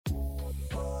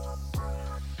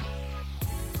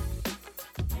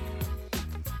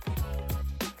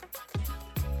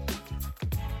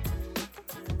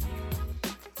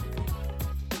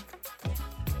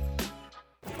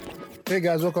Hey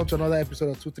guys, welcome to another episode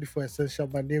of 234 Essential.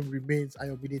 My name remains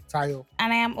Ayobide Tayo.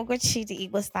 And I am Ogochi, the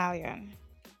Igbo Stallion.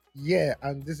 Yeah,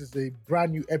 and this is a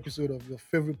brand new episode of your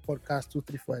favorite podcast,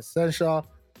 234 Essential.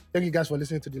 Thank you guys for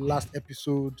listening to the last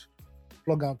episode,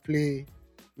 Plug and Play.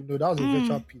 That was a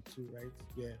virtual P too, right?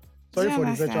 Yeah. Do Sorry you for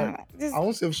the virtual. understand? I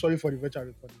won't say sorry for the virtual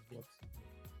recording, but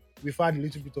we've had a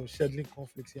little bit of scheduling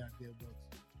conflicts here and there, but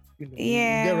we'll get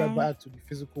right Yeah. back to the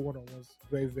physical one-on-ones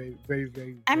very, very, very,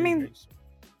 very, I very, mean, very soon.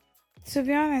 to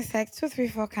be honest, like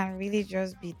 234 can really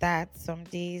just be that some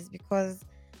days because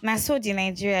now so the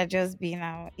Nigeria just be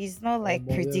now. It's not like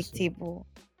More yes, predictable.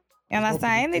 You it's not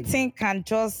understand? predictable. Anything can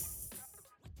just,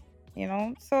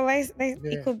 So like it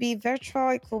Yeah. could be virtual,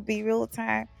 it could be real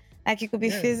time, like it could be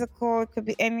Yeah. physical, it could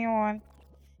be anyone.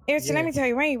 So let Yeah. me tell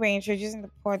you, when you were introducing the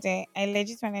pod, I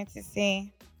legit wanted to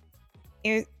say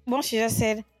once she just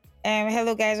said,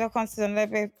 hello guys, welcome to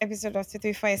another episode of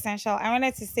 234 Essential. I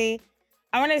wanted to say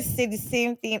the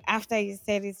same thing after you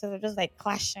said it, so they're just like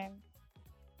clashing.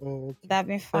 Oh, okay. That'd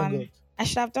been Thank God. fun. I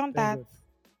should have done Thank that. God.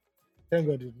 Thank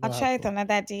God it did I'll not try it happen.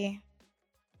 another day.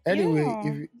 Anyway, if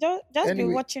you, Just be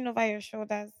anyway, watching over your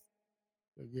shoulders.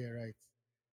 yeah, right.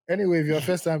 Anyway, if you're a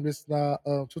first time listener,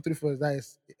 234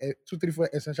 is 234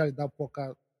 essentially that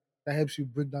podcast that helps you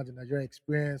break down the Nigerian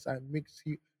experience and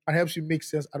helps you make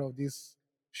sense out of this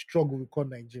struggle we call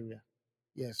Nigeria.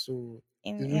 Yeah, so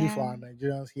In it's really for yeah, our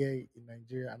Nigerians here in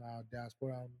Nigeria and our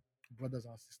diaspora brothers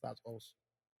and sisters also.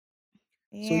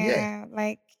 So yeah, yeah,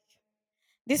 like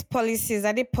these policies,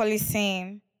 are they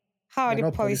policing? How are they're they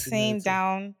not policing policing anything.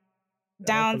 They're not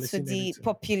down to policing the anything.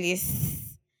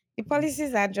 populace? The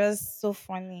policies are just so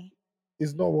funny.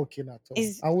 It's not working at all.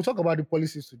 Is And we'll talk about the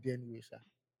policies today anyway, sir.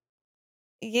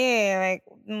 Yeah, like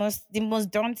the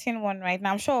most daunting one right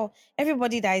now. I'm sure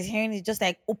everybody that is hearing it just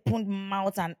like opened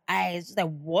mouth and eyes, just like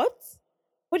what?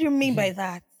 What do you mean by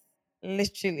that?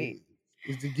 Literally. It-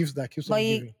 it's the gifts that keeps But on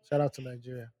giving. Shout out to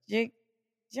Nigeria. you, do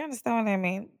you understand what I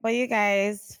mean? But you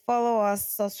guys follow us,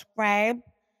 subscribe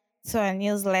to our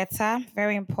newsletter.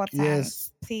 Very important.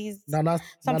 Yes. Please. Nana, Nana,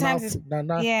 Sometimes it's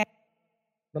Nana, yeah,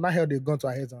 Nana held a gun to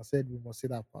our heads and said we must say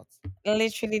that part.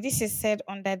 literally this is said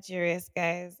under duress,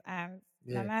 guys, and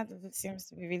Yeah. Nana seems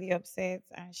to be really upset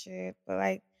and shit. But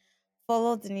like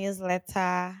follow the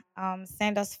newsletter,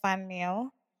 send us fan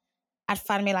mail at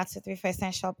fanmail at 234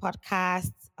 Essential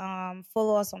Podcast.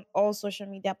 Follow us on all social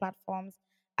media platforms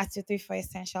at 234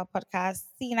 Essential Podcast.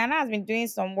 See, Nana has been doing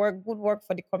some good work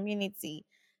for the community.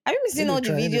 Have you been He seeing all did the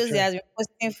try, he did videos he try. has been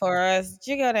posting for us?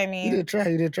 Do you get what I He mean? did try,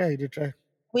 he did try, he did try.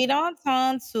 We don't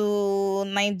turn to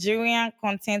Nigerian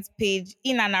content page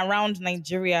in and around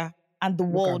Nigeria and the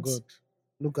Look at world. God.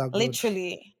 Look at God.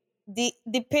 Literally,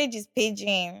 the page is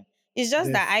paging. It's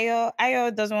just that Death.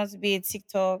 Ayo doesn't want to be a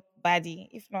TikTok baddie.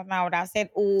 If not, now I would have said,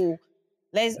 "Oh,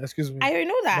 let's." Excuse me. Ayo, you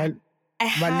know that My I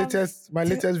my have. latest my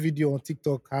latest video on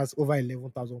TikTok has over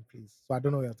 11,000 plays. So I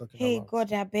don't know what you're talking Hey about.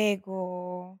 God, I beg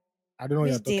oh, I don't know what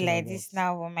you're which day talking like about. this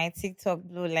now on my TikTok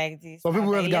blue like this Some now?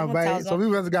 people That went to go and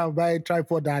buy 11,000.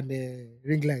 tripod and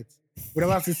ring light. We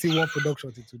never see one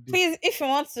production till today. Please, if you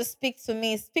want to speak to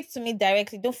me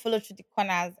directly. Don't follow through the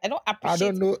corners. I don't I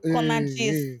don't appreciate know. corner gist.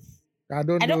 Hey. I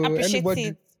don't I don't know appreciate anybody.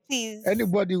 it. Please.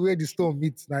 Anybody where the store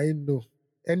meets, now you know.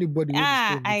 Anybody where the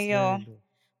store meets, now you Ayo. know.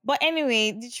 But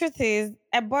anyway, the truth is,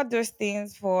 I bought those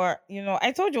things for,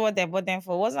 I told you what I bought them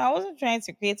for. I wasn't trying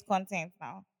to create content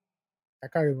now. I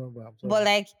can't remember. I'm But sorry.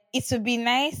 like, it would be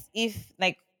nice if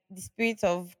like the spirit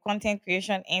of content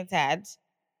creation entered.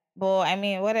 But I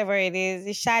mean, whatever it is,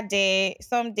 it's shad day.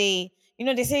 Someday,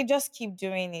 they say just keep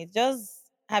doing it. Just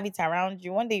have it around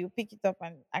you. One day you pick it up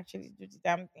and actually do the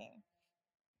damn thing.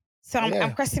 So I'm Yeah.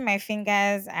 crossing my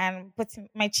fingers and putting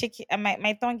my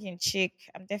tongue in cheek.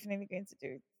 I'm definitely going to do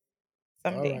it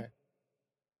All someday. right.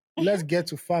 Let's get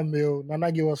to fan mail.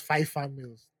 Nana gave us 5 fan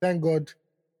mails. Thank God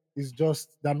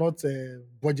they're not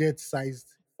budget sized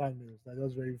fan mails. They're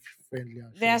just very friendly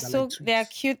and short. They're like They are tweets.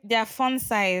 cute, they are fun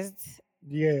sized.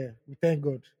 Yeah, we thank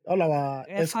God.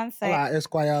 They're fun All sized. our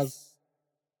esquires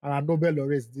and our Nobel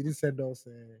laureates didn't send us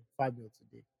fan mail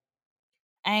today.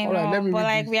 I All right, let know, me but read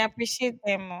like we this. appreciate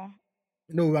them more.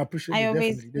 No, we appreciate I them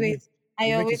always definitely. wait.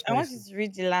 They make it I want you spicy. to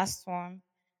read the last one.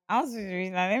 I want you to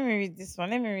read now. Let me read this one.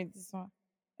 Let me read this one.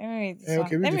 Let me read this one.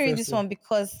 Okay, read Let the me read first this one. one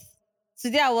because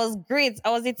today I was great.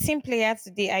 I was a team player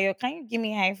today. Ayo, can you give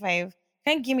me high five?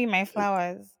 Can you give me my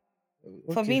flowers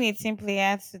for Okay, being a team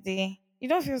player today? You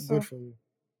don't feel good so? for you.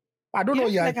 I don't You know don't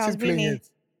feel you're like I team was doing playing it? yet.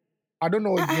 I don't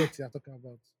know what Ah, yet you're talking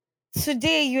about.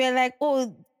 today you were like,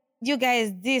 oh, you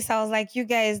guys, this. I was like, you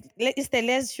guys,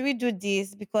 instead, should we do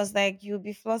this? Because like you'll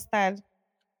be flustered.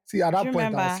 See, at Do you that point, I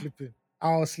was remember? sleeping.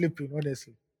 I was sleeping,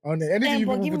 honestly. On anything Then, you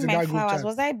but people give put me in my that group flowers. chat,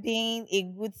 Was I being a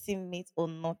good teammate or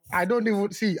not? I don't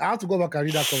even see. I have to go back and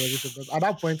read that conversation because at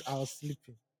that point I was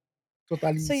sleeping,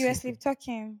 totally So you were sleep sleeping.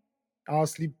 talking, I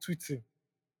was sleep tweeting.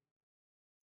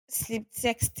 sleep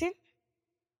texting.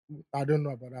 I don't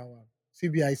know about that one.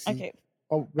 CBIC. Okay,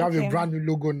 Oh, we have a okay. brand new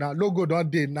logo now. Logo don't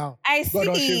day now. I God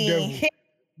don't shame see. devil.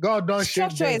 God don't shame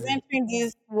Structure is devil. entering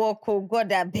this work. Oh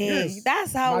God, I beg. Yes.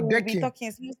 That's how Now we'll be decking.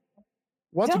 talking. Do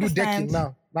We want you to do decking understand?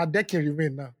 now. Now decking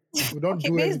remain now. We don't Okay,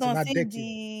 do based anything. on Now say decking.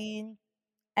 the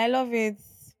I love it.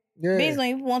 Based Yeah. on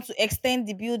if you want to extend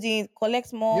the building,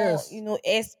 collect more, Yes.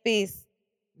 airspace.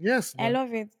 Yes, I now.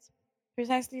 love it.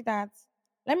 Precisely that.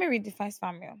 Let me read the first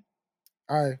family.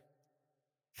 I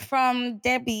From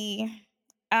Debbie.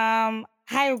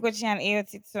 Hi Ugochi and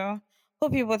AOT2.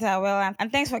 Hope you both are well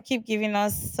and thanks for keep giving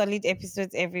us solid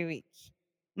episodes every week.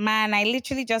 Man, I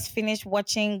literally just finished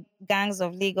watching Gangs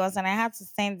of Lagos and I had to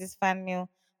send this fan mail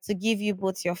to give you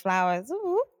both your flowers.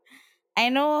 Ooh. I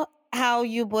know how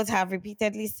you both have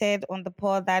repeatedly said on the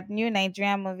pod that new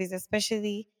Nigerian movies,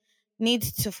 especially, need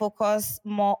to focus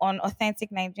more on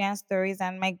authentic Nigerian stories.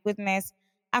 And my goodness,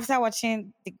 after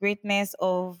watching the greatness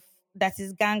of that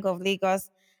is Gang of Lagos,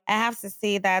 I have to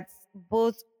say that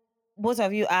both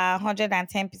of you are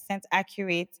 110%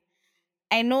 accurate.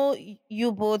 I know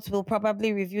you both will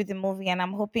probably review the movie, and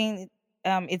I'm hoping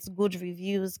it's good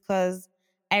reviews because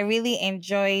I really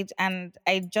enjoyed and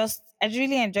I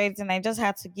really enjoyed it, and I just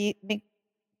had to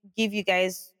give you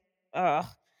guys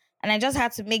and I just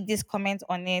had to make this comment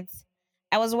on it.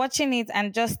 I was watching it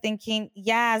and just thinking,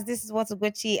 yes, this is what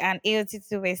Ugochi and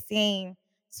AOT2 were saying.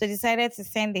 So decided to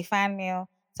send a fan mail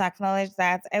to acknowledge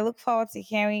that. I look forward to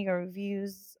hearing your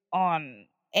reviews on.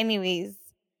 Anyways,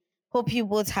 hope you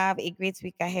both have a great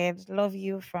week ahead. Love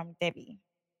you from Debbie.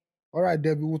 all right,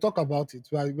 Debbie, we'll talk about it.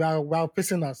 We are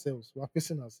pacing ourselves. We are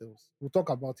pacing ourselves. We'll talk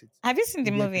about it Have you seen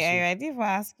the in the movie, episode. Ayo? I didn't even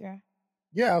ask you.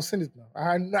 Yeah, I've seen it now.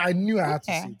 I knew I had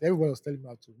to see Okay. it. Everybody was telling me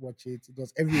how to watch it. It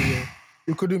was everywhere.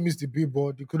 You couldn't miss the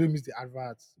billboard. You couldn't miss the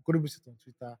adverts. You couldn't miss it on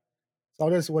Twitter. So I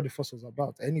wanted to see what the fuss was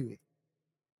about. Anyway,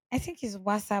 I think it's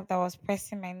WhatsApp that was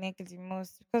pressing my neck the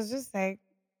most because just like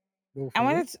no, I for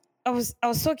real. wanted to, I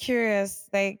was so curious.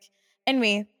 Like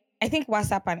anyway, I think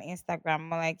WhatsApp and Instagram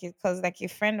more like it because like a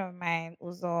friend of mine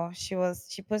Uzo,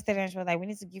 she posted and she was like, we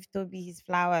need to give Toby his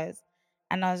flowers.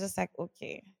 And I was just like,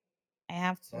 okay, I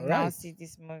have to All now right. see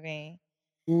this movie.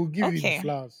 We'll give you the Okay.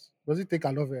 flowers. Does it take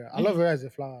aloe vera? Aloe vera is a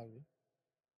flower. Abi?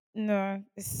 No,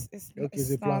 it's not. Okay,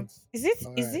 it's a It's not. plant. Is it?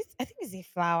 All Is right. it? I think it's a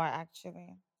flower.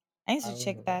 Actually, I need I to don't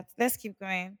check know. that. Let's keep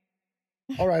going.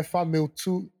 All right, fan mail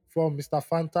 2 from Mr.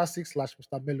 Fantastic slash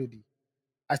Mr. Melody.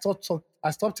 I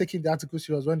stopped taking the article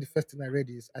serious when the first thing I read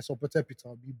is I supported Peter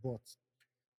Obi, but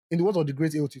in the words of the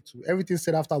great AOT2, everything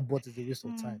said after bot is a waste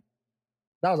of Mm. time.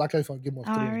 That was actually from Game of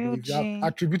Our Thrones, but real if you G.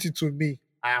 attribute it to me,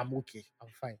 I am okay. I'm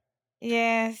fine.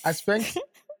 I Yes. spent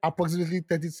approximately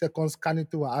 30 seconds scanning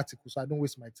through our article so I don't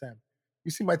waste my time.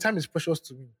 You see, my time is precious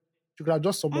to me. You could have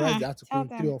just summarized the article Tell in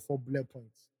three them. or four bullet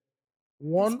points. It's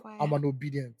One, I'm quiet. an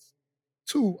obedient.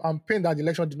 Two, I'm pained that the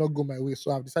election did not go my way,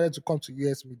 so I've decided to come to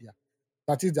US media.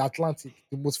 That is the Atlantic,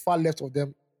 the most far left of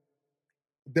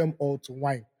them all to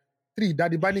whine. Three,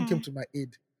 that the Biden came Hmm. to my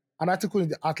aid. An article in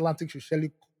the Atlantic should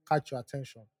surely catch your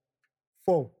attention.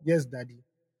 Four, yes, daddy.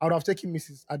 I would have taken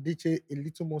Mrs. Adiche a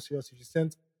little more serious if she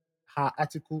sent her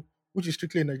article, which is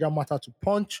strictly a Nigerian matter, to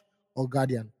Punch or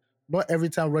Guardian, not every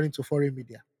time running to foreign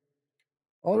media.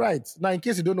 All right. Now, in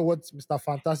case you don't know what Mr.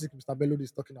 Fantastic, Mr. Bello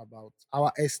is talking about,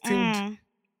 our esteemed Mm.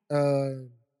 uh,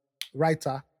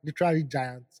 writer, literary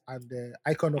giant, and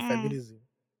icon of Mm. feminism,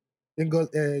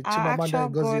 Our Chimamanda actual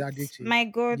Ngozi goats. Adichie, My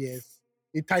goats. yes,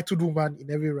 a titled woman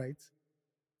in every right,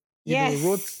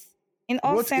 wrote Yes. In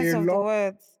all sense a of the long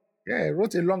words.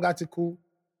 wrote a long article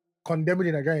condemning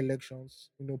the Nigerian elections,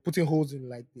 putting holes in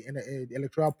like the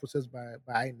electoral process by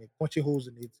INEC, punching holes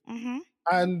in it, Mm-hmm.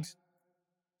 and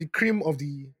the cream of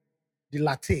the I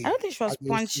latte, don't think she was as they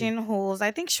will say. punching holes.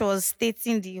 I think she was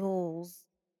stating the holes.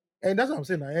 And that's what I'm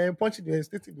saying. Punching the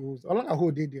stating the holes. Along a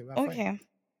whole day there, we're fine. Okay.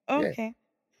 Yeah. Okay.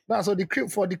 Now, so the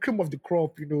cream of the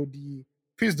crop, the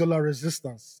peace dollar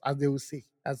resistance, as they will say,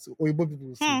 as Oyibo people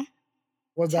will say, Hmm.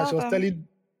 was that Tell them.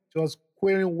 she was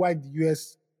querying why the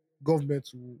US government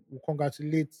will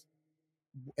congratulate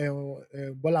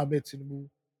Bola Ahmed Tinubu,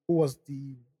 who is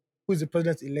the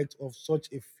president elect of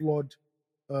such a flawed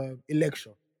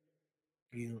election,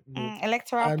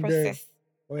 Electoral and process.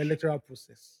 or electoral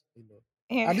process.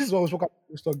 Yeah. And this is what we spoke about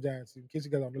Loose Stock Giants, in case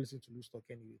you guys are not listening to Loose Stock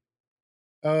anyway.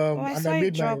 Oh, I And saw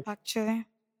it drop actually.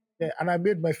 I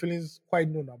made my feelings quite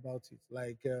known about it.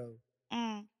 Like,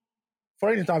 Mm.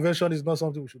 Foreign intervention is not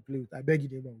something we should play with. I beg you,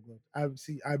 in the name of God.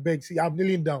 I beg. See, I'm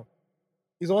kneeling down.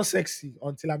 It's all sexy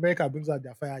until America brings out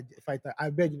their fighter. I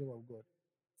beg you, in the name of God.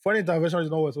 Foreign intervention is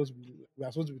not what we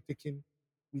are supposed to be taking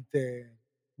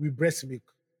with breast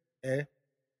milk. Eh?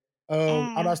 I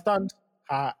Mm. understand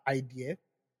her idea,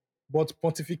 but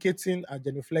pontificating and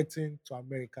genuflecting to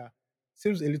America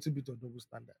seems a little bit of double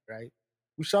standard, right?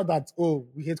 We shout that, oh,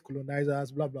 we hate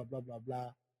colonizers, blah, blah, blah, blah,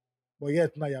 blah. But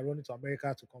yet now you're running to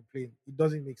America to complain. It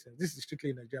doesn't make sense. This is strictly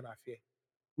a Nigerian affair.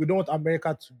 We don't want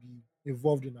America to be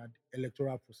involved in an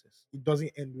electoral process. It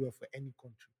doesn't end well for any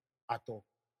country at all.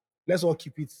 Let's all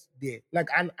keep it there. Like,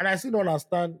 and I still don't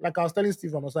understand. Like I was telling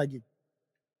Steve on Osagi,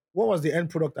 what was the end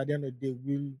product at the end of the day?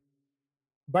 Will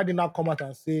Biden now come out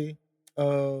and say,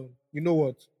 you know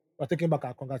what, we're taking back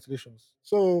our congratulations.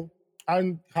 So,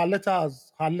 and her open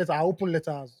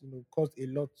letter has, caused a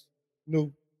lot,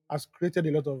 has created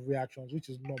a lot of reactions, which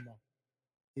is normal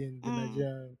in the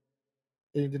Mm.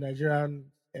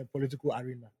 Nigerian political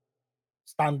arena.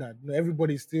 Standard.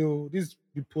 Everybody still this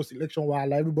the post-election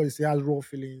while everybody still has raw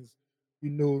feelings.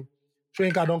 You know,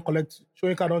 Shoyinka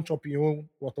don't chop your own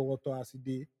water as a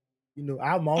day. I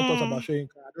have my own thoughts about Mm.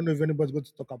 Shoyinka. I don't know if anybody's going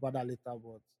to talk about that later,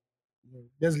 but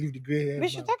let's leave the gray We haired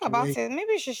should man talk to where. about it.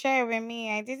 Maybe you should share it with me.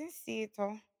 I didn't see it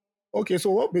all. Okay,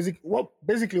 so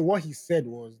what he said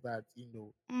was that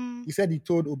Mm. he said he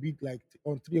told Obi like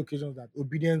on 3 occasions that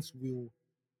obedience will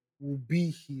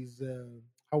be his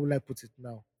how will I put it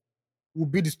now, will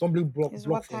be the stumbling It's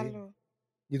block for him. Waterloo.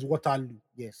 Is Waterloo,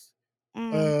 yes.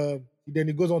 Mm. Then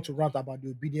he goes on to rant about the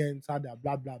obedience, how they're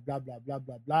blah blah blah blah blah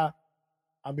blah blah.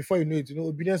 And before you know it,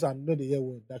 obedience and the year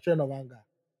word, the trend of anger.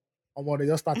 They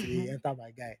just start to enter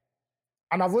my guy.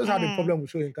 And I've always had a Mm. problem with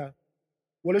Shoyinka.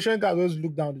 Well, Shoyinka has always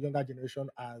looked down the younger generation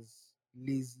as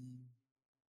lazy.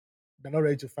 They're not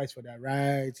ready to fight for their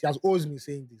rights. He has always been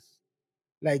saying this.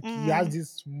 Like he has Mm.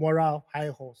 this moral high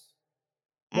horse.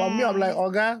 But me, I'm like,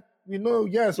 Mm. Oga,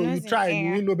 yeah, so you Nose in try, you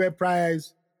air. win Nobel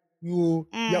Prize, yeah, when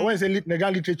Mm. you say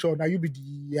Nigerian literature, now you be the,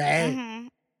 yeah. Mm-hmm.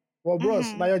 Well,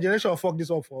 bros, now Mm-hmm. your generation fuck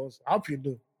this up for us. I hope you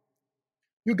know.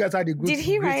 You guys are the Did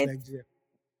he great write? Nigeria.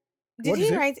 Did What do you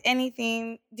he say? write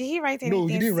anything? Did he write No,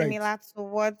 he anything didn't write. similar to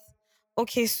what?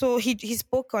 Okay, so he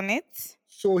spoke on it.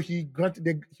 So he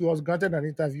was granted an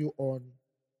interview on.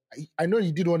 I know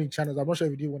he did one in channels. I'm not sure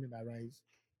if he did one in Arise,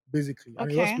 basically.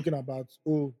 And he was Okay. speaking about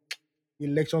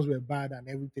elections were bad and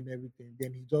everything.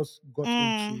 Then he just got Mm.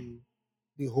 into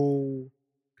the whole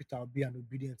Peter Obi and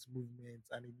obedience movement,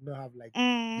 and he did not have like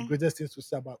the Mm. greatest things to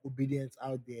say about obedience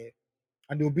out there.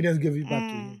 And the obedience gave it back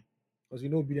to him. Mm.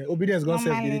 Because obedience gonna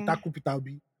self they Normally. tackle Peter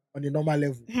Obi on a normal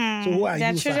level. So who Hmm. are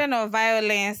They're you, sir? children of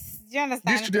violence. Do you These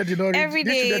understand? children did not read Every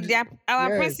these day, children they are, our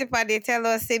yes. principal they tell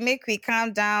us, say, make we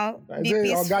calm down, I be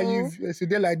say, oh God, peaceful. you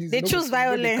today like this, They choose you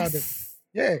know they count them. violence.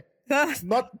 Yeah. Do you understand?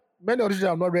 Not many of these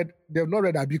children have not read, they have not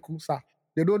read Abiku, sir.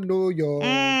 They don't know they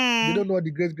Mm. don't know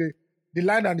the great the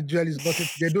line and the jewel is nothing.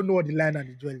 They don't know what the line and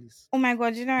the jewel is. Oh my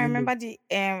god, I You know. remember the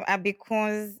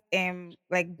Abikun's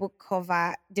like book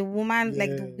cover. The woman,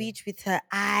 like the Yeah. witch with her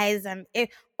eyes and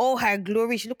all her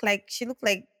glory. She looked like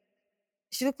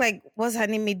what's her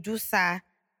name? Medusa.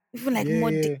 Even like Yeah,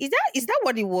 more yeah. is that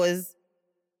what it was?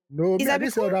 No, Is me, I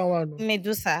didn't say Abikun that one. No,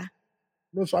 Medusa?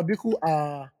 no so Abiku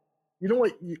are you know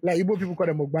what like Igbo people call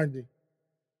them Ogbanje.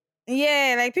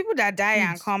 Yeah, like people that die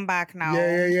and It's come back yeah, now,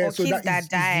 yeah. or So kids that that is the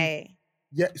die.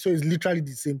 yeah, so it's literally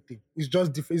the same thing. It's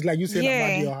just different. It's like you saying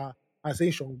Amadi Yeah. or her and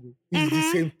saying Shango. It's the Mm-hmm.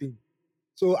 same thing.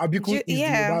 So Abiku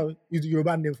Yeah. is the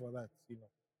Yoruba name for that.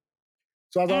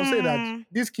 So as I was saying that Mm,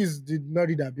 these kids did not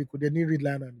read Abiku, they didn't read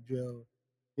Lion and Jewel,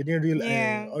 they didn't read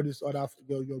yeah. all this other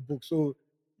your book. So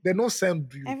they no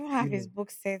send I you, even have his book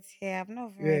set here. I've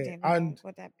not even read Yeah. any one. And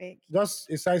God, I beg. just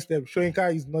a side step,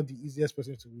 Shoinka is not the easiest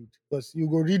person to read because you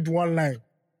go read one line,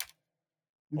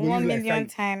 you go use One like million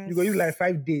five, you go use like times.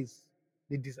 5 days.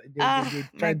 They Ah,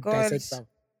 try my to God. dissect them.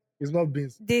 It's not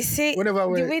beans. They say the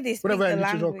way they Whenever speak we're the in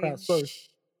literature class, sorry, language.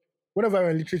 whenever we're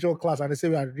in literature class and they say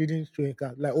we are reading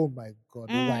Shoinka, like, oh my God,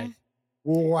 why? Mm.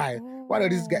 Why? Why does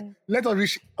this guy? Oh. Let us read.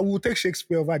 We'll take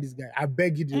Shakespeare over this guy. I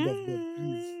beg you, the name of God,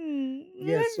 please.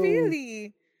 Yes. So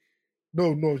Really?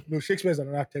 no. Shakespeare is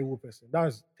another terrible person. That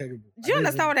was terrible. Do I you don't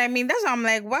understand even. what I mean? That's why I'm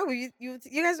like, why would you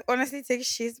guys honestly take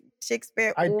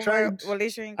Shakespeare I over tried. Wole I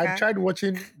Soyinka? tried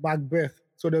watching Macbeth.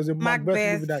 So there was a Macbeth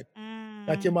movie Macbeth.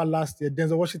 that came out last year.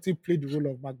 Denzel Washington played the role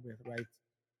of Macbeth, right?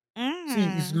 See,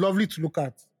 it's Mm. lovely to look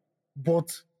at, but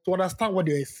to understand what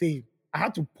they were saying, I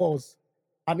had to pause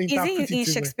and Is it interpret in it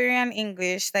in my. Shakespearean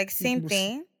English? Like It same was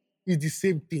thing? it's the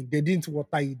same thing. They didn't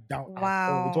water it down at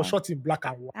all. It was Wow. shot in black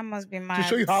and white That must be to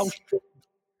show mad. you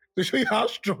how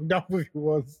strong, that movie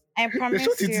was. I They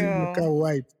shot promise it in black you. and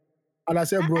white. And I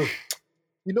said, bro,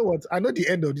 you know what? I know the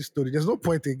end of this story. There's no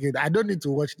point again. I don't need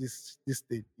to watch this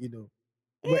thing, you know.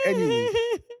 But anyway,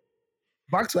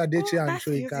 back to Adeche Oh, and that's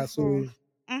Shoika. beautiful. So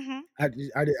Mm-hmm.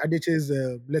 Adeche's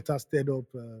letter stirred up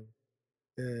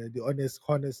the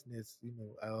honestness, you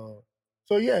know.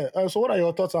 So yeah. So what are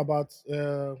your thoughts about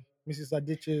Mrs.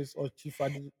 Adeche's or Chief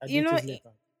You know, Adeche's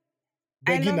letter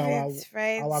I begging love it,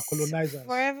 right? our colonizers?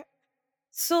 Forever.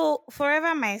 So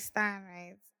forever my stand,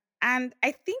 right? And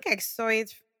I think I saw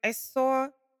it. I saw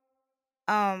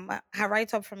her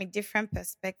write up from a different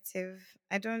perspective.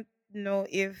 I don't know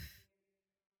if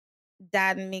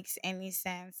that makes any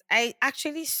sense. I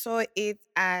actually saw it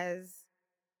as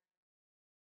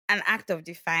an act of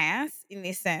defiance in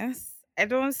a sense. I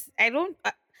don't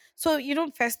so you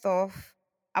don't first off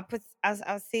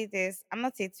I'll say this. I'm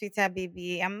not a Twitter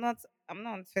baby. I'm not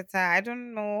on Twitter. I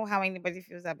don't know how anybody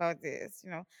feels about this, you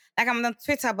know. Like I'm on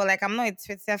Twitter, but like I'm not a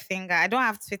Twitter finger. I don't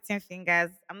have tweeting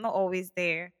fingers. I'm not always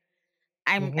there.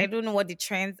 I Mm-hmm. don't know what the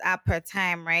trends are per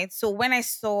time, right? So when I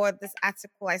saw this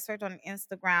article, I saw it on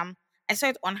Instagram. I saw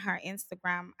it on her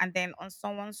Instagram and then on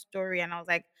someone's story, and I was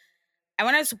like, I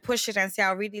wanted to push it and say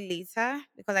I'll read it later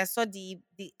because I saw the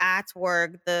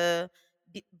artwork, the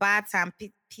bats and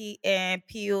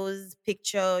Pio's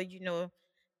picture, you know,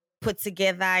 put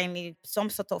together in some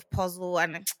sort of puzzle,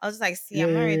 and I was like, see, Yeah,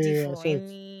 I'm yeah, not yeah, ready yeah, I for saw it.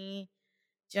 any.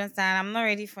 Do you understand? I'm not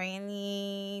ready for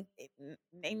any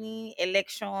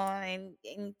election and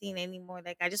anything anymore.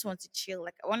 Like I just want to chill.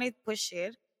 Like I wanted to push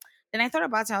it. Then I thought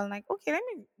about it. I was like, okay, let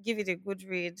me give it a good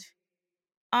read.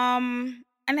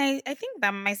 And I think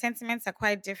that my sentiments are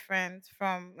quite different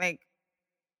from like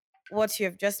what you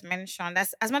have just mentioned.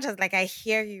 As much as like I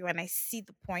hear you and I see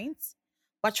the point,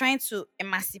 but trying to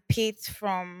emancipate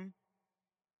from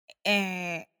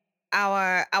uh,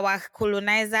 our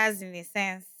colonizers in a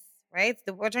sense, right?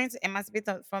 We're trying to emancipate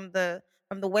from the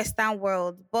Western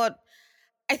world, but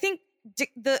I think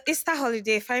the Easter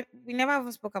holiday. If we never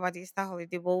even spoke about the Easter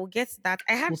holiday, but we'll get to that.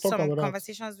 I had We'll talk some about that.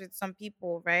 conversations with some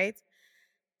people, right?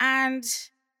 And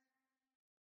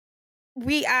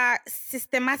we are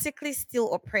systematically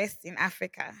still oppressed in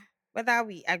Africa, whether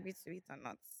we agree to it or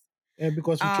not.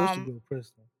 Because we chose to Um, be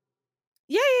oppressed.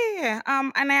 yeah, yeah,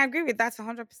 yeah. And I agree with that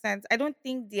 100%. I don't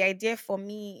think the idea for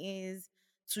me is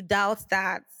to doubt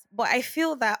that, but I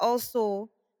feel that also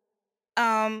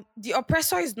the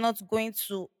oppressor is not going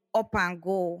to up and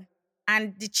go,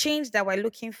 and the change that we're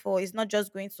looking for is not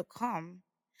just going to come.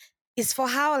 It's for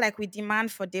how like we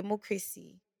demand for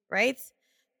democracy, right?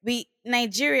 We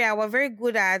Nigeria, we're very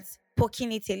good at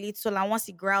poking it a little, and once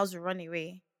it growls, we run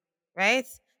away, right?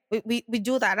 We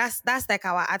do that. That's like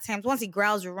our attempt. Once it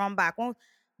growls, we run back.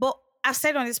 But I've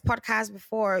said on this podcast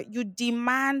before, you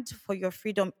demand for your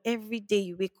freedom every day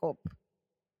you wake up.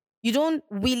 You don't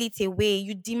will it away,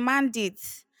 you demand it.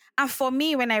 And for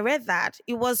me, when I read that,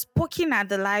 it was poking at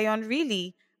the lion,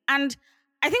 really. And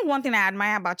I think one thing I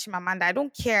admire about Chimamanda, I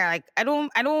don't care. Like,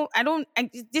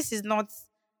 this is not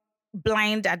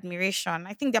blind admiration.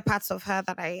 I think there are parts of her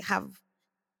that I have,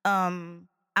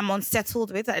 I'm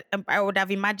unsettled with. I would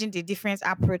have imagined a different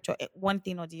approach or one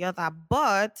thing or the other.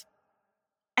 But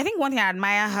I think one thing I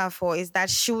admire her for is that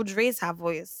she would raise her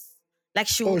voice. Like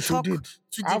Oh, she did.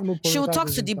 I have no she problem with will her talk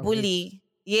to raising the her voice. bully.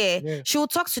 Yeah, Yeah. she will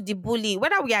talk to the bully.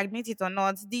 Whether we admit it or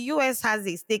not, the US has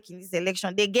a stake in this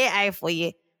election. They get eye for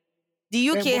you. The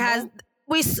UK But has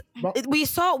we s- but we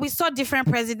saw different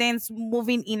presidents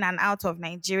moving in and out of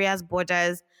Nigeria's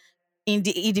borders during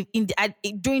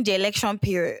the election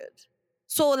period.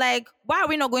 So like, why are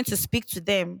we not going to speak to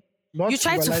them? not You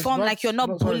try to civilized, form like you're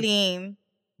not not sorry, bullying.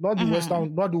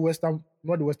 Mhm. not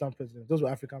the Western presidents. Those were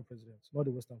African presidents, not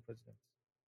the Western presidents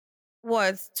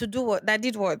What to do? What that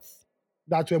did? What?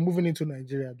 that were moving into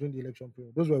Nigeria during the election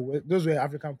period. Those were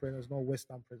African presidents, not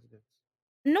Western presidents.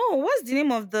 No, what's the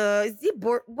name of the? Is it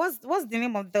what's the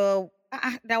name of the?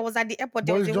 That was at the airport.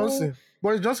 There was Boris a whole. Johnson.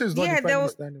 Boris Johnson is not the Yeah, prime there.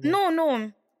 minister anymore. No,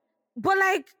 no. But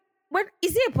like, what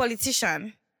is he a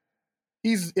politician?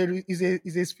 He's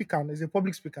a speaker. He's a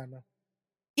public speaker now.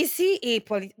 Is he a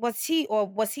Was he or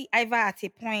was he ever at a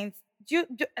point?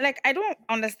 Like? I don't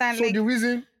understand. So Like,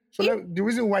 if the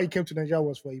reason why he came to Nigeria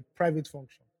was for a private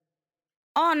function.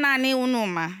 oh na ne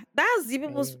unoma. That's the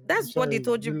people's. I'm That's what they sorry,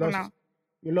 told you people now.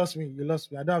 you lost me, you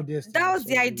lost me. I don't have the That STD, was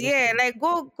the so you lost idea. me. Like,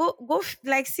 go.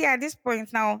 Like, see at this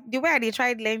point now, the way they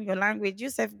tried learn your language, you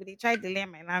self they tried to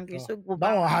learn my language. So go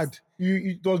That one bounce. hard.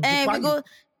 It was And Jukpa. because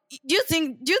do you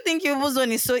think your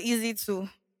zone is so easy to?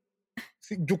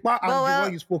 See, Jukpa But and the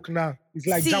one well, you spoke now, it's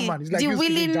like see German. It's like the you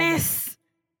speaking German. willingness.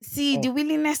 See the Oh,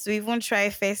 willingness to even try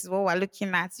first is what we're looking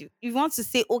at. You want to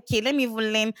say, okay, let me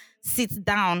even learn. Sit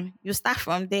down. You start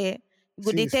from there.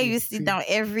 Go they tell you sit see. down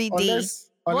every day.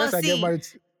 Unless But I get see, married,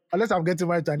 unless I'm getting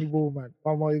married to an Igbo woman,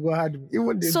 Mama, you go hard me.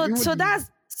 Even so the that's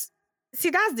see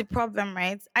that's the problem,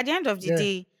 right? At the end of the yeah,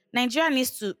 day, Nigeria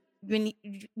needs to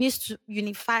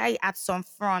unify at some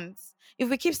fronts. If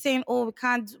we keep saying, "Oh, we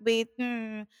can't wait,"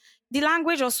 the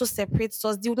language also separates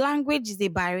us. The language is a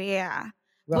barrier.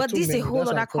 we are But too this is a many. whole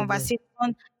That's our other problem. conversation.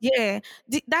 Yeah,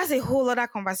 that's a whole other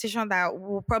conversation that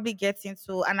we'll probably get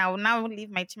into. And I will now leave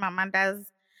my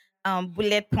Chimamanda's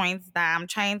bullet points that I'm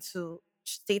trying to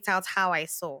state out how I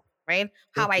saw, right?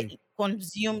 How I Okay,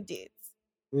 consumed it.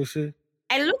 we see.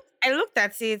 I looked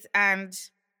at it and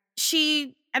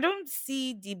I don't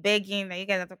see the begging that you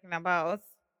guys are talking about.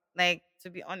 Like, to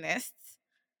be honest.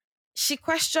 She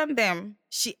questioned them.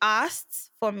 She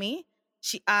asked for me.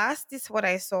 She asked, this is what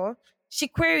I saw. She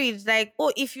queried, like,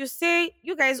 oh, if you say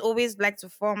you guys always like to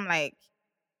form like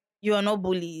you're not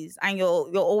bullies and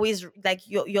you're always like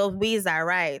your ways are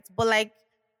right. But like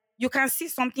you can see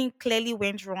something clearly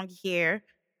went wrong here.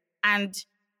 And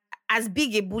as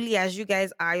big a bully as you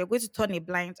guys are, you're going to turn a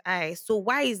blind eye. So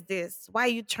why is this? Why are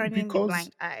you turning the Because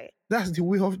blind eye? that's the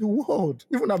way of the world.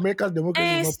 Even America's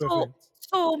democracy is And not perfect.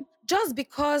 so just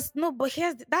because no, but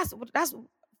that's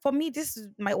for me. This is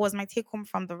my take home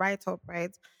from the write up,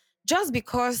 right? Just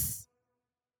because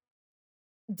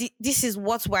this is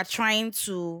what we're trying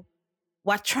to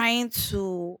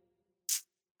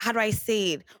how do I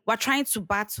say it? We're trying to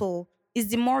battle is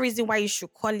the more reason why you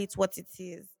should call it what it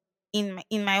is. In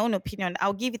my own opinion,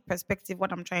 I'll give it perspective.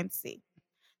 What I'm trying to say.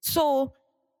 So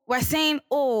we're saying,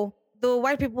 oh, the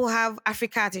white people have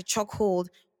Africa at a chokehold.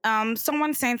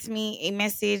 Someone sent me a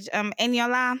message.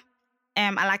 Eniola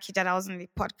Alakija that was on the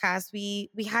podcast. We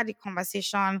had a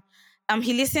conversation.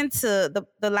 He listened to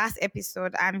the last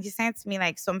episode and he sent me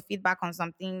like some feedback on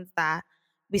some things that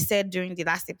we said during the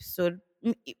last episode.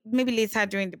 Maybe later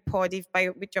during the pod, if by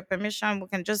with your permission, we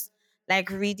can just like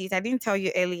read it. I didn't tell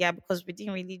you earlier because we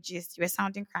didn't really gist. You were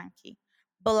sounding cranky.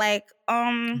 But like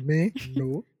Me?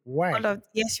 No. all Why? of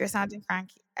yes, you're sounding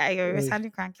cranky. You're Like,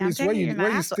 sounding cranky. I'm please, telling you, and I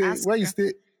when you have to stay ask you.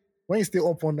 when you stay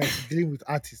up all night dealing with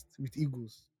artists with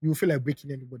egos, you feel like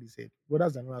breaking anybody's head. But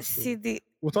that's another See story.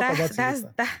 We'll talk about it that's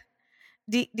later. that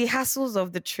the hassles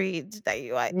of the trade that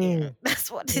you are in. Mm,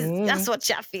 That's mm, what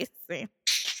you're facing.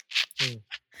 mm.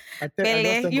 I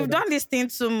just Pele, thank God you've that done this thing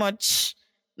too much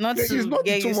not it's to not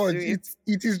get too used to much. it.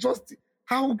 It is just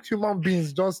how human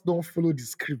beings just don't follow the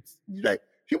script. Like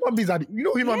human beings are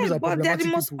human beings Yes, are but they're the problematic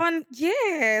most people. fun.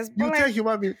 Yes, but You tell like,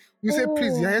 human being, you say,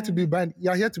 please, oh, you're here to be,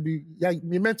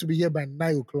 you're meant to be here by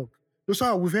 9 o'clock.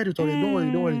 So we've heard it already. Don't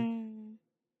worry. mm,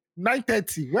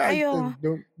 9:30. Where are you? ayo,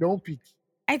 Don't pick.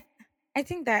 I I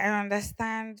think that I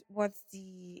understand what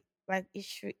the like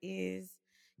issue is.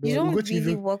 You No, we go don't to really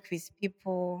even. work with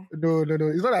people. No.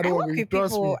 It's not that I I don't work work with you. with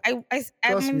Trust people. me. I'm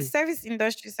Trust in the me. service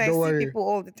industry, so I Don't see worry. people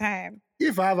all the time.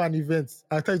 If I have an event,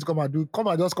 I'll tell you to come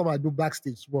and do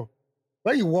backstage. Well,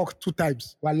 when you walk 2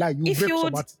 times, voila, If you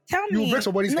would tell you break me,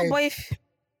 somebody's no, head. but if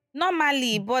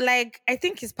normally, but like I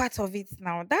think it's part of it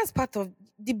now. That's part of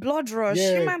the blood rush.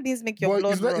 Yeah. Human beings make your But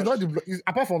blood it's not rush.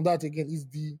 apart from that again, it's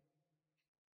the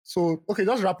so okay,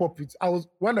 just wrap up with I was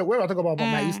when I talk about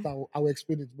my Mm, Easter, I will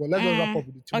explain it. But let's just wrap mm, up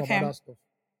with the okay, Chimamanda stuff.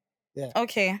 Yeah.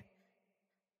 okay.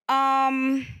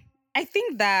 I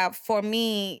think that for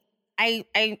me, I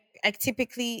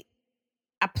typically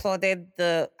applauded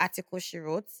the article she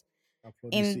wrote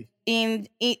Applaudissi. in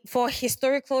for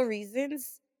historical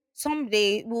reasons.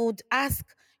 Someday we would ask,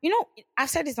 I've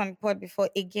said this on the pod before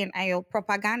again, Ayo,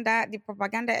 the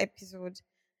propaganda episode.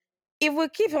 If we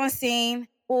keep on saying,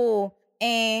 oh,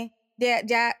 the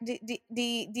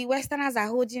Westerners are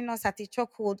holding us at a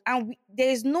chokehold, and there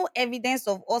is no evidence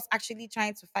of us actually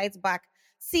trying to fight back.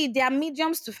 See, there are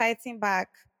mediums to fighting back.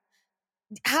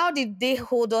 How did they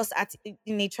hold us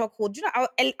in a chokehold? I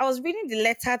was reading the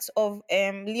letters of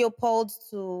Leopold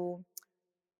to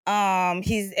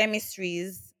his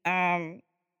emissaries and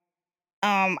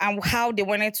how they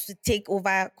wanted to take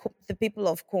over the people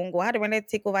of Congo, how they wanted to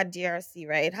take over DRC,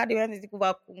 right? How they wanted to take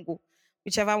over Congo,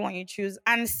 whichever one you choose,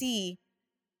 and see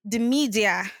the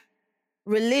media,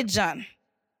 religion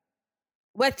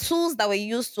were tools that were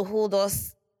used to hold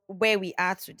us where we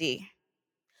are today.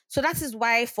 So that is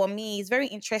why, for me, it's very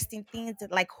interesting things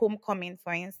like Homecoming,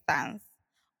 for instance,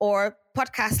 or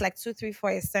podcasts like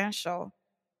 234 Essential,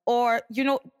 or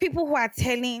people who are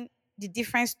telling the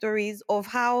different stories of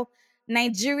how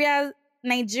Nigeria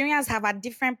Nigerians have at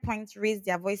different points raised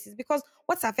their voices, because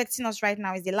what's affecting us right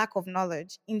now is the lack of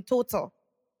knowledge in total.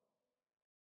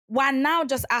 We're now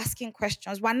just asking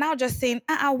questions. We're now just saying,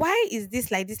 why is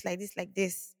this like this, like this, like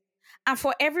this? And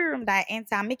for every room that I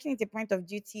enter, I'm making it a point of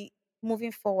duty.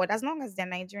 moving forward, as long as they're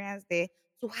Nigerians there,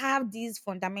 to have these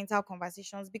fundamental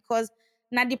conversations, because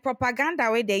now the propaganda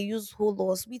where they use hold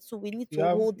us, we too we need to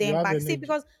hold you them have back. See, energy.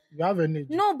 because You have energy.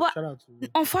 no, but Shout out to you.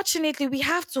 unfortunately, we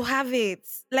have to have it.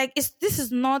 Like this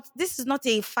is not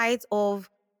a fight of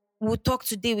we'll talk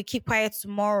today, we keep quiet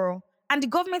tomorrow. And the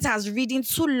government has reading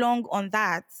too long on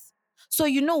that. So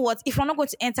you know what? If we're not going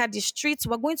to enter the streets,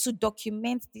 we're going to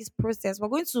document this process. We're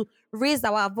going to raise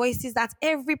our voices at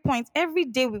every point. Every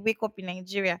day we wake up in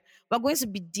Nigeria, we're going to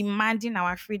be demanding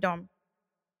our freedom.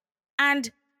 And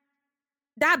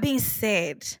that being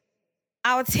said,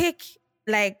 I'll take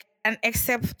like an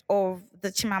excerpt of the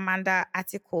Chimamanda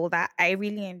article that I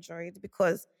really enjoyed,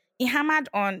 because it hammered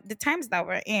on the times that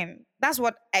we're in. That's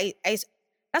what I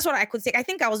could take. I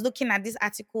think I was looking at this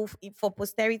article for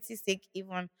posterity's sake,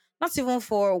 even not even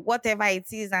for whatever it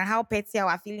is and how petty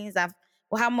our feelings have,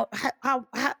 or how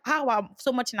I'm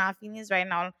so much in our feelings right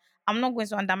now. I'm not going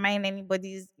to undermine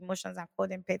anybody's emotions and call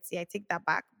them petty. I take that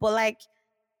back. But like,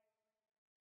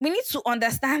 we need to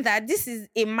understand that this is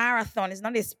a marathon, it's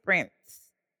not a sprint.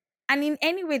 And in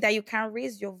any way that you can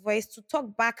raise your voice to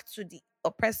talk back to the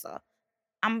oppressor,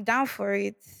 I'm down for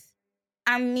it.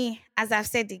 And me, as I've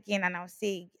said again, and I've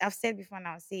said before and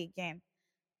I'll say again,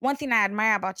 one thing I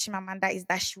admire about Chimamanda is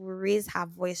that she will raise her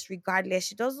voice regardless.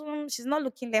 She's not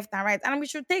looking left and right. And we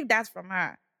should take that from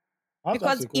her. I want to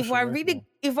ask you Because a question right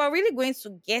now. if we're really going to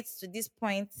get to this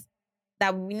point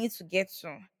that we need to get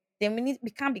to, then we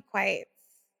can't be quiet.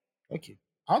 Okay.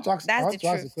 I That's the want to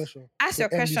ask a truth. question Ask to your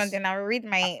end question, this. then I'll read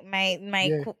I,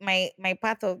 yeah. my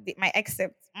part of my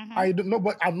excerpt. I don't know,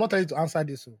 but I'm not ready to answer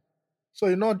this. So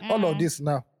you know all of Mm. this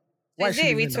now. So Why is is she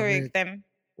it a living in rhetoric America? then?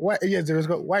 Why yes, there is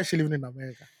why is she living in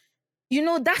America? You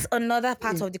know, that's another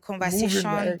part Mm, of the moving conversation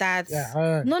back. that's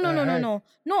no, no, no, no, no,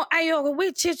 no. Ayo,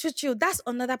 wait, chill, chill, chill. That's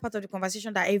another part of the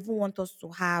conversation that I even want us to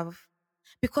have,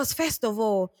 because first of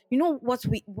all, you know what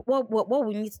we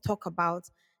need to talk about,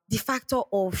 the factor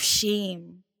of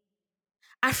shame.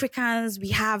 Africans, we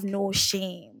have no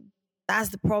shame. That's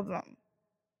the problem.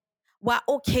 We're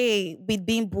okay with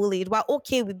being bullied. We're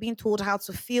okay with being told how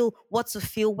to feel, what to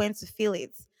feel, when to feel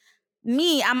it.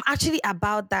 Me, I'm actually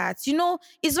about that. You know,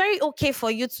 it's very okay for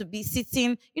you to be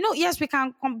sitting. You know, yes, we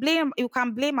can blame. You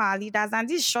can blame our leaders, and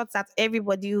these shots at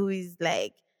everybody who is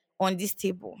like on this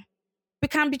table. We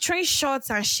can be throwing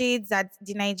shots and shades at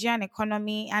the Nigerian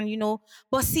economy, and you know,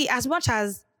 but see, as much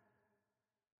as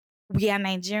we are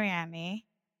Nigerian,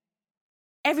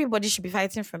 everybody should be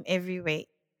fighting from everywhere.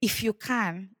 If you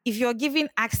can, if you're given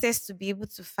access to be able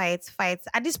to fight, fight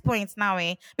at this point now,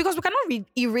 because we cannot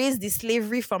erase the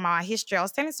slavery from our history. I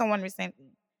was telling someone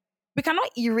recently, we cannot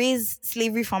erase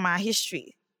slavery from our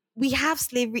history. We have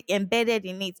slavery embedded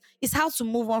in it. It's how to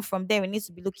move on from there. We need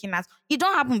to be looking at. It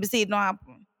don't happen. We say it don't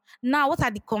happen. Now, what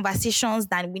are the conversations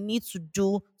that we need to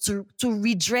do to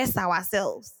redress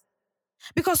ourselves?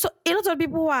 Because a lot of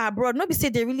people who are abroad, nobody say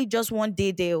they really just want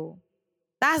day there. Oh.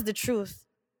 That's the truth.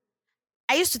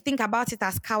 I used to think about it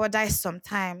as cowardice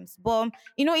sometimes, but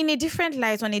you know, in a different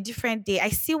light, on a different day, I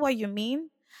see what you mean.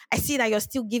 I see that you're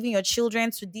still giving your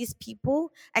children to these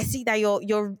people. I see that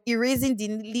you're erasing the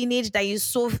lineage that you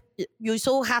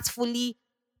so heartfully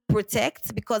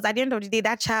protect, because at the end of the day,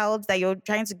 that child that you're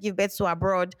trying to give birth to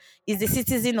abroad is the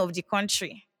citizen of the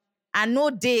country. And no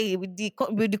day will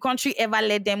the country ever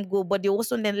let them go, but they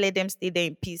also then let them stay there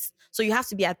in peace. So you have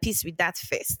to be at peace with that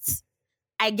first.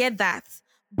 I get that.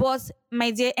 But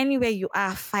my dear, anywhere you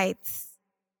are, fight.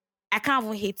 I can't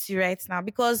even hate you right now,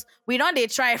 because we know they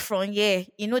try from here.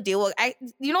 You know they work.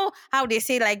 You know how they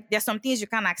say like there's some things you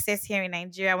can't access here in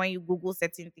Nigeria when you Google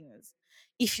certain things.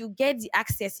 If you get the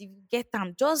access, if you get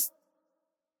them, just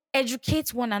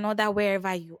educate one another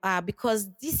wherever you are, because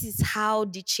this is how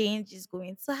the change is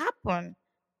going to happen.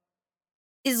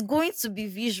 It's going to be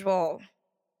visual.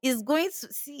 It's going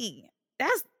to see.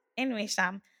 That's anyway,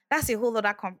 Sham. That's a whole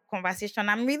other conversation.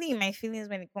 I'm really in my feelings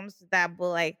when it comes to that, but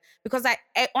like because I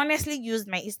honestly used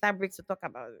my Easter break to talk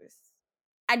about this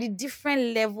at the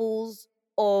different levels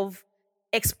of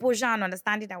exposure and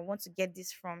understanding I want to get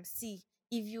this from. See,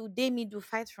 if you dare me do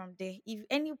fight from there, if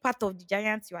any part of the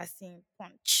giants you are seeing,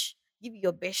 punch, give it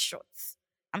your best shots.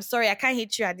 I'm sorry, I can't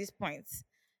hit you at this point.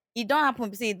 It don't happen.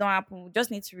 We say it don't happen. We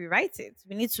just need to rewrite it.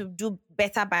 We need to do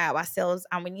better by ourselves,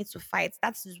 and we need to fight.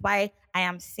 That is why I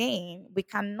am saying we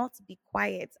cannot be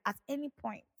quiet at any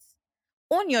point.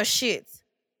 Own your shit.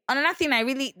 Another thing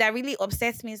that really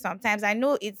upsets me sometimes, I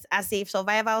know it's as a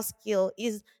survival skill,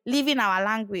 is leaving our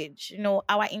language, you know,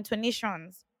 our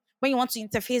intonations. When you want to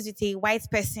interface with a white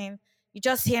person, you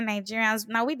just hear Nigerians.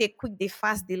 Now we they quick, they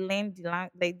fast, they learn the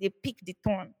language, they pick the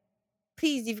tone.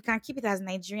 please, if you can keep it as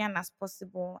Nigerian as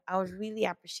possible, I would really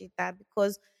appreciate that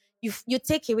because you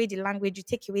take away the language, you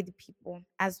take away the people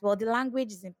as well. The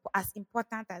language is as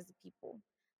important as the people,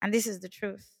 and this is the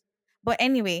truth. But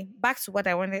anyway, back to what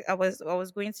I wanted. I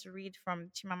was going to read from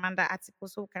Chimamanda article,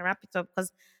 so we can wrap it up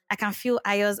because I can feel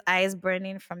Ayo's eyes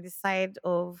burning from the side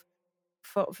of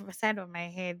from the side of my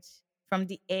head from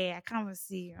the air. I can't even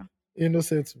see you.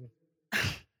 Innocent me.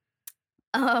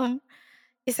 Um,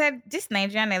 he said this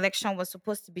Nigerian election was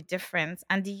supposed to be different,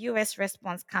 and the US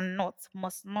response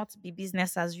must not be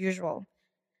business as usual.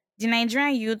 The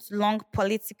Nigerian youth's long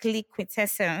politically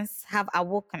quintessence have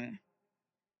awoken.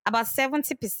 About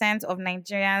 70% of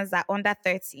Nigerians are under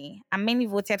 30, and many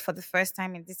voted for the first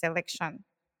time in this election.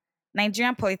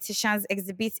 Nigerian politicians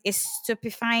exhibit a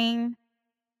stupefying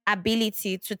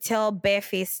ability to tell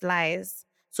barefaced lies.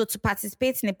 So, to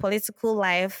participate in a political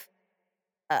life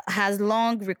has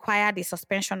long required a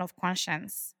suspension of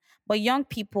conscience. But young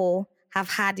people have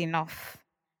had enough.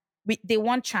 They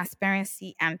want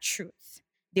transparency and truth.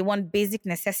 They want basic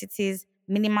necessities,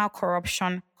 minimal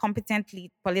corruption, competent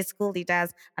political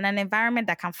leaders, and an environment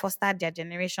that can foster their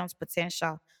generation's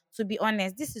potential. To be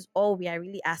honest, this is all we are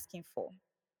really asking for.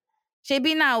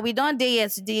 Shebi now we don't day here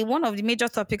today. One of the major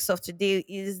topics of today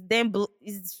is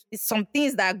is some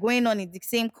things that are going on in the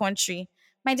same country.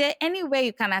 My dear, anywhere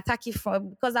you can attack it from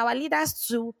because our leaders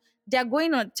too, they're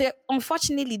going on to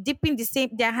unfortunately dipping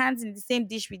their hands in the same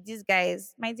dish with these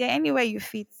guys. My dear, anywhere you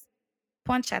fit,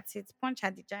 punch at it, punch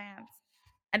at the giants.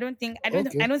 Okay. I don't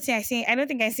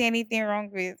think I see anything wrong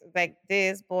with like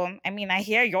this, but I mean I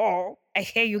hear y'all. I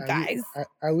hear you guys.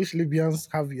 I wish Libyans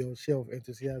have your share of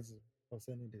enthusiasm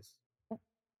concerning this.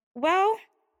 Well,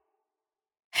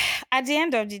 at the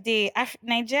end of the day,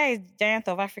 Nigeria is the giant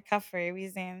of Africa for a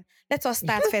reason. Let us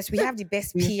start first. We have the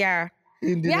best In, PR.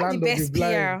 in the We have the land of the best PR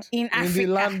blind, in Africa. in the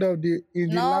No land of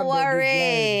the blind.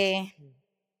 worry.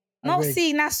 I No, beg.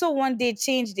 see, now so one day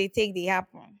change they take they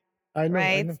happen. I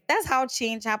Right? know. That's how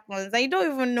change happens. And you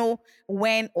don't even know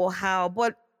when or how.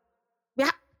 But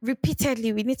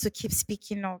repeatedly we need to keep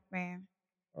speaking up, man.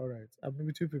 All right. I'm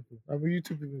with two people. I'm with you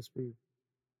two people in spirit.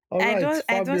 All I right. don't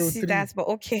I Fan don't mail see three. that, but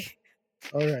okay.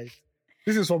 All right.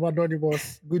 This is from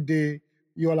Anonymous. Good day.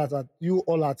 You all at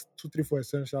 234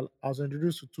 Essential. I was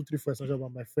introduced to 234 Essential by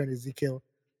my friend Ezekiel.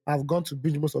 I've gone to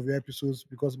binge most of your episodes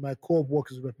because my co-op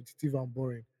work is repetitive and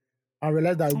boring. I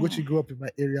realized that Ugochi Mm. grew up in my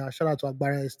area. Shout out to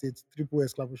Agbara Estate, triple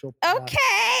exclamation mark.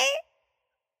 Okay.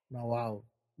 Now wow.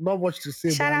 Not much to say,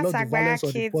 but Shout I out love to the Agbara violence on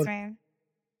the kids, pod. man.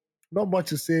 Not much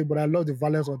to say, but I love the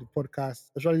violence on the podcast,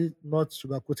 especially not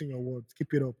sugarcoating your words.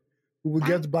 Keep it up. We will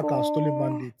get Thank back our stolen you.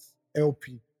 mandates.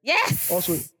 LP.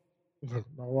 Also, Yes.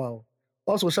 now, wow.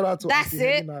 Also, shout out to Auntie That's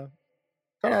it. Helena.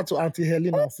 Shout out to Auntie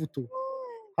Helena Futo.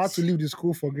 How to leave the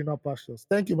school for greener pastures.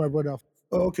 Thank you, my brother.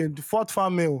 Okay, the fourth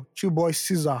fan mail, Chew Boy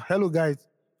Caesar. Hello, guys.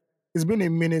 It's been a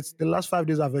minute. The last 5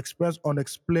 days I've experienced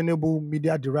unexplainable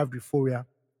media derived euphoria.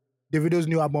 Davido's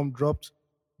new album dropped.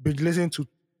 Binge listening to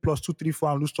plus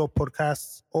 234 and Loose Talk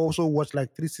podcasts. Also watched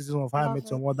like 3 seasons of How I Love Met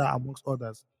Your it. Mother, amongst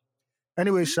others.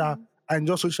 Anyway, Sha, Mm. I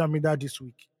enjoyed social media this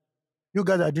week. You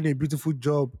guys are doing a beautiful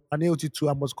job. And AOT2,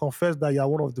 I must confess that you are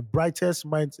one of the brightest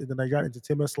minds in the Nigerian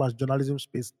entertainment slash journalism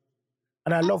space.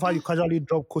 And I love how you casually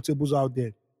drop quotables out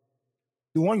there.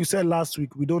 The one you said last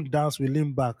week, we don't dance, we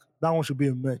lean back. That one should be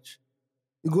a merch.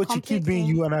 Ugochi, keep being Completely.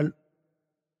 you, and I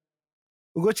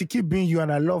Ugochi, keep being you,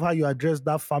 and I love how you addressed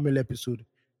that family episode.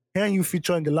 Hearing you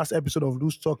feature in the last episode of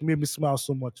Loose Talk made me smile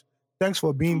so much. Thanks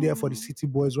for being there for the Mm. city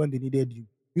boys when they needed you.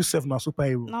 You self na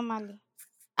superhero. Normally.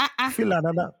 Feel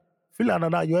another, feel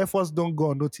another. Your efforts don't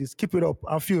go unnoticed. Keep it up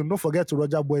and feel. Don't forget to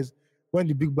Roger boys when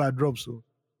the big bad drops. So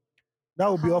that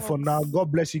will be all for now. Works.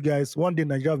 God bless you guys. One day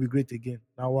Nigeria will be great again.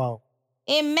 Now wow.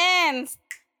 Amen.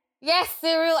 Yes,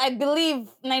 Cyril, I believe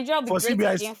Nigeria will be For great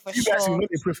CBIC, again for we sure. know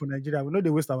they pray for Nigeria. We know they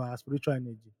waste our spiritual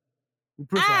energy. We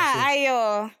pray for Ah,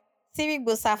 ourselves. Ayo. Cyril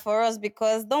Bosa for us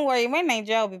because don't worry, when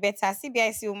Nigeria will be better,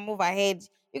 CBIC will move ahead.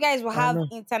 You guys will I have know.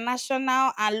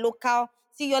 international and local.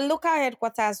 See, your local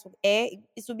headquarters, it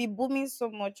will be booming so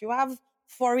much. You have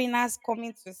foreigners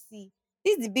coming to see.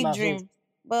 This is the big Nah, so, dream.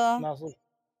 But nah, so.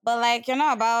 like you're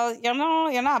not about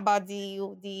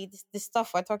the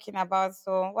stuff we're talking about.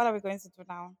 So what are we going to do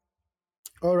now?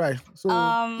 All right. So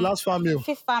Um, last family.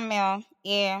 fifth family.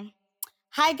 Yeah.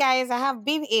 Hi guys, I have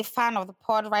been a fan of the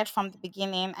pod right from the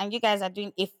beginning, and you guys are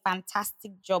doing a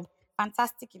fantastic job.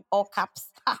 Fantastic in all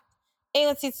caps. Ha!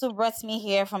 AOT2 brought me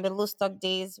here from the low stock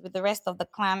days with the rest of the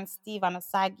clan, Steve and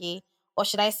Osage, or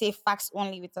should I say facts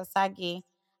only with Osage.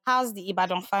 How's the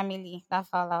Ibadan family? Laugh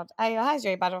out loud. Ayo, how's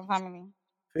your Ibadan family?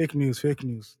 Fake news, fake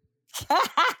news.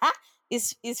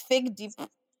 It's fake deep.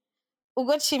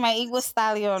 Ugochi, my ego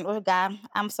stallion. Oga,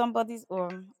 I'm somebody's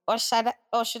own. Or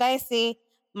should I say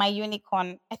my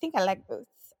unicorn? I think I like both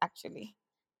actually.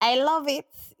 I love it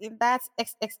in that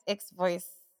XXX voice.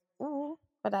 Ooh,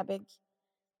 but I beg.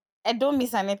 I don't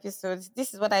miss an episode.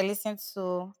 This is what I listen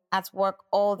to at work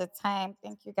all the time.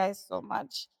 Thank you guys so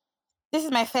much. This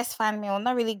is my first fan mail.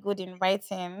 Not really good in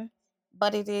writing,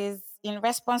 but it is in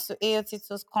response to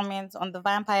AOT2's comment on the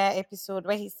vampire episode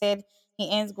where he said he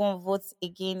ends going to vote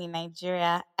again in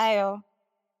Nigeria. Ayo,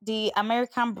 the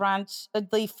American branch,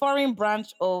 the foreign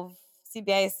branch of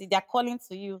CBIC, they're calling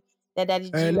to you that are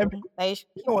the Let me. Geo, that you should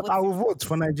You know keep what? I will voting. vote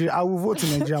for Nigeria. I will vote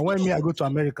in Nigeria. When me, I go to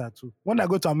America too. When I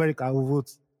go to America, I will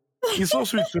vote. It's so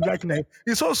sweet to like.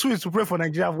 It's so sweet to pray for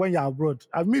Nigeria when you're abroad.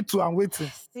 And me too. I'm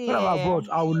waiting. When I'm abroad,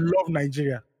 See, I will love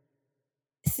Nigeria.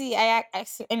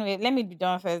 anyway, let me be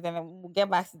done first, then we'll get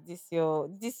back to this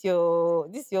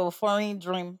your foreign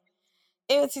dream.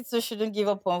 AOT2 shouldn't give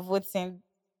up on voting.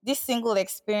 This single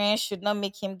experience should not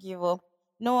make him give up.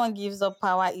 No one gives up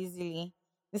power easily.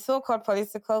 The so called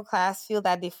political class feel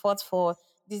that they fought for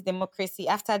this democracy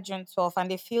after June 12th and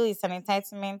they feel it's an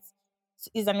entitlement.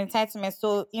 Is an entitlement.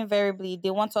 So invariably they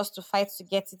want us to fight to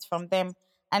get it from them.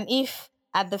 And if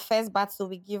at the first battle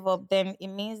we give up, then it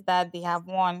means that they have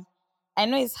won. I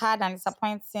know it's hard and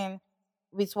disappointing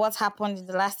with what happened in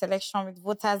the last election with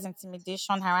voters'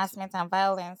 intimidation, harassment, and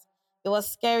violence. It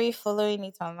was scary following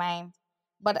it online.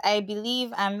 But I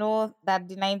believe and know that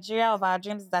the Nigeria of our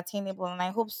dreams is attainable, and I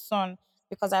hope soon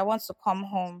because I want to come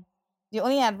home. The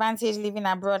only advantage living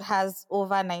abroad has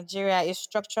over Nigeria is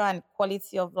structure and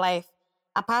quality of life.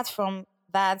 Apart from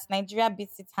that, Nigeria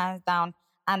beats it hands down,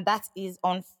 and that is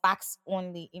on facts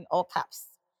only in all caps.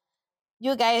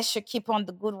 You guys should keep on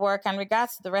the good work. And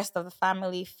regards to the rest of the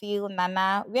family, Phil,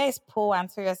 Nana, where is Paul and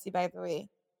Toyosi, by the way?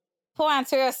 Paul and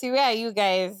Toyosi, where are you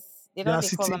guys? They They don't are they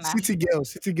call city on her. city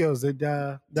girls. City girls. They Do you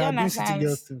are doing city understand?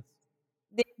 girls things.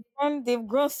 They've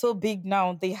grown so big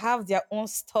now. They have their own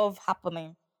stuff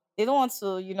happening. They don't want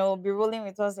to, be rolling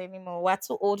with us anymore. We're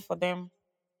too old for them.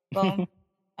 Well,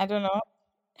 I don't know.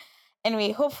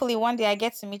 Anyway, hopefully one day I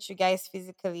get to meet you guys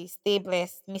physically. Stay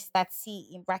blessed, Mr.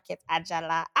 T in bracket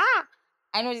Ajala. Ah,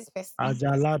 I know this person.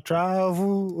 Ajala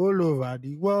travel all over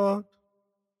the world.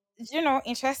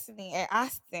 Interestingly, I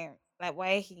asked him like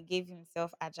why he gave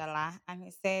himself Ajala, and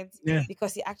he said Yeah.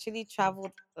 because he actually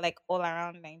traveled like all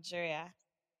around Nigeria.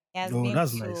 He has Oh, been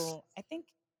that's nice. to I think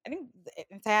the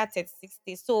entire 36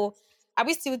 states. So are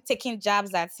we still taking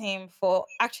jabs at him for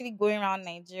actually going around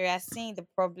Nigeria, seeing the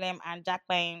problem and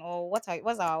jackpine, or what's our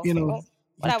You know, what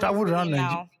he are we traveled around ruling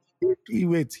Nigeria. now?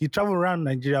 Wait, he traveled around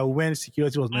Nigeria when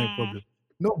security was not a Mm, problem.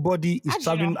 Nobody is how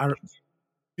do you know? traveling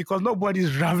because nobody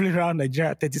is traveling around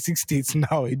Nigeria 36 states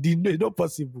now. It's not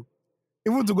possible.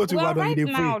 Even to go to Well, Ibadan, right they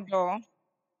pray. now though.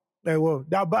 Well,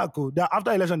 they're back. Oh.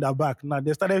 After election, they're back. Now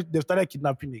they started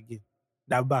kidnapping again.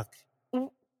 They're back.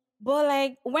 W- But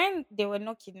like when there were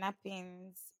no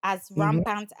kidnappings as Mm-hmm.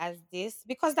 rampant as this,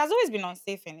 because that's always been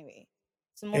unsafe anyway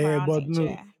to move around But no.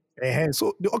 Nigeria.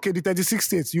 So the 36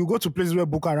 states, you go to places where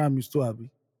Boko Haram is too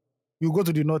happy. You go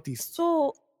to the northeast.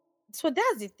 So so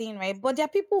that's the thing, right? But there are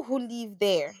people who live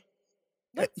there.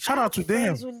 But I Shout out have to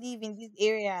friends them. who live in these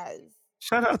areas.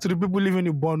 Shout out to the people living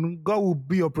in Borno. God will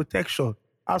be your protection.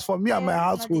 As for me and my This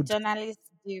is not the household, journalist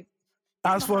deep.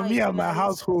 This is as not for how a me and my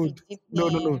journalist should be household, no.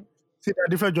 deeping. See, there are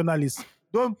different journalists.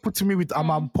 Don't put me with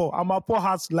Mm. Amampo. Amampo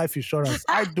has life insurance.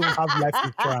 I don't have life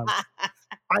insurance.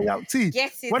 I am see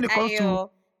Get it, when it comes to Ayo.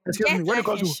 excuse me Get life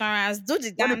insurance. Do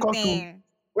the when it damn comes to thing.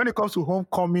 when it comes to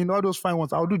homecoming, all those fine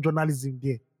ones, I'll do journalism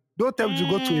there. Don't tell me to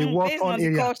go to a Based war-torn on the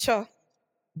area. culture.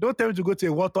 Don't tell me to go to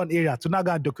a war-torn area to not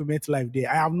go and document life there.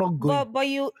 I am not going. But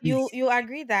you you Please. you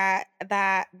agree that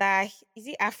is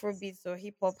it Afrobeats or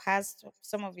hip hop has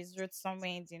some of its roots somewhere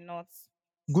in the north,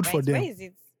 Good for right? Where them. is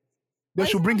it? They But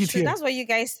it's should bring not it true. here. That's what you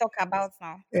guys talk about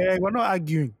now. We're not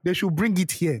arguing. They should bring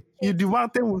it here. If the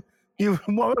mountain, if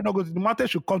Muhammad not go to the mountain,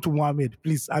 should come to Muhammad.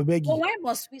 Please, I beg But you. why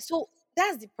must we? So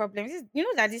that's the problem. You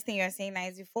know that this thing you're saying now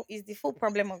is the full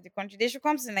problem of the country. They should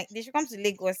come to they should come to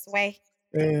Lagos. Why?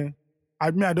 Uh, I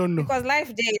don't know. Because life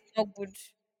there is not good.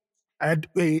 I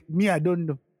don't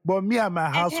know. But me and my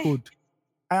Eh, household,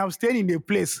 I am staying in a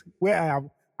place where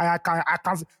I can,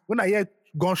 when I hear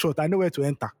gunshot, I know where to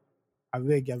enter. I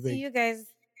see beg. you guys.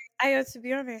 I ought to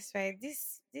be honest, right?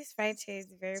 This right here is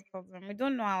the very problem. We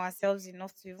don't know ourselves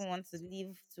enough to even want to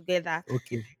live together.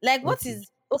 Okay, Like, what okay.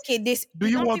 is okay? This Do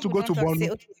you want to people go don't to talk. Say,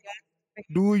 Bonu? okay, they want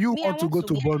to- Do you me, I want to want go to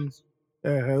to go. Bonu?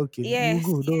 Okay, we'll Yes,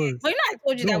 go. Don't yes. worry. But I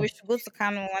told you that we Don't. should go to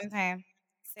Kano one time.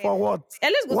 For Safe. what? Yeah,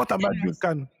 let's go to What am I Kano. doing,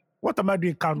 Kano? What am I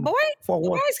doing, But Kano? why? For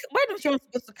what? Why don't you want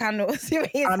to go to Kano? See where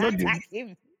he's I know the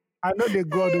attacking. I know they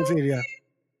go all those area.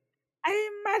 I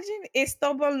imagine a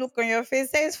stubborn look on your face.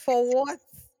 Says for what?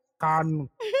 Kanu.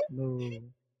 No.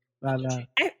 Nah, nah.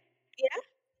 I, yeah,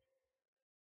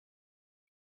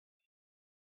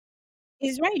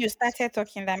 it's when you started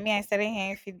talking that me I started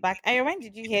hearing feedback. And when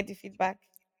did you hear the feedback?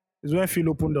 It's when Phil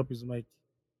opened up his mic.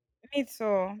 Me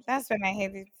too. That's when I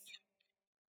heard it.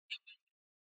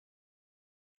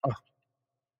 Ah,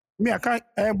 me, I can't,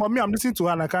 but me, I'm listening to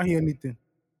her and I can't hear anything.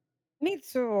 Me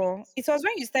too. It was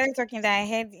when you started talking that I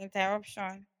heard the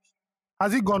interruption.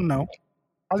 Has it gone now?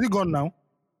 Has it gone now?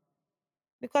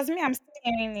 Because me, I'm still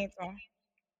hearing it. Oh.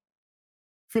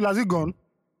 Phil, has it gone?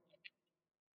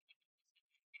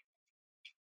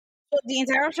 So the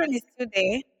interruption is still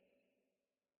there.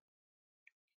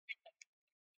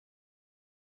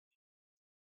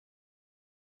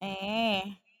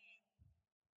 Eh,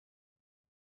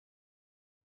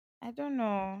 I don't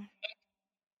know.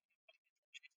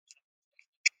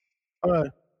 All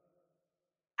right.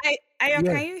 Ayo, Yeah,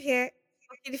 can you hear?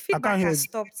 Okay, the I can't feedback hear has it.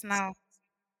 stopped now.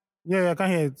 Yeah, yeah, I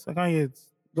can't hear it. I can't hear it.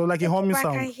 There's like a No, humming but I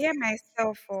sound. can hear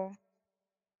myself. Oh.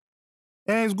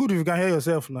 It's good if you can hear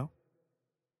yourself now.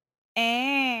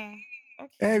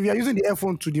 If Okay. you're using the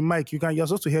earphone to the mic, you're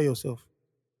supposed to hear yourself.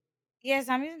 Yes,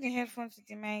 I'm using the headphones with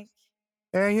the mic.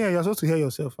 Yeah, you're supposed to hear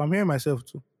yourself. I'm hearing myself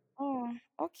too. Oh,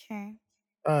 okay.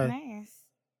 All right. Nice.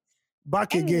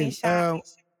 Back Anyway, again. Sha,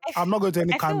 I'm not going to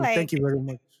any I feel Kanu. like Thank you very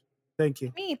much. Thank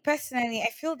you. me personally, I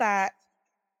feel that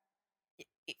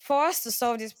for us to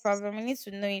solve this problem, we need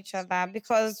to know each other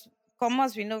because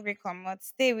commerce we know we commerce,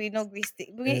 stay we know we stay.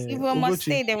 If we must Ugochi,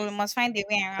 stay, then we must find a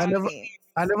way I around never it.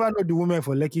 I never know the woman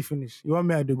for Lekki finish. You want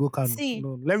me to go Kanu? See,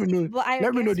 No. Let me know. but I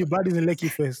Let me know guess the bodies in Lekki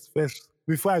first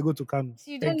before I go to Kanu.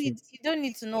 so Thank you. you don't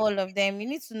need to know all of them. You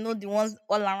need to know the ones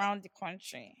all around the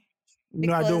country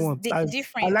No, I don't because want. they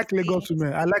I like differently. Lagos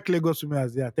women. I like Lagos women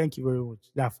as they are. Thank you very much.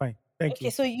 They are fine. Thank Okay,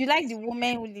 you. so you like the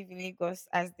women who live in Lagos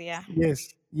as they are.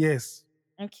 Yes. Yes.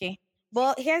 Okay.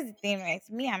 But here's the thing, right?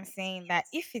 Me, I'm saying that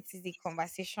if it is a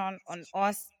conversation on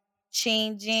us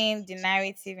changing the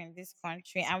narrative in this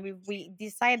country and we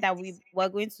decide that we're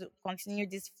going to continue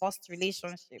this first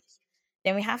relationship,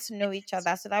 then we have to know each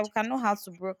other so that we can know how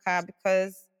to broker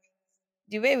because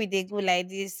the way we they go like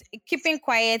this, keeping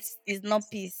quiet is not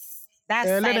peace.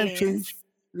 That's Let them change. silence.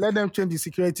 Let them change the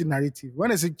security narrative. When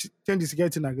change the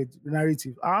security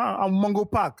narrative, I'm Mongo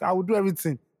Park. I will do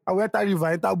everything. I will enter river,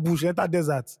 enter bush, enter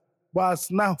desert. But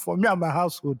as now, for me and my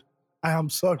household, I am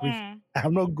sorry. Mm. I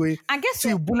am not going. And guess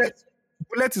See, what?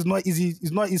 bullet is not easy.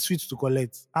 It's not easy to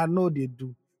collect. I know they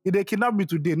do. If they kidnap me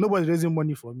today, nobody's raising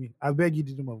money for me. I beg you, in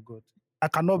the name of God. I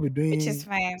cannot be Which is doing.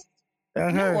 fine.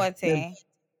 You know Uh-huh. what, Then, eh?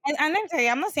 And let me tell you,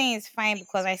 I'm not saying it's fine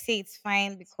because I say it's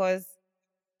fine because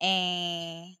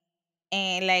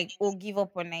eh, like oh give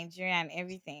up on Nigeria and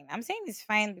everything. I'm saying it's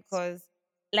fine because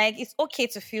like it's okay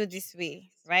to feel this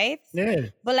way, right? yeah.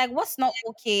 But like what's not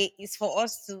okay is for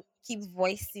us to keep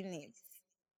voicing it.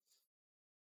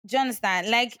 Do you understand?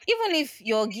 Like even if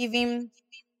you're giving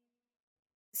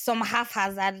some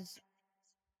haphazard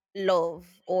love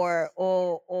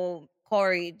or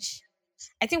courage,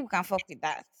 I think we can fuck with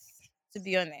that, to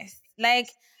be honest. Like,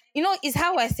 it's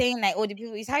how we're saying like, oh, the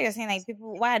people, it's how you're saying like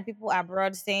people, why are people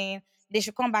abroad saying they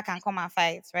should come back and come and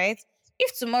fight, right?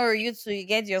 If tomorrow you two you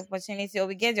get the opportunity or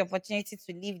we get the opportunity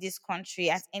to leave this country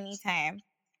at any time,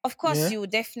 of course Yeah. you will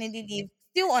definitely leave.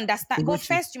 Still understand, but Ugochi.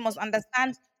 first you must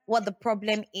understand what the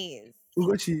problem is.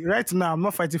 Ugochi, right now I'm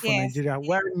not fighting for Yes. Nigeria.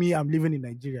 Why me? I'm living in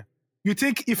Nigeria. You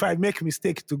think if I make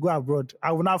mistake to go abroad,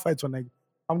 I will not fight for Nigeria?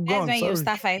 I'm That's gone. when you Sorry.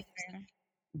 start fighting.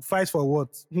 Fight for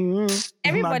what? Not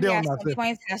Everybody there at on some ourselves.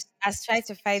 point has tried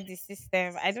to fight the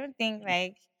system. I don't think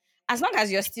like as long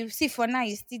as you're still see for now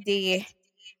you still there.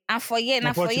 And for year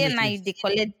now Unfortunately, you they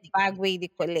collect the bag where they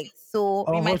collect. So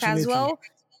unfortunately,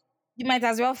 you might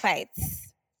as well fight.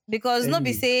 Because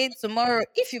nobody anyway, say tomorrow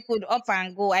if you could up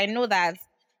and go, I know that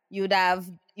you would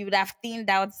have thinned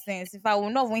out since if I will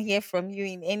not even hear from you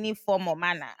in any form or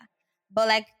manner. But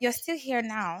like you're still here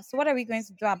now. So what are we going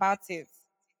to do about it?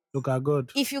 look at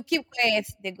God. If you keep quiet,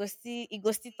 it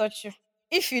go still touch you.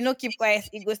 If you no keep quiet,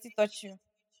 it go still touch you.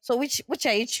 So which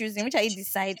are you choosing? Which are you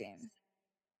deciding?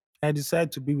 I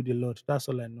decided to be with the Lord. That's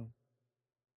all I know.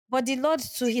 But the Lord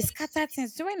too, he scattered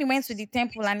things. So when he went to the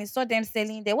temple and he saw them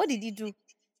selling there, what did he do?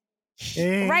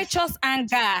 Eh, Righteous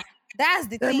anger. That's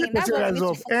the make thing. That's person what we rise need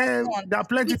to up. focus on. There are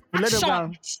plenty It's people.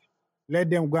 action. Let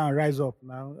them go and rise up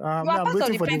now. You are I'm part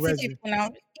of waiting the for the plenty rising. people now.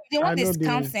 If they I want know this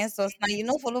count the. census now, you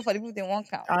know follow for the people they want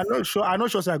count. I'm not sure. I'm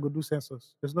not sure. Say I could do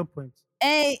census. There's no point.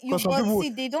 Eh, you Because but see,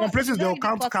 they some don't you places don't they'll really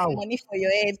count cut cow. money for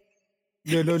your head.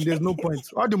 There's no point.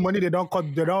 All the money they don't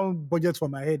cut, they don't budget for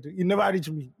my head. It never reach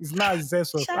me. It's not as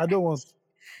census. shout, I don't want.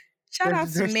 shout out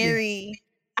to Seriously. Mary.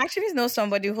 I actually know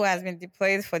somebody who has been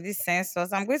deployed for this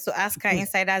census. I'm going to ask her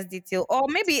insider's detail, or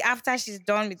maybe after she's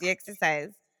done with the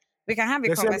exercise, we can have a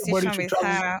They say everybody conversation should with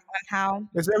travel. her on how.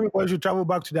 They say everybody should travel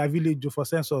back to their village for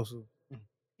census.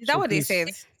 Is that So what they please,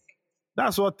 said?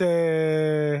 that's what.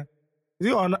 Is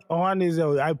it on one is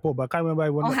iPod? I can't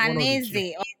remember one of the two.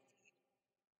 Ohaneze.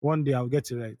 One day I'll get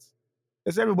it right.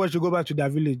 They say everybody should go back to their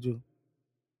village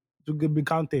be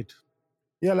counted.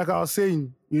 Yeah, like I was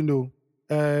saying,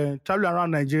 traveling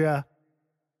around Nigeria.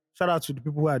 Shout out to the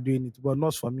people who are doing it, but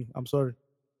not for me. I'm sorry.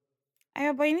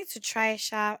 But you need to try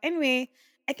sharp. Anyway,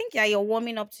 I think yeah, you're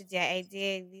warming up to their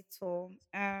idea a little.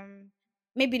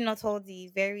 Maybe not all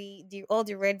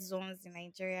the red zones in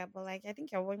Nigeria, but like I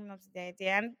think you're warming up to the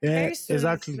idea, and Yeah, very soon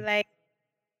it will be exactly. like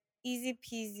easy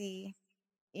peasy.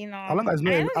 As long as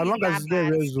And I no, don't as think long it's as that it's not a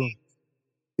bad. red zone,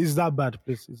 it's that bad,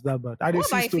 please. It's that bad. I dey What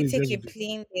see about if we stories take every a day.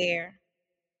 plane there?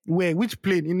 Where? Which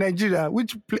plane in Nigeria?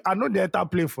 Which plane? I know the enter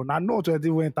plane for. I know to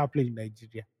even enter plane in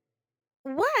Nigeria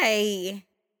Why?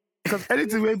 because It's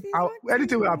not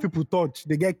anything where our clear. people touch,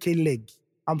 they get K leg.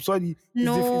 I'm sorry,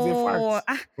 it's a No. fact.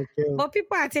 Okay. But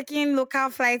people are taking local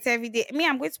flights every day. Me,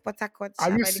 I'm going to Port Harcourt,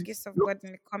 Have you by the seen grace of look, God,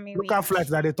 in the coming local week.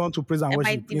 flights that they turn to praise and By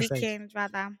worship the inside? weekend,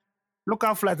 rather.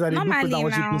 Local flights that they do praise and Normally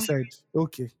worship now, inside.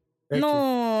 Okay. Okay.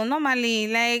 no, normally,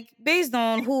 like based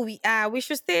on who we are, we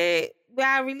should stay. We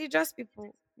are religious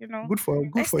people, you know. Good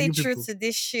Let's for stay you true people. to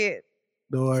this shit.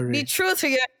 Don't Be worry. true to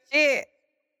your shit.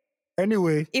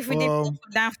 Anyway, If we did both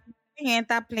of them, when you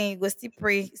enter plane, you go still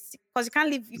pray because you can't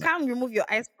leave. You can't remove your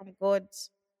eyes from God.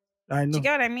 I Do you know.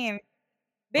 get what I mean?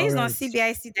 All Based on right.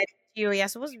 CBIC that you're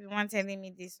supposed to be one telling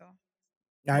me this. So.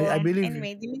 I But believe you.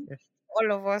 anyway, the mean Yeah.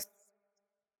 all of us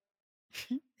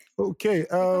Okay.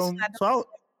 because I don't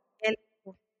tell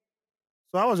people.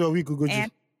 So how was your week, Ugoji?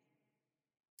 And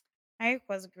my week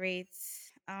was great.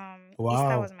 Easter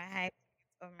Wow. was my high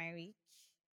point of my week.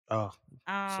 Oh,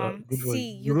 so good for you.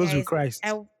 See You you rose with guys. Christ.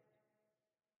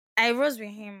 I rose with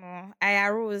him. Oh. I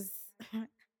arose.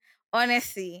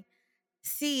 Honestly,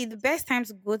 see the best time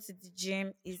to go to the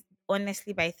gym is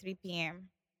honestly by 3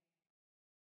 p.m.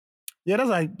 Yeah,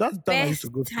 that's the time I used to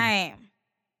Best go to. time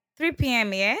 3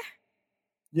 p.m. Yeah.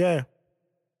 Yeah.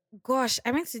 Gosh,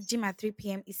 I went to the gym at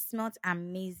 3 p.m. It smelled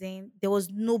amazing. There was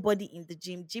nobody in the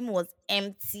gym. Gym was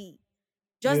empty.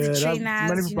 Just the Yeah, that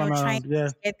many trainers, people are trying around. to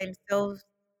Yeah. get themselves.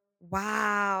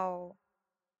 Wow.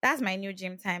 That's my new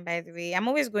gym time, by the way. I'm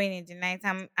always going in the night.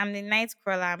 I'm the night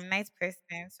crawler. I'm a night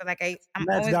person. So like I'm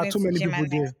Night always there are going too to many gym people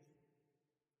and then there.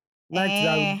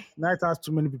 eh. Night has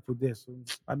too many people there. So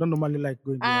I don't normally like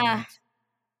going there at Ah, night.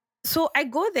 so I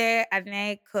go there at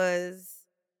night because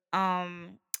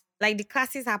like the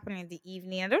classes happen in the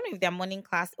evening. I don't know if they're morning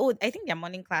class. Oh, I think they're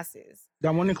morning classes.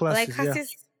 There are morning But like classes, yeah.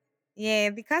 classes, yeah,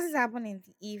 the classes happen in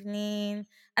the evening.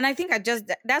 And I think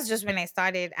that's just when I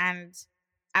started and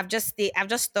I've just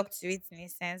stuck to it in a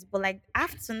sense. But like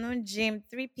afternoon gym,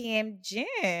 3 p.m.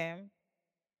 gym.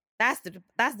 That's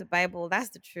the Bible. That's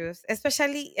the truth.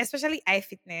 Especially eye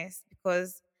fitness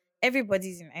because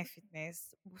everybody's in eye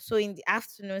fitness. So in the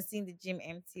afternoon, seeing the gym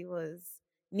empty was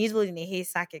needle in a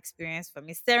haystack experience for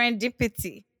me.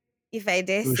 Serendipity, if I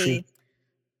dare Oshé. say.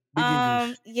 Big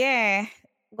English. Yeah.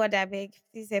 God I beg,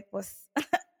 please help us.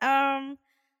 um,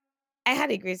 I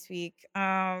had a great week.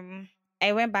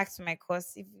 I went back to my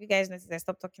course. If you guys notice, I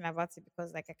stopped talking about it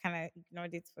because like I kind of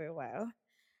ignored it for a while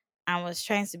and was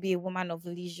trying to be a woman of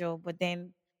leisure. But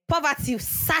then poverty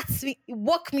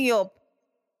woke me up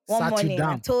one Sat you morning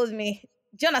down. and told me,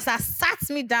 Jonas, sat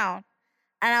me down.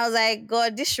 And I was like,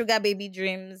 God, this sugar baby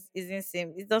dreams isn't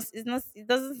same. It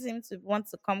doesn't seem to want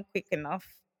to come quick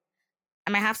enough.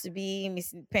 I might have to be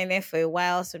Miss Independent for a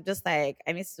while. So just like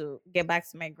I need to get back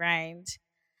to my grind.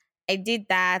 I did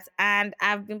that, and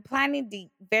I've been planning the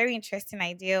very interesting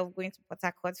idea of going to Port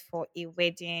Harcourt for a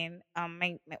wedding.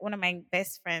 One of my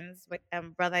best friends,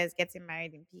 brother, is getting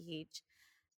married in PH,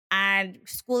 and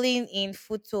schooling in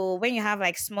Futo. When you have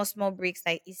like small breaks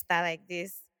like Easter, like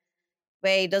this,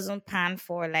 where it doesn't pan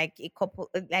for like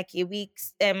like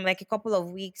a couple of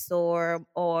weeks or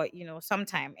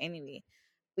sometime anyway.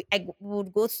 We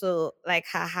would go to like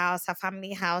her house, her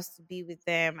family house to be with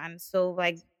them, and so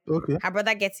like Okay. her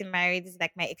brother getting married is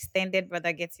like my extended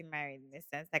brother getting married in a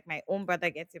sense, like my own brother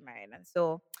getting married, and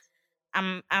so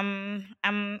I'm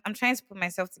trying to put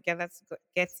myself together to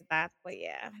get to that. But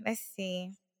yeah, let's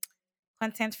see.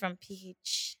 Content from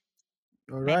PH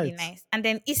All might be right. nice, and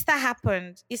then Easter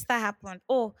happened.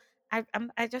 Oh,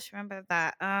 I just remembered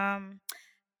that.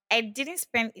 I didn't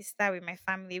spend Easter with my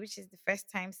family, which is the first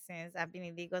time since I've been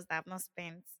in Lagos that I've not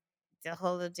spent the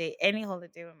holiday, any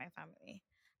holiday with my family.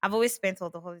 I've always spent all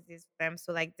the holidays with them.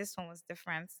 So like this one was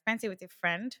different. Spent it with a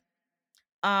friend.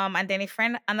 And then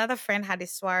another friend had a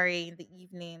soiree in the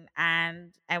evening,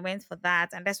 and I went for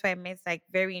that. And that's why I met like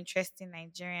very interesting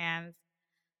Nigerians,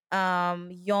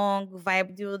 young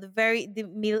vibe, the very the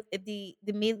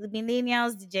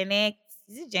millennials, the Gen X.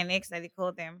 Is it Gen X that they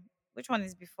call them? Which one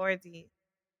is before the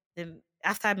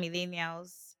after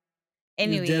millennials?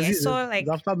 It's Gen Anyway, I Z. saw It's like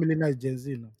after millennial is Gen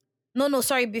Z now. no,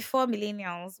 sorry, before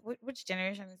millennials. Which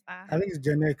generation is that? I think it's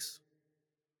Gen X.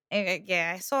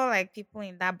 Yeah, I saw like people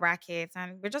in that bracket,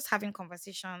 and we're just having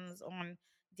conversations on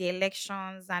the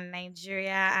elections and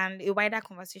Nigeria, and a wider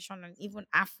conversation on even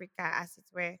Africa, as it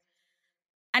were.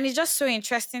 And it's just so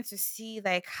interesting to see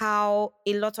like how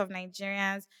a lot of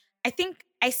Nigerians. I think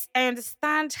I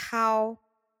understand how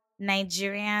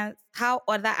Nigerians, how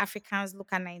other Africans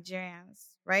look at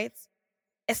Nigerians, right?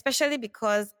 Especially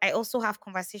because I also have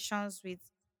conversations with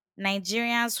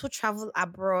Nigerians who travel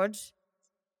abroad,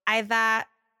 either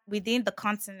within the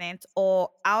continent or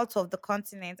out of the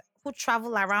continent, who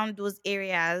travel around those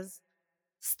areas,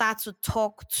 start to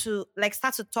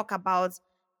talk about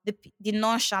the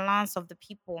nonchalance of the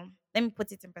people. Let me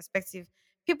put it in perspective.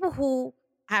 People who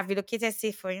have relocated,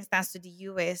 say for instance, to the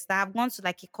US, that have gone to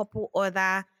like a couple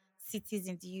other cities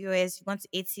in the US. You've gone to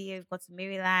ATL, you've gone to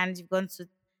Maryland, you've gone to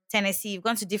Tennessee, you've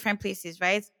gone to different places,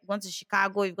 right? You've gone to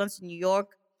Chicago, you've gone to New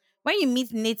York. When you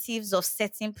meet natives of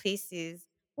certain places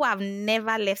who have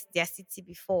never left their city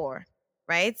before,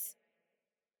 right?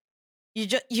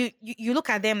 You look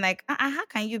at them like, how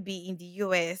can you be in the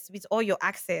US with all your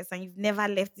access and you've never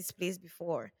left this place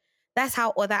before? That's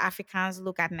how other Africans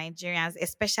look at Nigerians,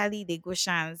 especially the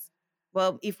Goshans.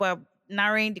 Well, if we're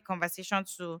narrowing the conversation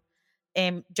to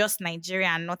just Nigeria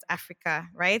and not Africa,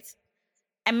 right?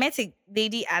 I met a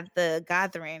lady at the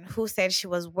gathering who said she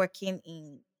was working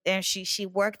in and she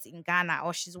worked in Ghana,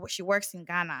 or she works in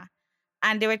Ghana,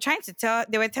 and they were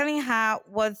telling her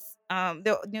what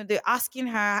they're asking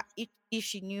her if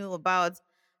she knew about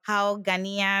how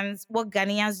Ghana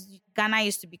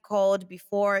used to be called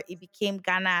before it became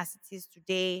Ghana as it is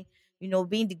today,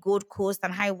 being the Gold Coast,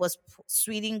 and how it was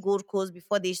Sweden Gold Coast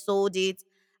before they sold it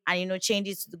and changed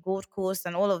it to the Gold Coast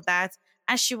and all of that.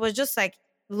 And she was just like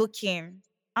looking.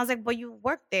 I was like, but you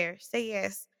work there. Say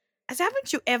yes. I said,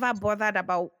 haven't you ever bothered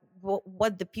about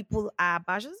what the people are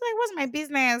about? She was like, what's my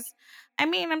business? I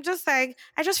mean, I'm just like,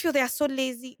 I just feel they are so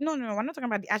lazy. No, no, no, we're not talking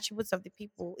about the attributes of the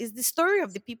people. It's the story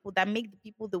of the people that make the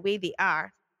people the way they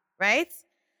are. Right.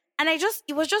 And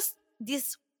it was just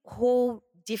this whole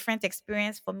different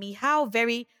experience for me, how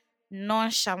very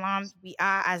nonchalant we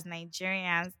are as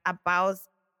Nigerians about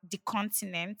the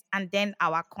continent and then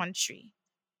our country.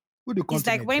 Who the It's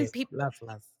like continent when first? people Last.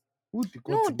 Who the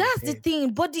no, continent that's the first?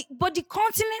 thing. But the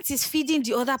continent is feeding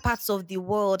the other parts of the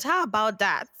world. How about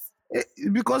that?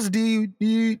 Because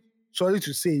the sorry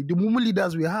to say, the Mumu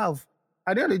leaders we have,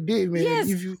 at the end of the day, man, Yes,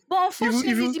 but if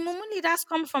unfortunately, you the Mumu leaders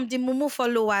come from the Mumu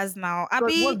followers now.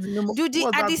 sorry, Abi, what's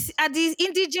that are the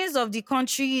indigens of the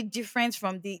country different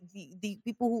from the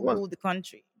people who what's rule the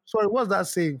country? sorry, what's that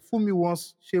saying? Fool me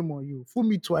once, shame on you. Fool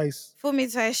me twice. For me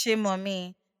to shame on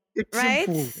me, It's right?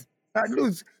 simple. No,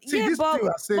 see Yeah, this thing but we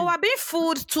are saying, we're being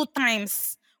fooled two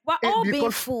times. We're all being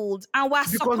because fooled, and we're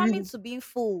because we succumbing to being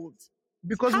fooled.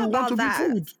 because we How want to about be that?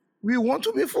 fooled. We want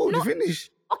to be fooled. No, Finish.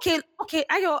 okay,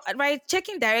 Ayo, right?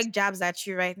 Checking direct jabs at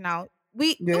you right now.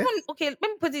 We Yeah. even okay. Let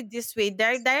me put it this way: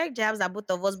 direct jabs at both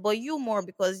of us, but you more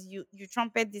because you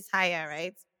trumpet this higher,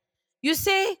 right? You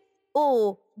say,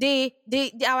 oh,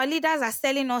 our leaders are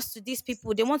selling us to these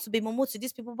people. They want to be momo to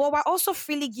these people, but we're also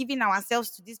freely giving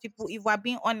ourselves to these people. If we're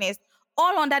being honest,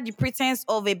 all under the pretense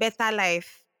of a better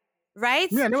life,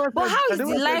 right? Me, But how I is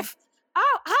the never said life?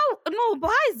 How no? But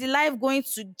how is the life going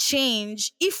to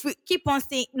change if we keep on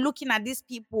saying looking at these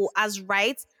people as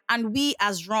right and we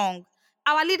as wrong?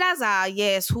 Our leaders are,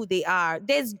 yes, who they are.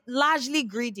 There's largely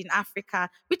greed in Africa,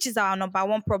 which is our number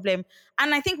one problem.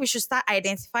 And I think we should start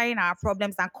identifying our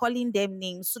problems and calling them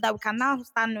names so that we can now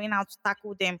start knowing how to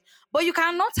tackle them. But you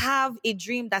cannot have a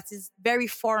dream that is very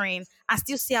foreign and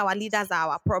still say our leaders are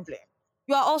our problem.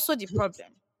 You are also the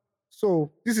problem.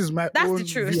 so. This is my That's the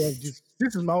own view of truth. this.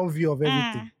 This is my own view of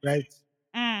everything, Mm, right?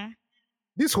 mm,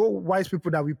 This whole wise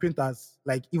people that we paint as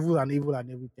like evil and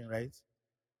everything, right?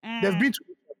 They've been mm. to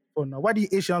for now. Why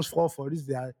did Asians fall for this?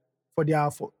 For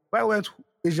why weren't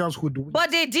Asians But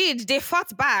hoodwinked? they did. They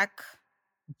fought back.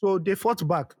 So they fought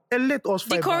back and let us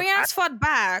The fight back. Koreans fought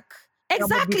back. Yeah,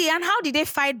 but Exactly. And how did they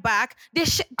fight back?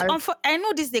 I I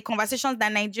know these are the conversations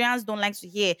that Nigerians don't like to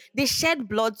hear. They shed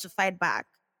blood to fight back.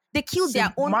 They killed See,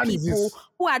 their own people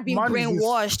who had been man is this.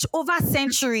 brainwashed over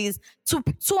centuries to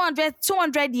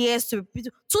 200 years to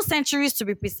 2 centuries to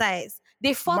be precise.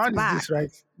 They fought Man is back. this,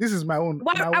 right? This is my own this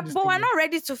But thing. we're Yeah. not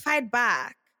ready to fight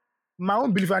back. My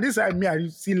own belief, and this is how me I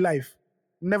see life.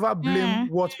 Never blame Mm.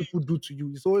 what people do to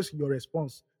you. It's always your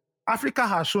response. Africa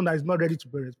has shown that it's not ready to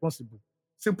be responsible.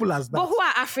 Simple as But that. who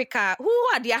are Africa? Who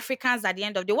are the Africans at the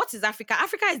end of the day? What is Africa?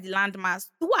 Africa is the landmass.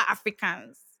 Who are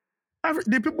Africans?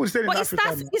 The people staying in But Africa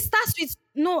now. it starts with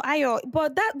no Ayo.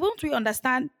 But that won't we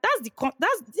understand? That's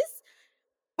this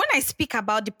when I speak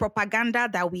about the propaganda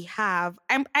that we have,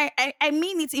 I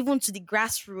mean it even to the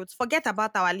grassroots. Forget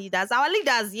about our leaders. Our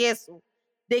leaders, yes, oh,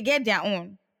 they get their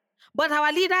own. But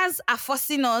our leaders are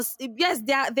forcing us, yes,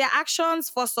 their actions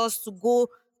force us to go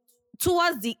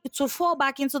towards to fall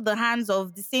back into the hands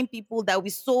of the same people that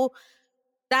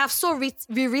have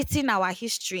rewritten our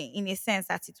history in a sense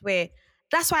that it were.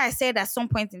 That's why I said at some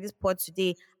point in this pod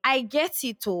today, I get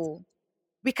it all.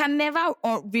 We can never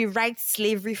rewrite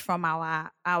slavery from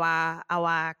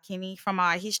our kini from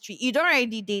our history. It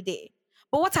already did it.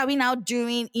 But what are we now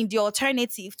doing in the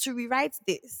alternative to rewrite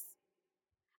this?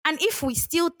 And if we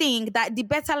still think that the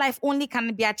better life only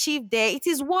can be achieved there, it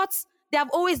is what they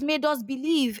have always made us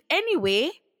believe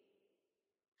anyway.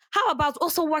 How about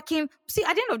also working? See,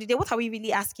 at the end of the day, what are we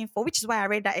really asking for? Which is why I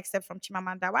read that except from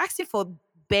Chimamanda. We're asking for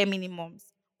bare minimums.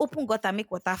 Open gutter, make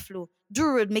water flow. Do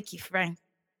road, make it fine.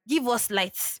 Give us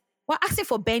lights. We're asking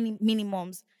for bare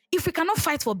minimums. If we cannot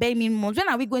fight for bare minimums, when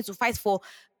are we going to fight for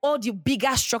all the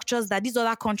bigger structures that these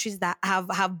other countries that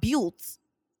have built?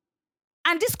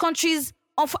 And these countries,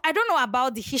 I don't know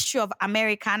about the history of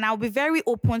America, and I'll be very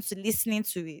open to listening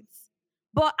to it.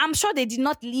 But I'm sure they did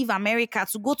not leave America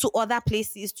to go to other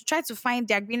places to try to find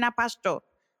their greener pasture.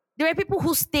 There were people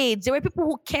who stayed, there were people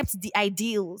who kept the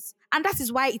ideals. And that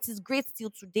is why it is great till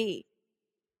today.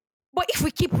 But if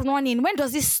we keep running, when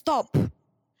does it stop?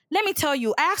 Let me tell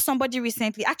you, I asked somebody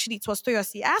recently, actually, it was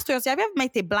Toyosi. I asked Toyosi, have you ever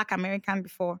met a black American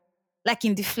before? Like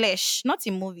in the flesh, not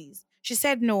in movies. She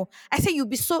said no. I said,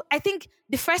 I think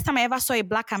the first time I ever saw a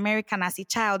black American as a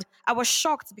child, I was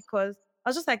shocked because I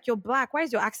was just like, you're black. Why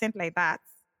is your accent like that?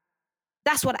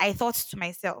 That's what I thought to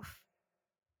myself.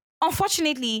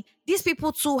 Unfortunately, these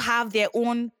people too have their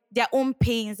own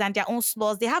pains and their own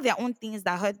flaws. They have their own things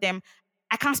that hurt them.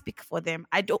 I can't speak for them.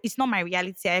 I don't. It's not my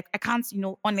reality. I can't,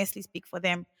 honestly speak for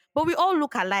them. But we all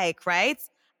look alike, right?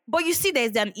 But you see,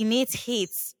 there's an innate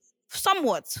hate,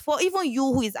 somewhat, for even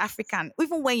you who is African,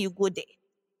 even when you go there.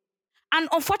 And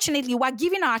unfortunately, we're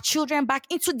giving our children back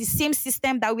into the same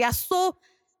system that we're so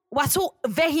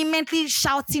vehemently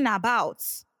shouting about.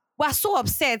 We're so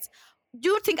upset. Do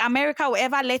you think America will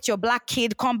ever let your black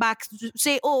kid come back to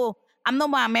say, oh, I'm no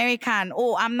more American.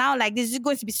 Oh, I'm now like this? Is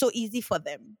going to be so easy for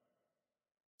them?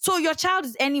 So your child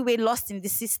is anyway lost in the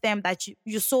system that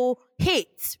you so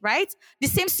hate, right? The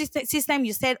same system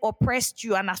you said oppressed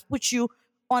you and has put you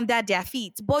under their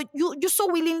feet. But you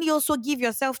so willingly also give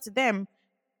yourself to them.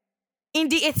 In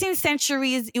the 18th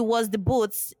centuries, it was the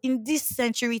boats. In this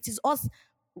century, it is us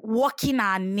walking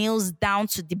our nails down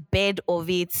to the bed of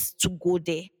it to go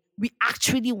there. We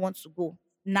actually want to go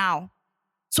now.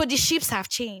 So the ships have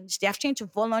changed. They have changed to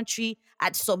voluntary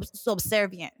at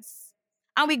subservience.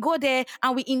 And we go there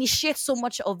and we initiate so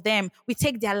much of them. We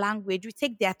take their language, we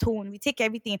take their tone, we take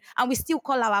everything, and we still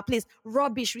call our place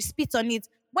rubbish. We spit on it.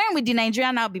 When will the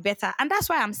Nigerian now be better? And that's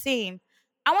why I'm saying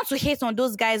I want to hate on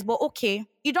those guys, but okay,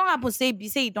 it don't happen. Say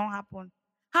it don't happen.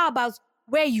 How about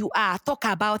where you are? Talk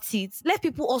about it. Let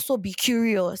people also be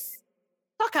curious.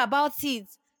 Talk about it.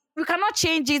 We cannot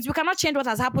change it. We cannot change what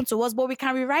has happened to us, but we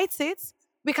can rewrite it.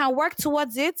 We can work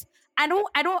towards it. I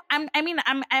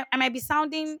might be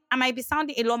sounding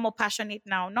a lot more passionate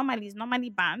now. Normally, it's normally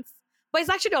bants, but it's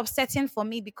actually upsetting for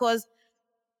me because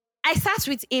I sat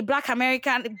with a black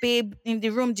American babe in the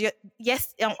room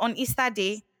yes on Easter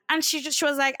Day, and she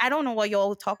was like, I don't know what you're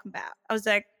all talking about. I was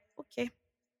like, okay,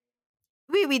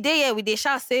 we there, yeah, we they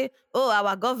shall say, oh,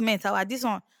 our government, our this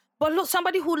one. But look,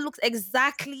 somebody who looks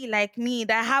exactly like me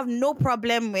that I have no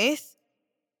problem with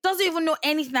doesn't even know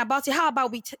anything about it. How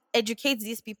about we educate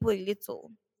these people a little?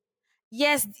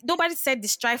 Yes, nobody said the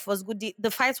strife was good.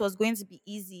 The fight was going to be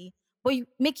easy, but you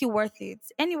make it worth it.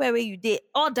 Anywhere where you did,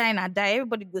 all die and die,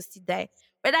 everybody goes to die.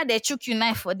 Whether they choke you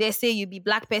knife for they say you be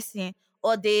black person,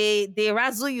 or they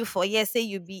razzle you for yes, say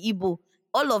you be Igbo,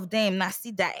 all of them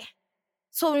nasty die.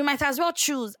 So we might as well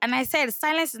choose. And I said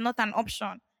silence is not an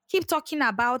option. Keep talking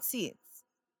about it.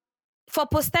 For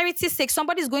posterity's sake,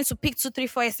 somebody's going to pick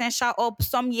 234 essential up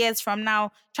some years from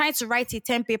now, trying to write a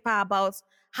 10 paper about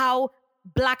how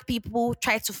black people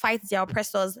try to fight their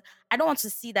oppressors. I don't want to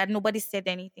see that nobody said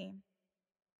anything.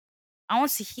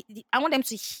 I want them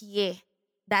to hear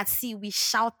that, see, we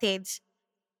shouted,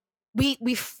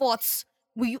 we fought,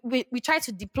 we tried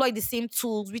to deploy the same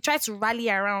tools, we tried to rally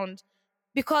around,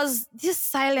 because this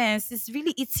silence is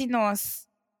really eating us.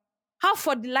 How,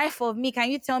 for the life of me, can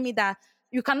you tell me that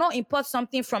you cannot import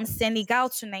something from Senegal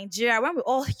to Nigeria when we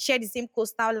all share the same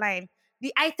coastal line?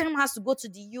 The item has to go to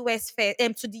the US first,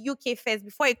 to the UK first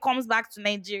before it comes back to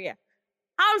Nigeria.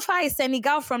 How far is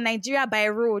Senegal from Nigeria by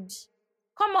road?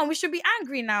 Come on, we should be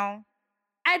angry now.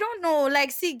 I don't know.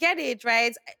 Like, see, get it,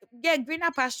 right? Get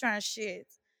greener pasture and shit.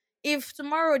 If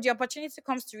tomorrow the opportunity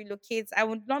comes to relocate, I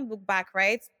would not look back,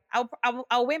 right?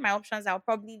 I'll weigh my options. I'll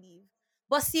probably leave.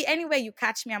 But see, anywhere you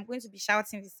catch me, I'm going to be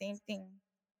shouting the same thing.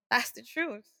 That's the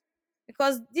truth.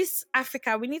 Because this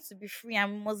Africa, we need to be free,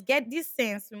 and we must get this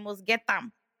sense. We must get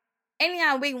them.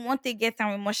 Anyhow way you want to get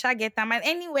them, we must shall get them. And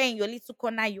anywhere in your little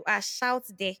corner you are, shout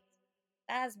there.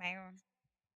 That's my own.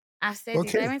 I've said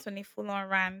it. I Okay. went on a full on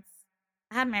rant.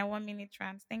 I had my 1 minute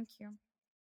rant. Thank you.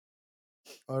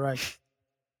 All right.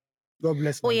 God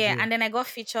bless Oh yeah, Nigeria. and then I got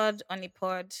featured on a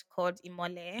pod called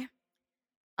Imole.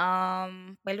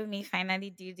 Belumi finally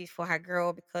did it for her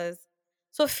girl, because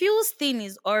so Phil's thing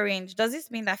is orange. Does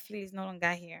this mean that Phil is no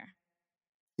longer here?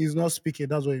 He's not speaking.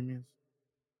 That's what it means.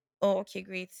 Oh, okay,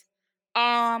 great.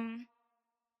 Um,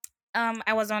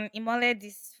 I was on Imole,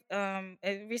 this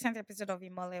a recent episode of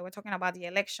Imole. We're talking about the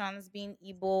elections, being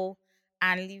Igbo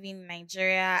and living in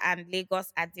Nigeria and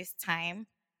Lagos at this time.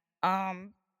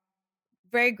 Um,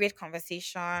 very great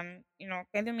conversation. You know,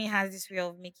 Kendumi has this way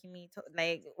of making me talk,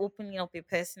 like opening up a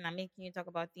person and making you talk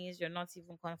about things you're not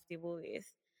even comfortable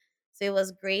with. So it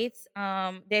was great.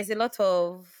 There's a lot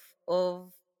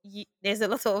there's a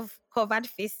lot of covered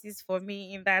faces for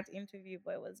me in that interview,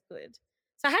 but it was good.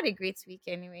 So I had a great week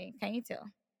anyway. Can you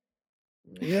tell?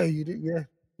 Yeah, you did. Yeah,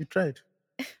 you tried.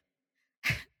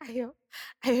 I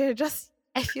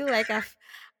I feel like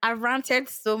I've ranted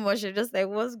so much. I'm just like,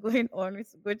 what's going on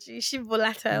with Gucci? Is she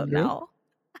volatile No. now?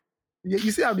 You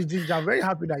see, I have the ginger. I'm very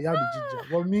happy that you have the ginger.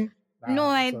 But me, No, nah,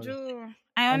 I'm I sorry. do.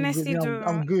 I I'm good. honestly Me, do.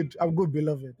 I'm good. I'm good,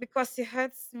 beloved. Because it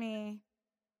hurts me.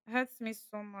 It hurts me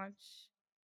so much.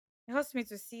 It hurts me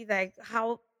to see like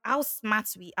how smart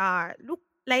we are. Look,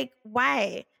 like,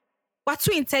 why? We're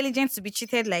too intelligent to be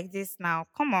treated like this now.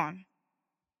 Come on.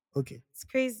 Okay. It's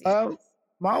crazy. Um,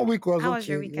 my week was How was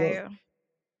your okay. week, Ayo?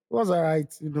 It was alright.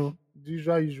 The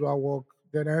usual work.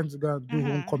 Then I had to go and do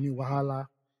Mm-hmm. homecoming wahala.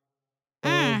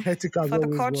 Mm, Hectic as for the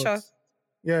always, culture. but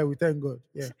yeah, we thank God.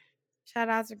 Sh- Yeah, Shout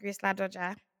out to Grace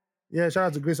Ladoja. yeah. Shout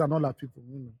out to Grace and all our people.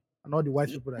 And all the white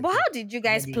people that But came, how did you and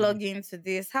all guys the plug English. into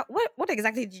this? What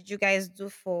exactly did you guys do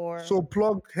for? So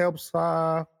plug helps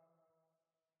her.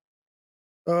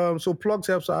 So plugs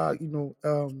helps her.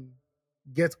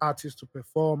 Get artists to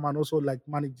perform and also like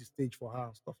manage the stage for her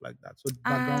and stuff like that. So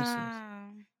background scenes.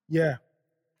 Ah, Yeah,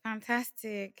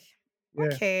 fantastic. yeah,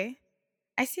 Okay.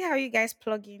 I see how you guys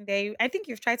plug in there. I think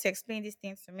you've tried to explain these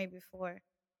things to me before.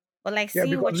 But like yeah.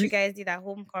 seeing Because what you we, guys did at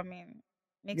homecoming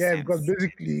makes yeah, because sense.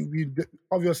 basically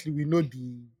obviously we know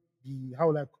the how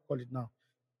will I call it now,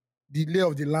 the lay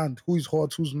of the land, who is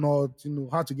hot, who's not,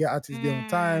 how to get artists there on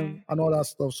time Mm, and all that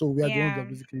stuff. So we are the ones that yeah.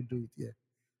 basically do it. Yeah.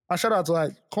 And shout out to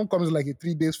like Homecoming is like a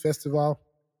 3 days festival,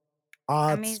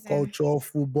 arts, Amazing. culture,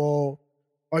 football,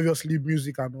 obviously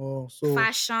music and all. So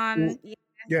Fashion. w- Yeah.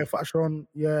 yeah, fashion,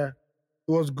 yeah.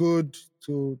 It was good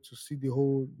to see the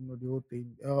whole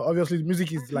thing. Obviously, the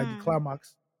music is like the Mm-hmm.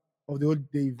 climax of the whole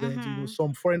day event. Mm-hmm.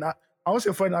 Some I won't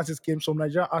say foreign artists came. Some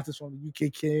Nigerian artists from the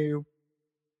UK came,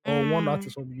 or one Mm,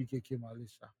 artist from the UK came at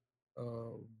least.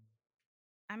 Um,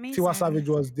 Tiwa amazing. Savage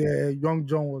was there, Young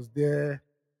John was there,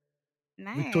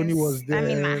 Tony Nice. was I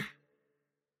mean, there,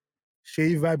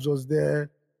 Shay Vibes was there,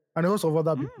 and a host of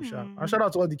other people. Sha. And shout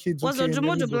out to all the kids who was came.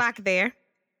 Ojumodu Black there?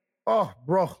 Oh,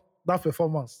 bro, that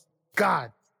performance.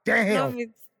 God damn. Love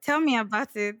it. Tell me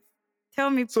about it. Tell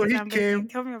me, So please. he I'm begging. came,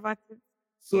 Tell me about it.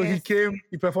 so he Yes. came,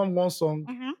 he performed one song.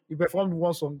 Mm-hmm. He performed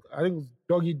one song. I think it was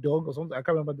Doggy Dog or something. I can't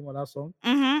remember the name of that song.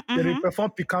 Mm-hmm. Then he Mm-hmm.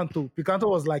 performed Picanto. Picanto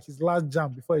was like his last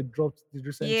jam before he dropped the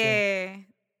recent song. Yeah.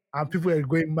 And people were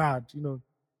going mad.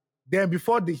 Then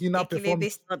before he now Ekilebe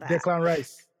performed soda. Declan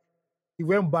Rice, he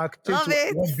went back, Love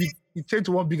it. he changed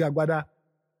to one big agbada.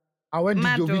 And when DJ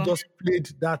Mado. V just played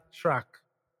that track,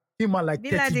 him and like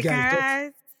Bila 30 de guys just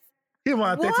Canras. him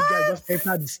and 30 guys just What?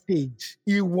 entered the stage.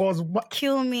 He was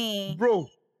Kill me. bro.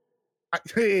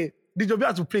 Hey, DJ V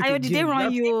had to play it Ayo, did they again.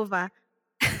 run you over?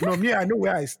 No, me, I know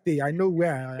where I stay. I know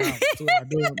where I am. So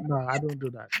I don't do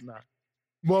that. Nah.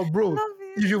 But bro, Love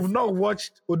if it. you've not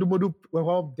watched Odumodu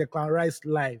perform Declan Rice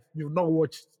live, you've not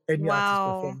watched any artist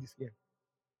Wow. perform this year.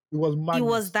 It was It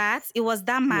was madness. that. It was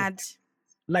that Yeah. mad.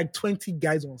 like 20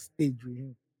 guys on stage with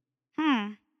him.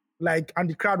 Hmm. Like, and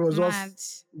the crowd was Mad.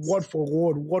 just word for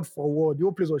word, word for word. The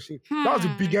whole place was shit. That was the Hmm.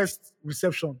 biggest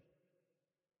reception,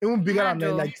 even bigger than Mad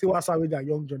though. like Tiwa Savage and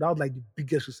Young John. That was like the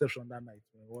biggest reception that night.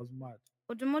 Man. It was mad.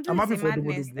 Odumodu I'm is happy a for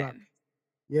Odumodu madness Black. then.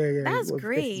 Yeah, yeah, it That's was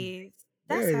definitely. great.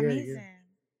 Yeah, That's yeah, yeah,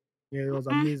 amazing. yeah. It was Mm-mm.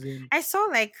 amazing. I saw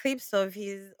like clips of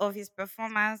his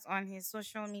performance on his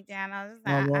social media, and I was just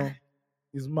like, Well,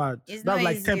 it's mad. it's That's not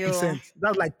like easy. Oh. 10%.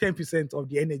 That's like 10% of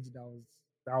the energy that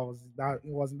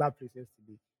it was in that place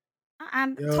yesterday.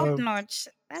 And top Yeah, notch.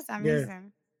 That's yeah.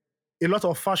 amazing. A lot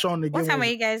of fashion What again time were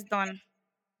was you guys done?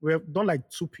 we have done like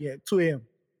 2 p.m., 2 a.m.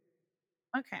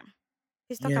 Okay.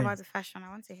 Please talk Yeah. about the fashion. I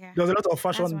want to hear. There was a lot of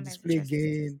That's fashion one that's display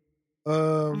interesting. again.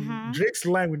 Mm-hmm. Drake's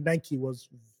line with Nike was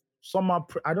somehow,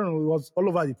 I don't know, it was all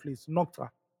over the place. Nocta.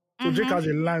 So Drake Mm-hmm. has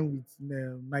a line with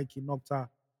Nike, Nocta.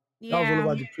 That was all Yeah.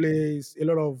 over the place. A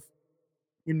lot of,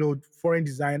 foreign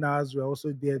designers were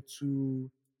also there too.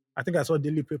 I think I saw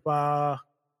Daily Paper.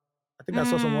 I think I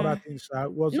saw some other Mm. things.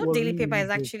 Was Not Daily really, Paper really is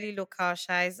dope. actually local,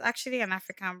 Sha. It's actually an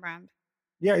African brand.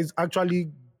 Yeah, it's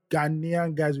actually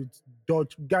Ghanaian guys with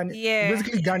Yeah.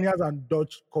 basically Ghanaians and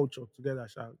Dutch culture together.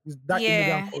 Sha. It's that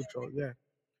immigrant Yeah. culture. Yeah.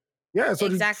 Yeah, so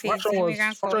the Exactly. It's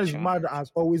immigrant fashion is culture. mad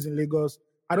as always in Lagos.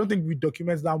 I don't think we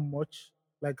document that much,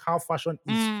 like how fashion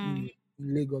is Mm. in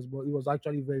Lagos, but it was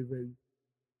actually very, very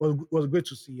was great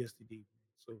to see yesterday.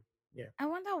 So yeah, I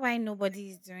wonder why nobody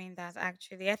is doing that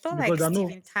actually. I thought like because I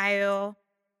know Steven Tyler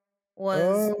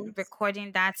was um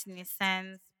recording that in a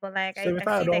sense, but like I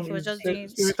Sevita feel like don't he was just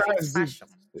doing Sevita street is big.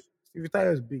 fashion.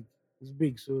 Sevita is big. It's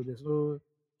big, so there's no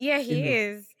Yeah, you he know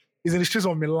is. it's in the streets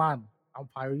of Milan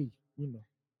and Paris.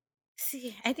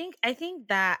 See, I think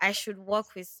that I should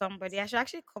work with somebody. I should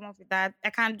actually come up with that. I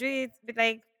can do it, but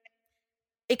like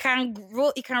it can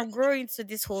grow into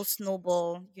this whole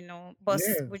snowball, but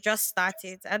Yeah. we just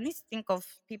started. I need to think of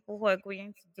people who are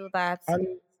going to do that.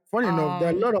 And funny enough, there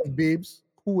are a Um lot of babes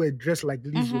who were dressed like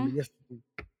Lizzo mhm. yesterday.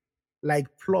 Like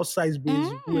plus size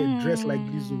babes who were dressed like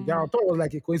Lizzo. Yeah, I Mm. thought it was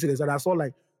like a coincidence. And I saw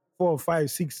like 4,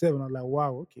 5, 6, 7. I was like,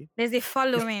 wow, okay. There's a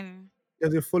This, following.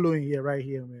 there's a following here, right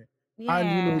here, man.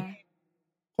 And Yeah.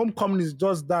 homecoming is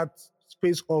just that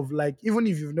space of like, even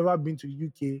if you've never been to the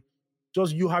UK,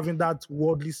 just you having that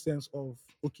worldly sense of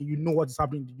okay, you know what is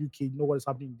happening in the UK, you know what is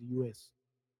happening in the US.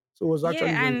 So it was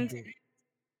actually Yeah, very and good.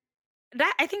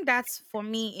 that I think that's for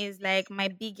me is like my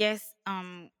biggest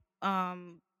um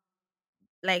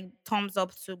like thumbs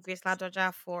up to Grace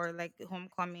Ladoja for like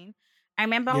homecoming. I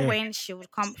remember Yeah. when she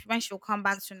would come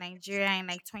back to Nigeria in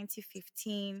like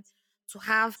 2015 to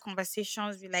have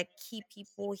conversations with like key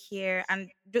people here and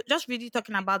just really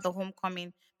talking about the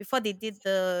homecoming before they did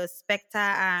the Spectre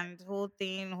and whole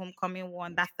thing homecoming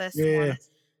one, that first Yeah. one.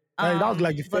 That was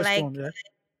like the But first one, like yeah.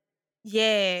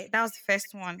 yeah, that was the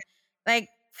first one. Like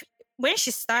when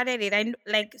she started it,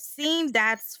 like seeing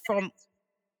that from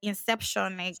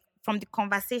inception, like from the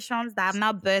conversations that have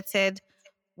now birthed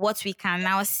what we can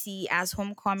now see as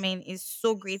homecoming is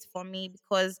so great for me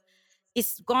because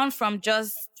it's gone from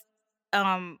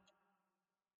um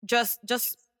just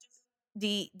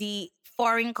the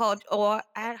foreign culture or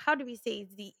how do we say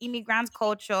it, the immigrant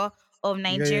culture of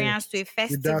Yeah, yeah. Nigerians to a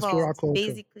The festival diaspora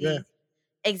culture. Yeah. basically.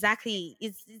 Exactly.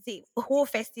 It's a whole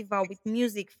festival with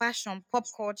music, fashion, pop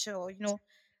culture,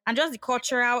 and just the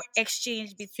cultural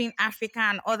exchange between Africa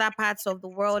and other parts of the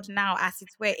world now, as it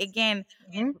were. Again,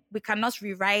 Mhm. we cannot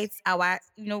rewrite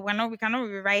we cannot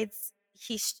rewrite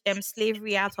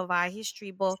slavery out of our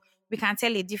history, but we can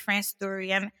tell a different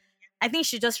story. And I think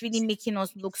she's just really making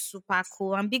us look super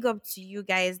cool. And big up to you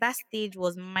guys. That stage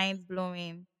was mind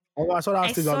blowing. Oh, I saw that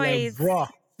I stage. I was saw like, it. bruh,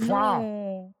 fam,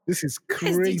 No, this is you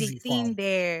guys did a crazy, thing fam.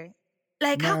 there.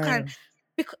 Like, how can Man.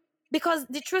 because because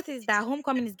the truth is that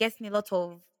homecoming is getting a lot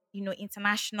of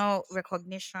international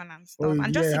recognition and Oh stuff,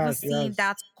 and yeah, just it even has, it seeing has.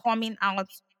 that coming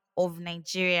out of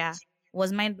Nigeria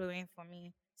was mind blowing for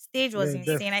me. Stage was Yeah,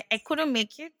 insane. I couldn't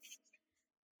make it.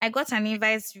 I got an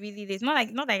invite really late.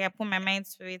 Not like I put my mind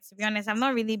to it. To be honest, I've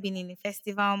not really been in a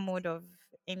festival mode of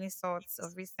any sorts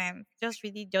of recent. Just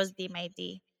really just day by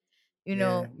day,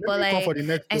 yeah. Maybe But you come for like the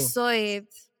next I one. saw it.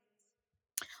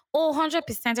 Oh,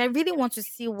 100%. I really want to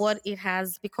see what it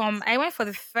has become. I went for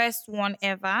the first one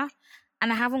ever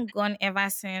and I haven't gone ever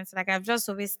since. Like I've just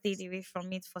always stayed away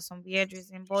from it for some weird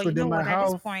reason. But So you know what? At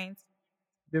this point,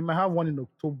 they might have one in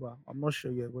October. I'm not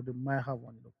sure yet, but they might have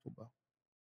one in October.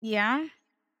 yeah,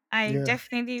 I Yeah.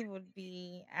 definitely would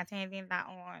be attending that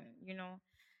one.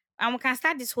 And we can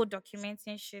start this whole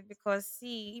documenting shit because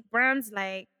see, brands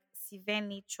like Seven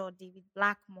Nature, David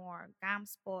Blackmore, Gam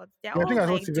Sports, they're Yeah, I think all I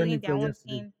saw like Steven doing their Nature own yesterday.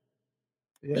 thing.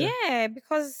 Yeah. Yeah,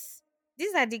 because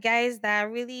these are the guys that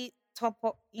really top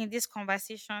up in this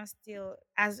conversation still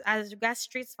as regards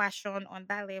street fashion on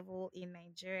that level in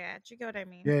Nigeria. Do you get what I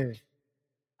mean? Yeah.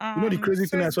 You know the crazy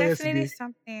So thing I it's saw definitely yesterday?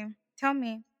 something. Tell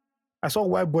me, I saw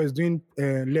white boys doing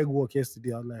leg work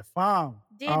yesterday. I was like, fam,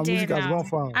 they our there music has gone now.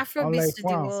 far. I'm like, Afrobeats to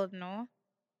the fam. world, no?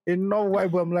 Enough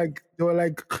white boy. I'm like, they were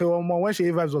like, when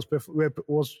Shea Vibes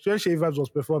when Shea Vibes was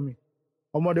performing,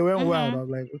 they went wild. I Mm-hmm. was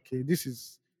like, okay, this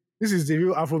is the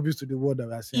real Afrobeats to the world that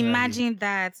we're seeing right here. Imagine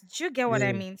that. Do you get what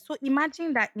I Yeah, mean? So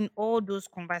imagine that in all those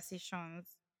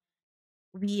conversations,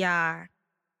 we are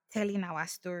telling our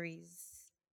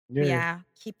stories. We yeah, are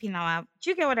keeping our.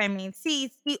 Do you get what I mean?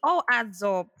 See, it all adds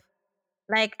up.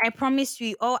 Like I promise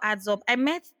you, it all adds up. I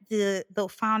met the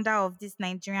founder of this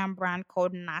Nigerian brand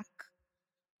called NAC.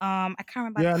 I can't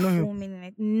remember yeah. the I know him. full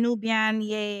meaning. Nubian,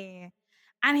 yeah,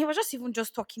 and he was just even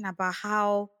just talking about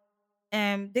how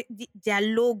their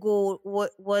logo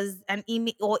was an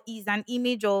image or is an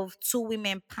image of two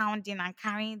women pounding and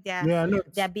carrying Yeah, I know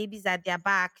their it. babies at their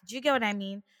back. Do you get what I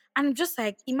mean? And I'm just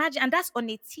like, imagine, and that's on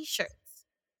a t-shirt.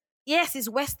 Yes, it's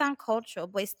Western culture,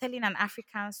 but it's telling an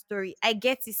African story. I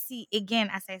get to see again,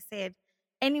 as I said,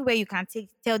 anywhere you can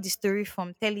tell the story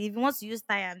from. Tell it. If you want to use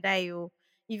tie and dye, oh,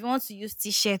 if you want to use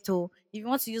t-shirt, oh, if you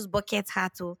want to use bucket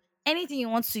hat, oh, anything you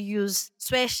want to use,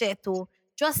 sweatshirt, oh,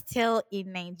 just tell a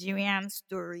Nigerian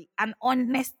story, an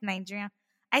honest Nigerian.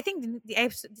 I think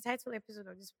the title episode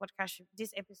of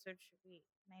this episode should be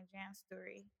Nigerian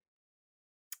story.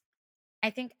 I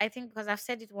think because I've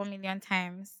said it 1 million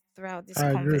times throughout this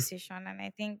I agree. conversation, and I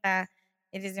think that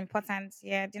it is important.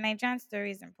 Yeah, the Nigerian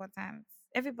story is important.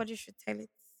 Everybody should tell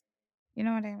it. You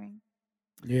know what I mean?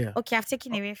 Yeah, Okay, I've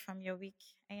taken away from your week.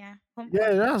 Yeah, yeah.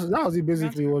 homecoming. That was it. You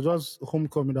want to Basically, it talk was about? just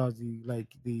homecoming. That was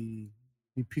the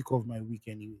peak of my week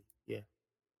anyway. Yeah,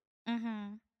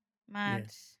 Mm-hmm. yeah.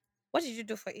 Mad. What did you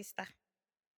do for Easter?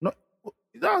 No,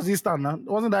 that was Easter now.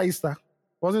 Wasn't that Easter?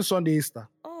 Wasn't Sunday Easter?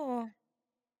 Oh,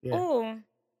 Yeah, oh,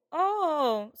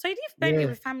 oh. So you didn't spend it yeah.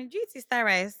 with family? Did you eat Easter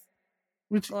rice?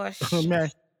 Which Gosh. man,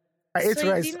 I So ate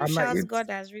you rice didn't and I shout ate God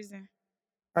as reason.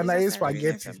 and I ate Jesus as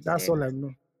reason spaghetti. from the That's dead. all I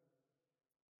know.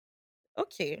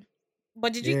 Okay.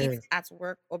 But did you eat Yeah, at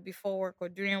work or before work or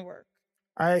during work?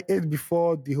 I ate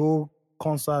before the whole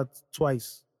concert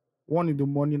twice. One in the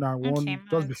morning and Okay, one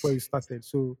just mad. before it started.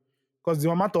 So, because the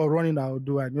amount of running I'll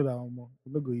do, I know that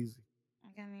it will go easy.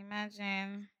 I can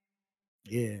imagine.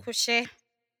 Yeah. Kushe,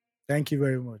 Thank you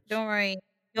very much. don't worry.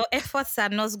 Your efforts are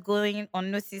not going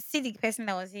unnoticed. See the person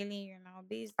that was hailing you now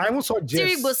based I even on saw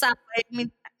Siri Jess. Gosa.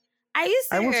 Are you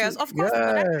I even saw, serious? Of course,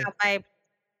 no, that's yeah. her vibe.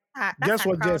 That's Guess her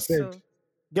what crowd Jess said? too.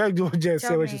 Guess what Jess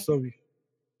said Tell when she me. saw me?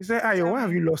 She said, Ayo, Tell why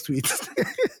have me. you lost weight?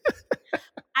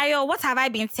 Ayo, what have I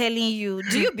been telling you?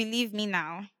 Do you believe me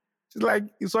now? She's like,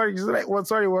 sorry. She's like, what?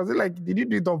 Sorry, was it like, did you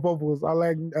do it on purpose? I'm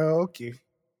like, okay,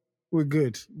 we're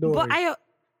good. Don't But worry. Ayo,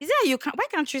 is it that you can why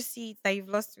can't you see it that you've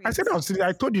lost I weight? said,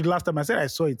 I told you the last time. I said, I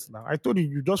saw it now. I told you,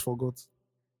 you just forgot.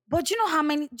 But do you know how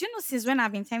many do you know since when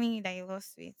I've been telling you that you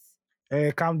lost weight?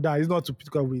 Calm down. It's not to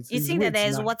pick up weight. You It's think that weight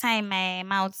there's now. water in my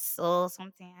mouth or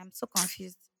something? I'm so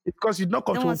confused. It's because you did not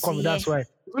come Don't to want to homecoming. hear. That's why.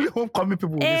 It's only homecoming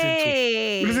people will listen to.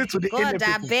 We listen Hey, to the God, inner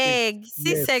I people first. beg.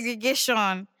 See Yes.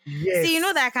 segregation. See, you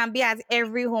know that Yes. I can be at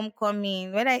every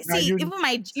homecoming. When I Now see you even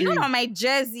my, you know see. that my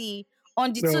jersey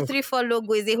on the two No, three four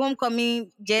logo is a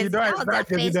homecoming you jersey. That don't. was their That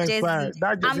jersey first don't jersey. expire.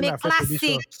 That jersey I'm a na first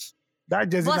classic, edition. That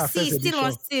jersey but na see, first still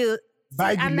on edition. still.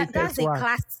 See, Buy the and latest that's a one.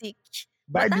 classic.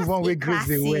 Buy But the that's one a where Grace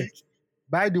they wear. classic.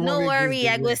 Buy the one No where Grace worry, they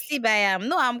I go wear. see by am.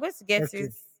 No, I'm going to get Okay.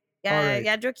 it. All Yeah, right.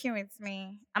 you're joking with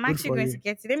me. I'm Good actually for going to you.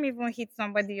 get it. Let me even hit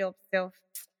somebody up self.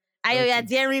 Ayo, you're Okay.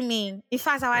 daring me. In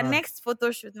fact, our Ah, next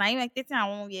photo shoot now, you expecting I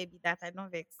won't wear be that. I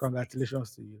don't vex.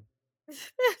 congratulations to you.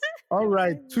 All Thank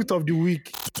right. Tweet you. of the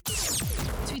week.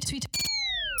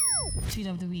 Tweet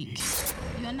of the week.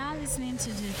 You are now listening to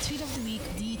the tweet of the week,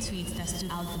 the tweet that stood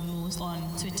out the most on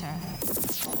Twitter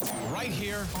Right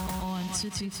here. on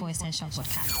 234 Essential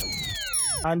Podcast.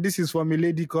 And this is from a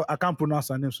lady called, I can't pronounce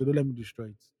her name, so don't let me destroy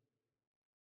it.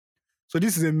 So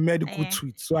this is a medical Yeah.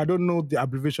 tweet. So I don't know the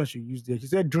abbreviation she used there. She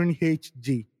said during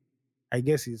HJ, I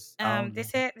guess is I don't They know.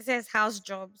 say this says house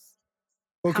jobs.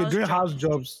 Okay, House during house jobs.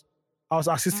 jobs, I was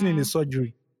assisting in a Mm,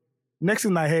 surgery. Next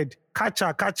thing I heard, catch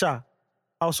her, catch her.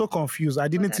 I was so confused. I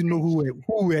God, didn't I know beg. who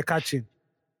we were catching.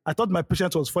 I thought my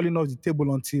patient was falling off the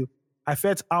table until I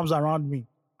felt arms around me.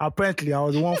 Apparently, I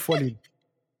was the one falling.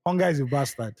 Hunger is a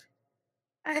bastard.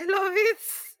 I love it.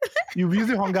 You're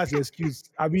using hunger as your excuse.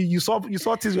 I mean, you saw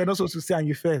things you're not supposed to say and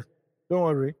you fell. Don't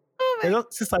worry. Oh my.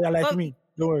 Sister, you're like But me.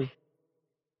 Don't worry.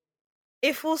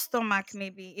 a full stomach,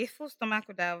 maybe. A full stomach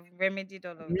would have remedied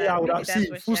all of Me, I that. would Maybe have that's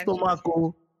see what full she actually stomach, said.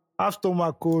 half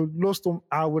stomach, low stomach.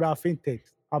 I would have fainted.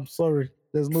 I'm sorry.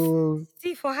 There's no.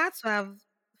 See, for her to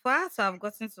have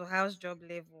gotten to house job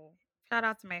level, shout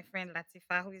out to my friend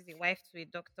Latifa, who is the wife to a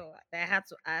doctor that I had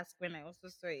to ask when I also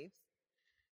saw it.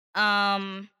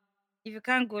 Um, if you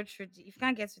can't go through if you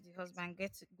can't get to the husband,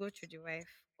 go through the wife.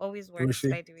 Always works, Roshi.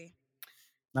 by the way.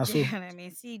 Now Do you so know what I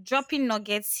mean? See, dropping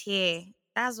nuggets here.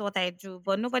 That's what I do,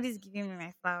 but nobody's giving me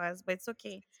my flowers, but it's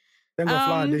okay. thank God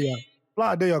flower Um, day ya.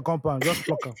 Flower day your compound. Just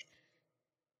pluck them.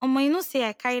 you know, say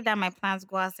I carry down my plants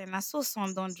go outside, and I saw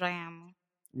sun don't dry am.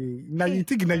 Now you Hey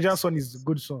think God. Nigerian sun is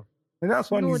good sun. Nigerian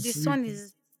sun No, the is sun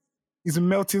is a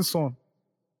melting sun.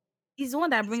 is the one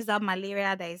that brings out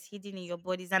malaria that is hidden in your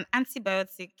body. It's an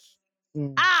antibiotic.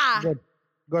 Mm. Ah, God,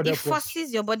 God it help us.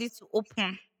 forces your body to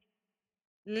open,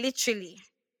 literally.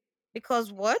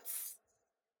 Because what?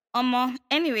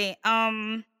 Anyway,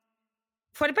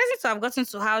 for the person to have gotten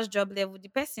to house job level, the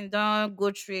person don't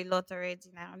go through a lot already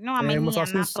now. You know how You many must have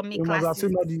seen anatomy you must have seen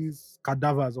classes? all these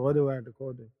cadavers or whatever they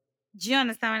call them. Do you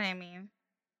understand what I mean?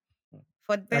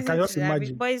 For the I can person just to have it,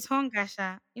 imagine. but it's hunger,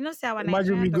 sha. You know, say our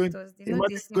Imagine me Nigerian going. doctors, they know they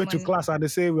Imagine see going to money. class and they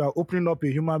say we are opening up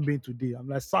a human being today. I'm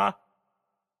like, sir, I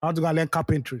want to go and learn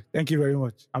carpentry. Thank you very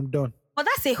much. I'm done. But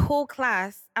that's a whole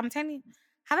class. I'm telling you.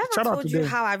 Have I ever Shout out to told you them.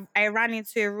 how I ran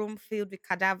into a room filled with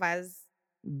cadavers?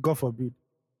 God forbid.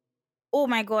 Oh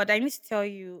my God, I need to tell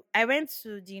you. I went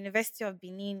to the University of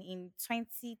Benin in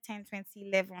 2010,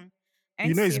 2011. I You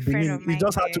went to know see it's a friend Benin. of It mine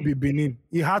just had to there. be Benin.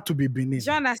 It had to be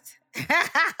Do you Benin.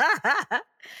 understand?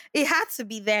 It had to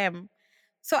be them.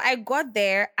 So I got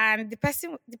there, and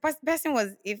person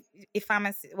was a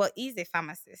pharmacist. Well, he's a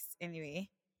pharmacist anyway.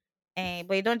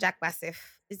 But he don't jack passive.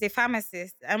 He's a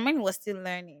pharmacist. And when he was still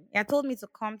learning, he had told me to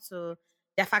come to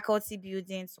their faculty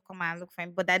building to come and look for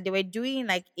him. But that they were doing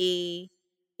like a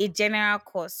general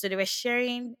course. So they were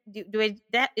sharing they were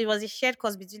that it was a shared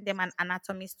course between them and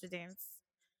anatomy students.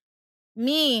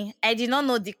 Me, I did not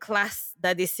know the class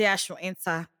that they say I should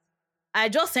enter. I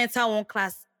just entered one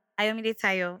class. Ayomide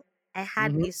Tayo, I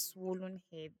had Mm-hmm. a swollen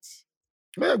head.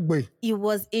 Hey, boy. It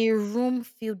was a room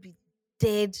filled with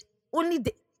dead, only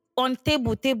on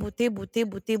table, dead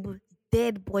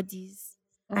bodies.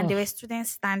 And there were Mm.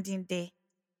 students standing there.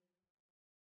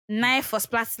 Knife was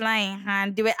spatula in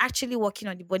hand. They were actually working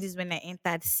on the bodies when I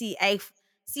entered.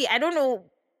 I don't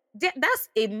know. That's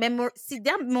a memory. See,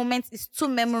 that moment is too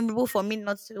memorable for me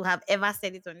not to have ever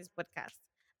said it on this podcast.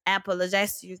 I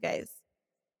apologize to you guys.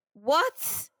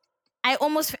 What? I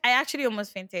actually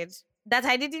almost fainted. That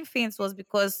I didn't faint was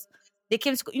because they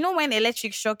came to, you know, when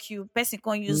electric shock you, person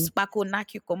can use Mm. sparkle,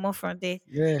 knock you, come off from there.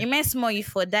 Yeah. It meant more you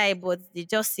for die, but they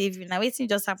just save you. Now, waiting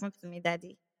just happened to me that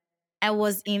day. I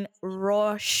was in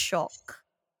raw shock.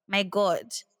 My God.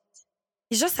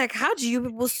 It's just like, how do you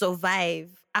people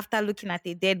survive after looking at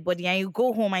a dead body and you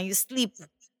go home and you sleep?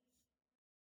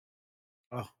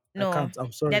 Oh, I No, can't. I'm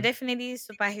they're sorry. definitely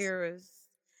superheroes.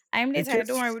 I'm In later.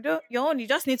 Don't case worry. You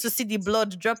just need to see the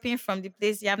blood dropping from the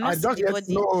place. You have not I seen just the yet body.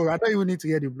 no, I don't even need to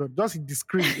hear the blood. Just the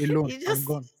scream alone. You I'm just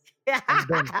gone. I'm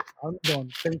done. I'm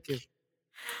done. Thank you.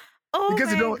 Oh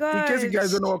my In case you god.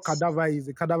 guys don't know what cadaver is,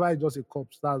 a cadaver is just a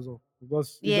corpse. That's all.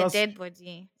 Because Yeah, dead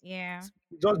body. Yeah.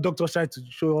 it's just doctors trying to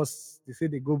show us. They say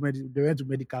they went to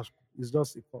medical school. It's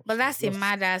just a But corpse. So that's a just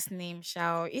mad ass name,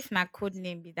 shall. If not code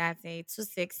name be that too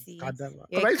sexy. cadaver.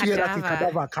 You're Because a I used to hear that thing,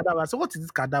 cadaver. cadaver. So what is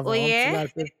this Oh cadaver? Until yeah?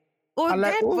 Oh, I like,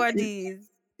 dead oh, bodies.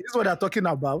 is this what they're talking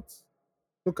about?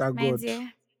 Look at My God.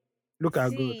 dear. Look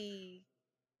at God. See,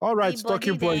 All the right, body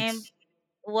talking them points.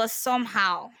 was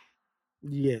somehow,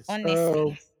 Yes.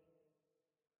 honestly.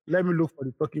 Let me look for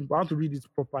the talking point. I want to read it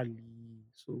properly.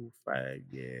 So 5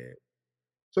 years.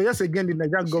 So yes, again, the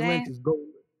Nigerian Should I government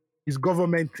is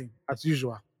governmenting as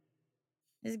usual.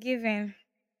 it's giving.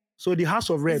 So the House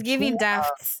of It's Reps, giving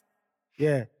daft.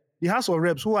 yeah, the House of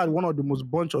Reps, who are one of the most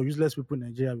bunch of useless people in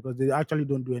Nigeria because they actually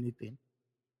don't do anything,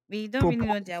 We don't really know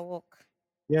propose, their work.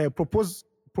 yeah,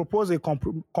 propose a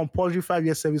compulsory 5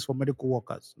 year service for medical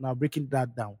workers. Now breaking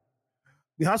that down,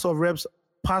 the House of Reps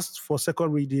passed for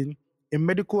second reading a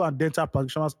Medical and Dental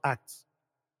Practitioners Act,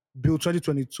 Bill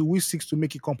 2022, which seeks to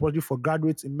make it compulsory for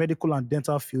graduates in medical and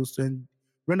dental fields to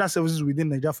render services within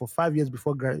Nigeria for 5 years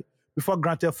before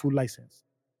granted full license.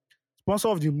 Sponsor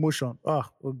of the motion, oh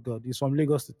God, he's from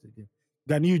Lagos State again.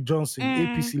 Ganiyu Johnson, Mm,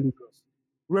 APC Lagos.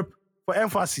 Rep for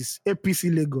emphasis, APC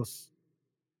Lagos.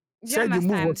 do you Said the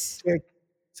move was understand? to check.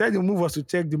 Said the move was to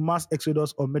check the mass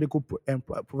exodus of medical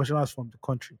professionals from the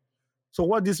country. So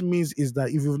what this means is that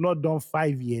if you've not done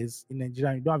 5 years in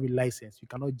Nigeria, you don't have a license, you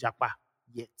cannot japa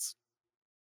yet.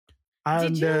 Did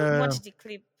And you watch the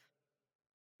clip?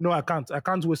 no, I can't. I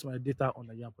can't waste my data on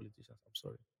Nigerian politicians. I'm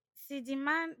sorry. See the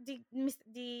man,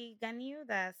 the Ghanaian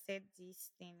that said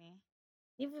this thing.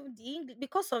 Even the English,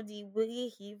 because of the way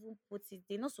he even puts it,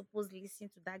 they're not supposed to listen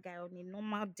to that guy on a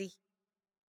normal day.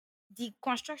 The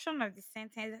construction of the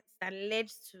sentence that led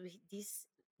to this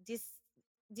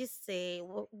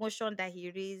motion that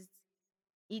he raised,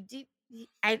 he did.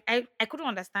 I couldn't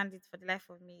understand it for the life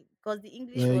of me because the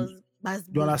English Uh, was baz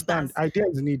you buzz understand? buzz.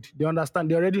 Ideas need. They understand.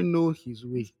 They already know his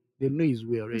way. They know his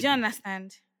way Do you already.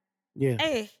 understand? Yeah.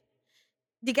 Hey,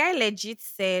 the guy legit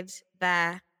said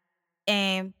that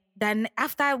then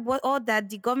after what all that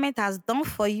the government has done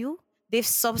for you, they've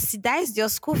subsidized your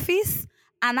school fees,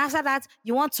 and after that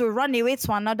you want to run away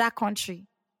to another country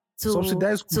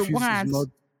Subsidized school to go fees and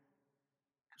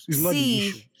is not the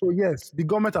issue. see. So yes, the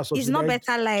government has It's not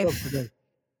better life. subsidized.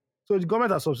 So the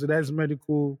government has subsidized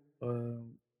medical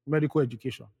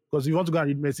education. Because if you want to go and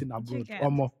read medicine Do you abroad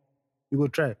or get? more, you go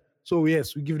try. So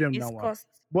yes, we give them that It's one. cost.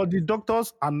 But the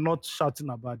doctors are not shouting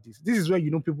about this. This is where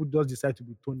people just decide to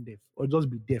be tone deaf or just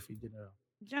be deaf in general.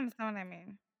 Do you understand what I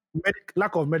mean?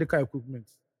 Lack of medical equipment.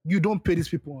 You don't pay these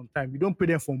people on time. You don't pay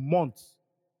them for months.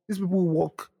 These people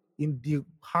work in the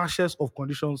harshest of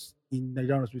conditions in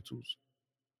Nigerian hospitals.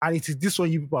 And it is this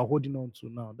one you people are holding on to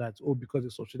now that, oh, because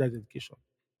it's subsidized education.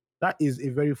 That is a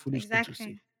very foolish thing to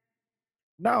say. Exactly.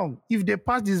 Now, if they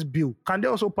pass this bill, can they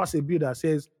also pass a bill that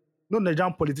says no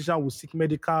Nigerian politician will seek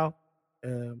medical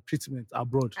treatment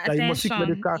abroad? That you must seek Attention.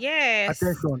 medical Yes.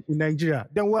 attention in Nigeria?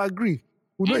 Then we'll agree.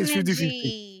 We know it's 50-50.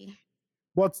 Energy.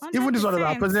 But even this one that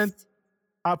 100%.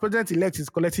 our president elect is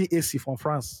collecting AC from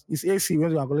France. It's AC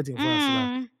when we are collecting in France.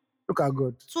 Like, Mm. look at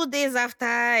God. 2 days after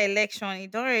election,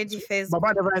 it don't already So first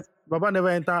go. Baba never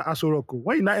enter Aso Rock.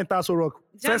 When you not enter Aso Rock,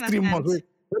 Do you first 3 months, understand?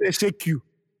 when they shake you,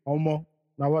 or more.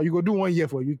 Now you go do 1 year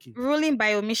for UK. Ruling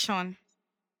by omission.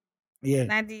 Yeah.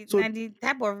 So Now the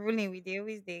type of ruling we they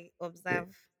always they yeah.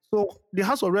 observe. So the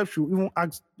House of Reps should even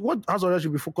ask what House of Reps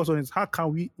should be focused on is how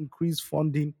can we increase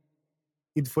funding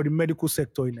for the medical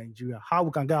sector in Nigeria? How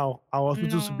we can get our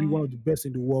hospitals to be No, one of the best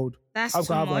in the world? How that's we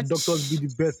can too have our doctors be much. the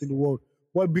best in the world?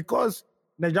 But because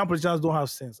Nigerian politicians don't have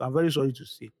sense, I'm very sorry to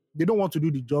say, they don't want to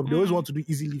do the job. They always Mm, want to do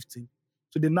easy lifting.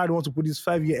 So they now want to put this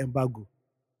 5-year embargo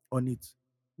on it.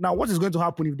 Now, what is going to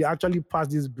happen if they actually pass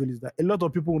this bill is that a lot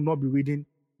of people will not be reading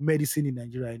medicine in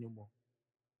Nigeria anymore.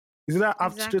 Is that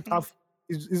after straight exactly. after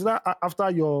is that after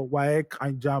your WAEC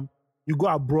and JAM, you go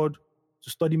abroad to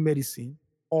study medicine,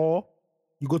 or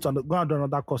you go and do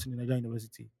another course in the Nigerian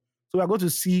university? So we are going to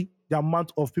see the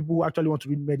amount of people who actually want to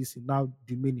read medicine now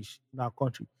diminish in our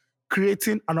country,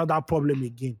 creating another problem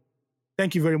again.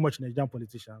 Thank you very much, Nigerian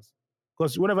politicians.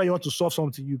 Because whenever you want to solve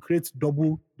something, you create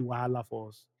double the wahala for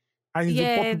us. And it's the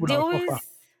poor Yeah, people they that will suffer.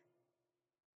 always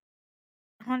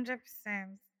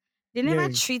 100%. They never Yeah,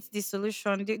 treat the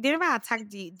solution. They never attack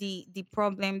the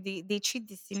problem. They treat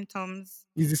the symptoms.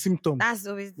 it's the symptoms. That's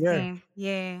always the Yeah. thing.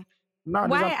 Yeah. Now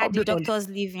there's an Why are the update on doctors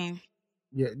leaving?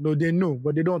 Yeah, no, they know,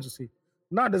 but they don't want to say.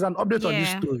 Now there's an update on this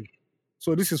Yeah. story.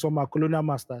 So this is from our colonial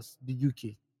masters, the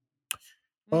UK.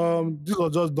 Mm, This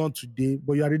was just done today,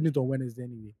 but you are reading it on Wednesday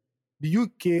anyway. The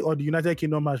UK or the United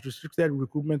Kingdom has restricted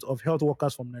recruitment of health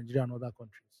workers from Nigeria and other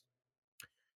countries.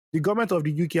 The government of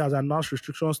the UK has announced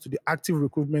restrictions to the active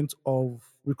recruitment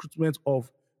of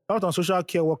health and social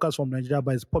care workers from Nigeria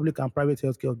by its public and private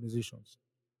healthcare organizations.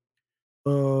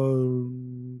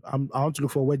 I want to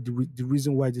look for the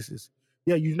reason why this is.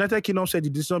 Yeah, United Kingdom said the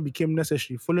decision became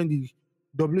necessary following the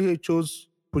WHO's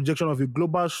projection of a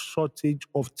global shortage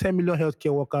of 10 million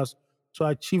healthcare workers to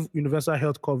achieve universal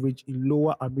health coverage in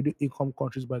lower and middle income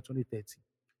countries by 2030.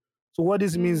 So what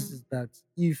this means mm, is that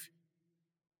if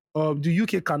the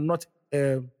UK cannot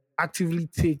actively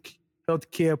take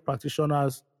healthcare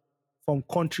practitioners from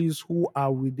countries who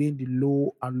are within the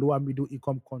low and lower middle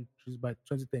income countries by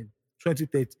 2010,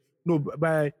 2030.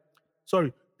 No,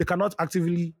 sorry, they cannot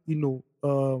actively,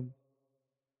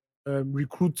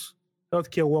 recruit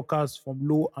healthcare workers from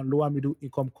low and lower middle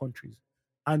income countries.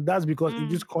 And that's because in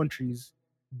these mm. countries,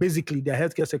 basically their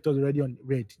healthcare sector is already on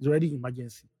red, it's already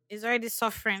emergency. Is already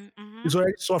suffering. Mm-hmm. It's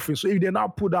already suffering. So if they now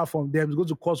put that from them, it's going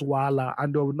to cause wahala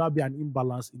and there will now be an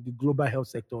imbalance in the global health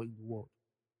sector in the world,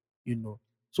 you know.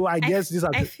 So I guess these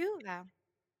are I the, feel that.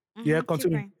 yeah, Keep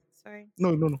continue. going. Sorry.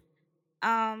 No, no, no.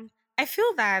 I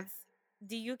feel that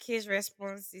the UK's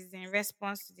response is in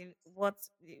response to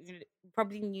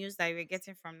probably news that we're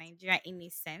getting from Nigeria in a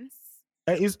sense.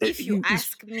 If you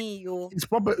ask me, you it's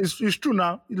proper. It's true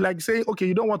now. It's like saying, okay,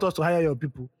 you don't want us to hire your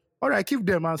people. All right, keep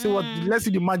them and see what. mm, Let's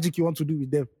see the magic you want to do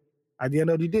with them. At the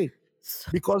end of the day,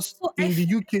 so, because so I in the feel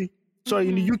UK, sorry,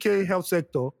 in the mm-hmm, UK health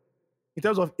sector, in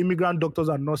terms of immigrant doctors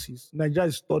and nurses, Nigeria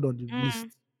is third on the mm,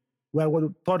 list. We're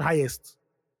the third highest.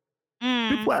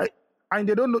 People mm, are, and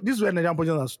they don't know. This is where Nigerian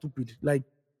politicians are stupid. Like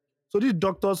So these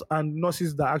doctors and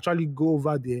nurses that actually go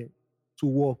over there to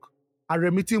work are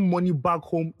remitting money back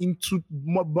home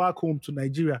to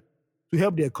Nigeria to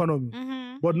help the economy.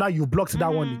 Mhm. But now you blocked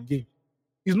that one Mhm. again.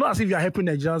 It's not as if you are helping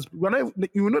Nigerians.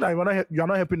 You know that you are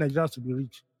not helping Nigerians to be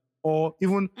rich or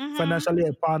even Mhm. financially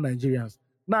empower Nigerians.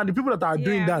 Now the people that are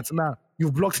doing Yeah. that now,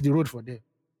 you've blocked the road for them.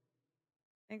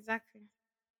 Exactly.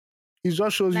 It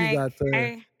just shows you Like that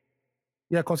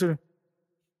yeah, consider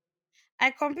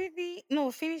I completely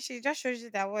no finish. It just shows you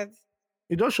that what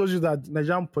it just shows you that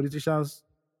Nigerian politicians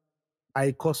are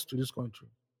a cost to this country.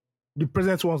 The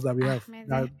present ones that we have, Ahmed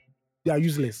that they are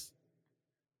useless.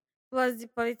 plus the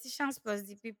politicians plus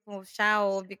the people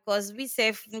shall because we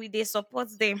say we they support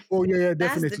them. Oh yeah, yeah,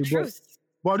 That's the definitely. truth.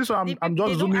 But this one, The I'm people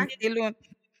they just don't act alone.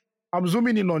 I'm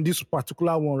zooming in on this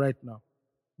particular one right now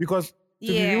because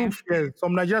to be real Yeah. fair,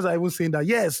 some Nigerians are even saying that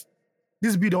yes,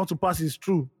 this bill they want to pass is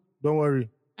true. Don't worry.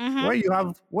 Mhm.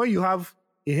 When you have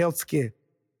a health care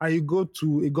and you go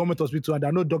to a government hospital and there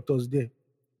are no doctors there,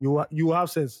 you will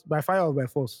have sense by fire or by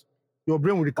force. Your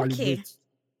brain will Okay. recalibrate.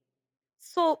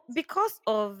 So because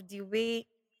of the way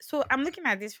so I'm looking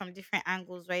at this from different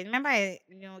angles, right? Remember I,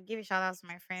 gave a shout out to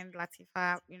my friend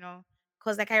Latifa,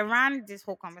 because like I ran this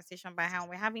whole conversation by her and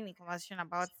we're having a conversation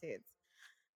about it.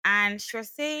 And she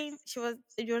was saying she was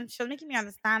making me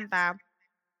understand that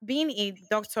being a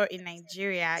doctor in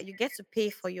Nigeria, you get to pay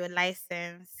for your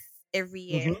license every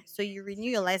Mhm. year. So you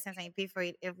renew your license and you pay for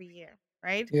it every year,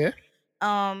 right? Yeah.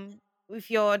 um if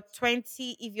you're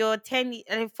 20, if you're 10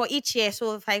 for each year,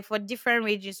 so it's like for different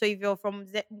ranges, so if you're from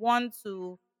 1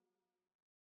 to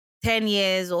 10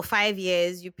 years or 5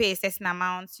 years, you pay a certain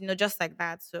amount, just like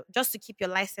that, so just to keep your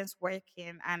license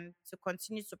working and to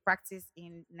continue to practice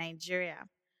in Nigeria.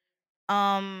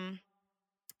 um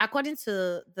According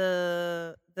to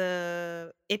the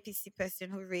APC person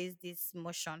who raised this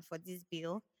motion for this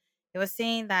bill, he was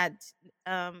saying that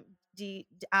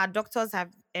our doctors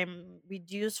have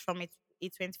reduced from a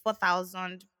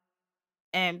 24,000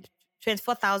 um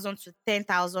 24,000 to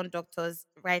 10,000 doctors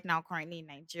right now currently in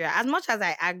Nigeria. As much as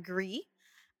I agree,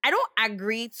 I don't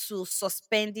agree to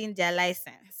suspending their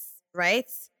license, right?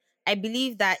 I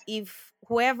believe that if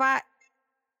whoever,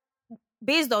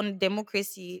 based on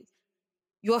democracy,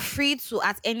 you're free to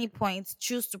at any point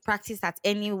choose to practice at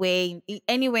anywhere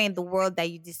in the world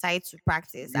that you decide to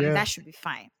practice, and Yeah. that should be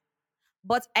fine.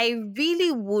 But I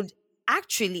really would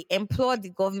actually implore the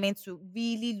government to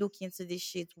really look into this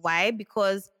shit. Why?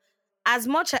 Because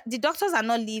the doctors are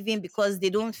not leaving because they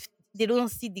don't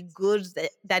see the goods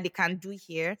that they can do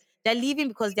here. They're leaving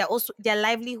because their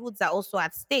livelihoods are also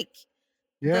at stake.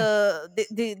 Yeah.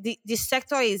 The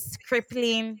sector is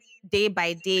crippling day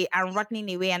by day and rotting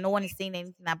away, and no one is saying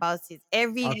anything about it.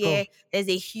 Every At all. year there's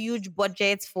a huge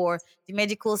budget for the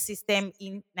medical system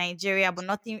in Nigeria, but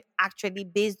nothing actually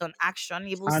based on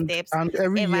actionable And steps and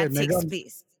ever takes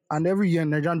place. every year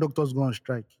Nigerian doctors go on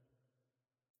strike.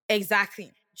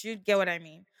 Exactly. Do you get what I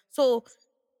mean? So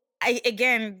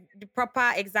again, the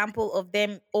proper example of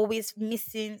them always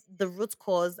missing the root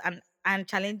cause and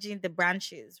challenging the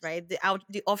branches, right?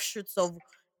 The offshoots of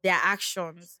their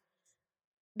actions.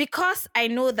 Because I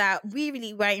know that we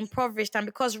really were impoverished, and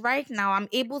because right now I'm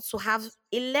able to have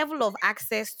a level of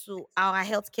access to our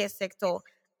healthcare sector,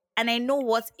 and I know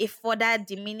what a further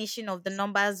diminishing of the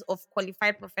numbers of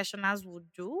qualified professionals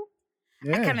would do.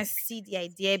 I kind Yeah. of see the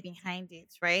idea behind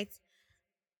it, right?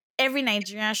 Every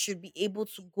Nigerian should be able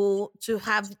to go to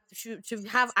have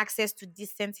access to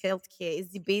decent healthcare is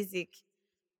the basic.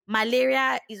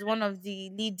 Malaria is one of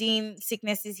the leading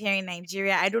sicknesses here in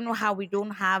Nigeria. I don't know how we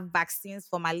don't have vaccines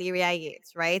for malaria yet,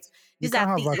 right? You These can't are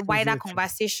have vaccines wider here too.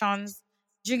 conversations.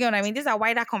 Do you get what I mean? These are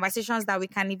wider conversations that we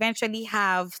can eventually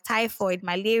have. Typhoid,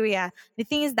 malaria, the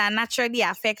things that naturally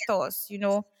affect us.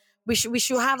 We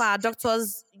should have our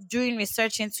doctors doing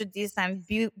research into this and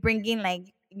bringing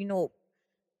like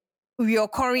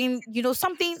reoccurring,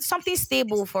 something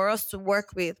stable for us to work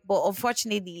with. But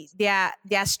unfortunately, they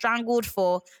are strangled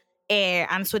for air,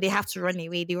 and so they have to run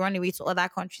away. They run away to other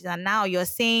countries, and now you're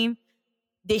saying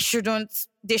they shouldn't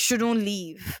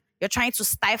leave. You're trying to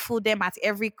stifle them at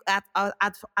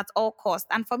all cost.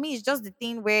 And for me, it's just the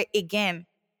thing where, again,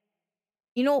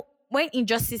 when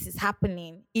injustice is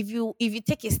happening, if you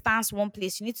take a stance one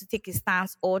place, you need to take a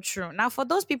stance all through. Now, for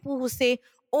those people who say,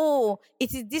 oh,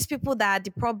 it is these people that are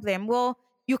the problem, well,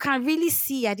 you can really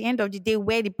see at the end of the day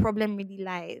where the problem really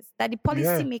lies, that the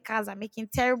Yeah. policymakers are making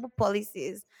terrible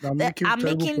policies They're that making are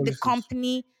terrible making the policies.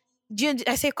 company,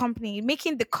 I say company,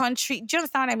 making the country, do you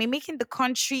understand what I mean, making the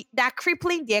country, that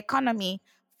crippling the economy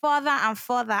further and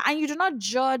further. And you do not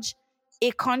judge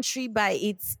a country by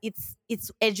its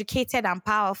educated and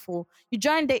powerful. You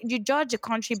judge a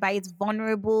country by its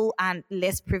vulnerable and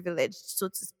less privileged, so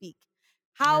to speak.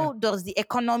 Yeah. How does the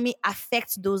economy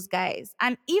affect those guys?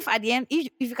 And if at the end, if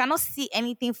you cannot see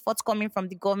anything forthcoming from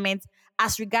the government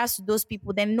as regards to those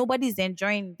people, then nobody is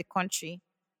enjoying the country.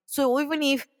 So even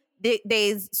if there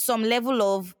is some level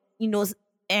of,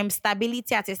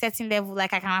 stability at a certain level,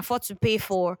 like I can afford to pay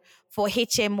for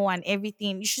HMO and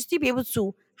everything, you should still be able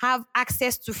to have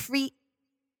access to free.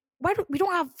 Why do we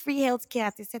don't have free healthcare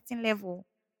at a certain level?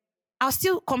 I was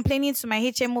still complaining to my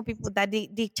HMO people that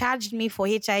they charged me for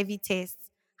HIV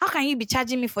tests. How can you be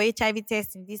charging me for HIV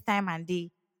tests in this time and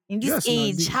day, in this Yes, now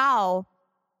age? How?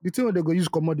 the thing when they go use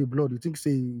common the blood, you think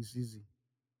say it's easy.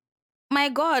 My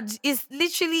God, it's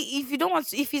literally, if you don't want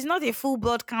to, if it's not a full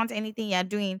blood count, anything you're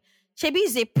doing, Shebi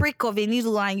is a prick of a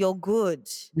needle and you're good.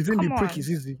 You think the Come prick is on.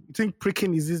 easy? You think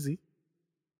pricking is easy?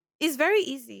 It's very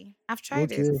easy. I've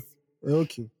tried Okay, it.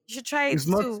 okay. You should try it It's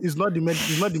not. too. It's not the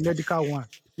medical one.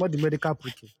 It's not the medical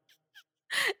pricking.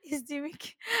 It's doing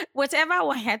whatever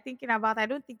one you're thinking about. I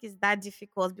don't think it's that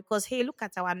difficult because hey, look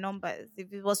at our numbers.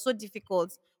 If it was so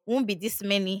difficult, won't be this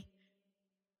many.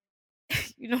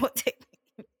 You know what I mean?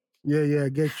 Yeah, yeah. I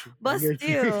get you. I But get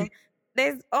you. still,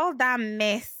 there's all that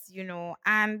mess,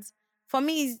 and for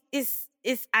me,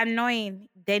 it's annoying.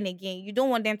 Then again, you don't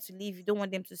want them to leave. You don't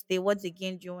want them to stay. What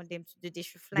again do you want them to do? They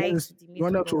should fly to the You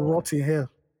want them middle, to or rot in hell.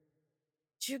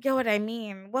 do you get what I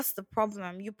mean? What's the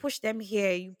problem? You push them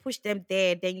here, you push them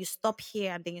there, then you stop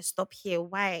here, and then you stop here.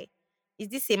 Why? Is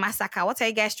this a massacre? What are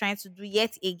you guys trying to do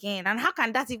yet again? And how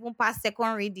can that even pass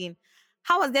second reading?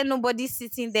 How was there nobody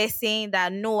sitting there saying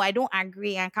that no, I don't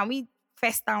agree? And can we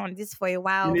fester on this for a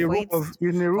while In a for room us of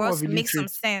to make some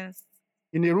illiterates, sense?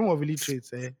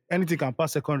 anything can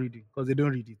pass second reading because they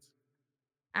don't read it.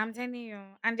 I'm telling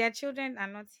you, and their children are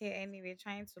not here anyway,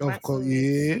 trying to Of course, battle with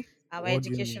yeah. our What do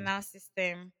you mean? educational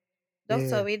system. Yeah,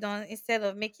 Doctor, we don't, instead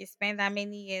of make you spend that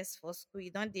many years for school,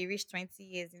 you don't they reach 20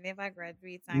 years, you never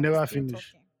graduate, you and we never still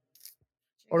finish. talking.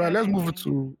 Do you All right, get what let's I move mean?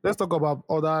 to let's talk about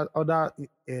other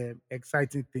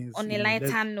exciting things. On You a know,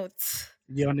 lighter note.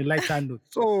 yeah, on a lighter note.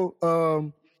 So,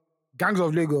 Gangs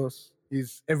of Lagos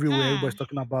is everywhere. Everybody's Hmm.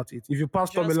 talking about it. If you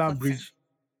pass Just Tomiland cutting. Bridge,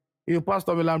 if you pass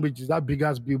Tomiland Bridge, is that big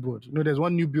ass billboard. You know, there's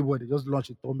one new billboard they just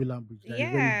launched at Tomiland Bridge that is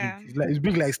very big. Yeah. It's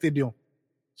big like stadium.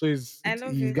 So I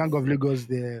love it's it. Gang of Lagos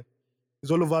there.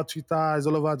 It's all over Twitter. It's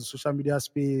all over the social media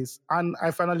space. And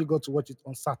I finally got to watch it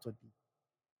on Saturday.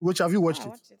 Which have you Oh, watched I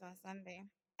it? watched it on Sunday.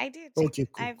 I did. Okay,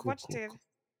 cool, I've cool, watched cool, it. cool.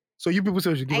 So you people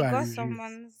say we should give I her a got review.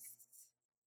 someone's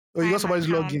Oh, you got Prime somebody's account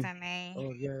login. and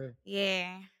Oh yeah.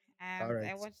 yeah, All and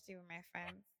I right. watched it with my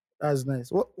friends. That's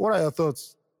nice. What are your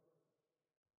thoughts?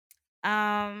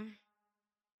 Um,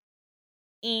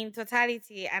 in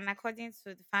totality and according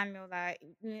to the fan mail that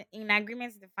in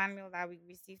agreement to the fan mail that we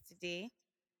received today,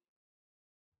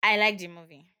 I like the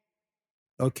movie.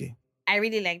 Okay. I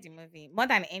really like the movie. More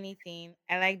than anything,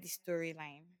 I like the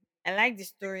storyline. I like the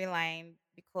storyline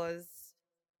because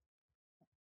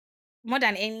more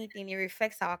than anything, it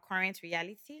reflects our current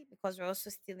reality because we're also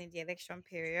still in the election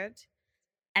period.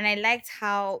 And I liked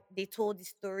how they told the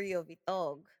story of a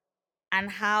thug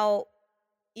and how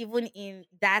even in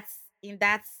that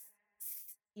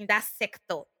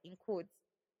sector in quotes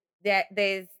there's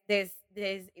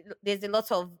a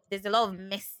lot of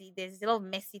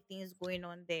messy things going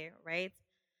on there, right?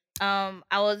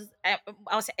 I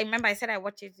remember I said I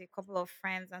watched it with a couple of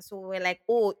friends, and so we're like,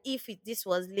 oh, if this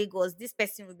was Lagos, this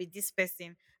person would be this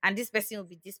person, and this person would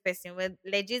be this person. We're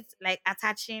legit like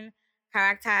attaching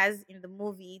characters in the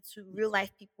movie to real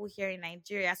life people here in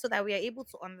Nigeria, so that we are able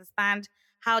to understand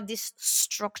how this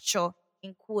structure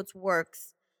in quotes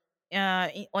works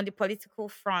on the political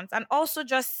front, and also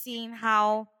just seeing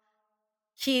how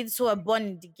kids who are born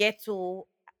in the ghetto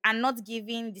are not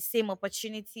given the same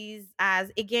opportunities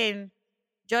as again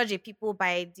judge a people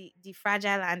by the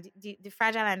fragile and the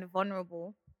fragile and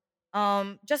vulnerable.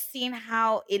 Just seeing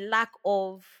how a lack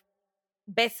of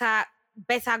better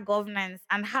better governance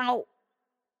and how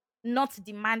not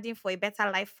demanding for a better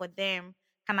life for them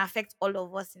can affect all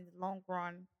of us in the long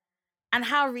run, and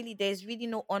how really there's really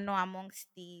no honor amongst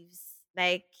thieves.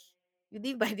 Like you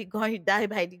live by the gun, you die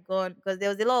by the gun, because there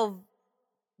were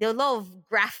a lot of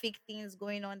graphic things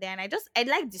going on there, and I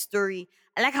like the story.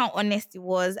 I like how honest it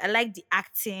was. I like the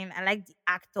acting. I like the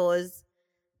actors.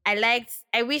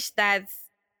 I wish that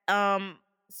um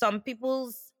some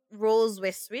people's roles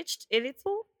were switched a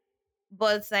little,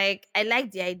 but like I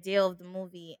like the idea of the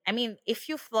movie. I mean, a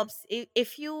few flops, a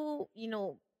few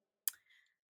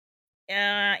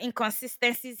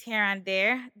inconsistencies here and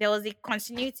there. There was a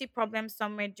continuity problem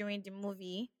somewhere during the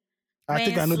movie, I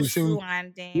think When I know the same. Susu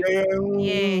and Yeah, yeah,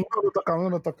 yeah. we don't talk, we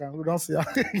don't talk, we don't see.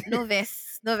 No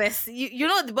verse, no verse. You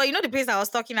know, but you know the place I was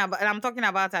talking about. I'm talking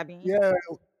about, Abby. Yeah,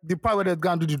 the part where they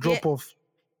go and do the Yeah, drop off.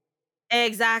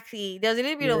 exactly. There was a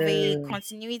little bit of a Yeah,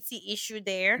 continuity issue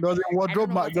there. there was a I don't wardrobe,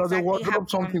 know what there was a exactly wardrobe happened.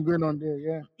 something going on there.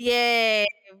 Yeah, Yeah,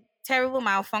 terrible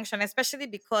malfunction, especially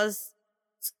because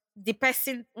the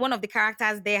person, one of the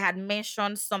characters there, had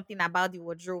mentioned something about the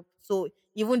wardrobe. So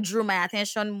even drew my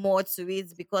attention more to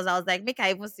it because I was like, make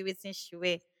I even see it in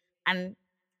Shue. And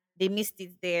they missed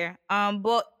it there.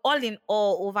 But all in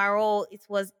all, overall, it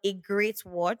was a great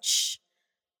watch.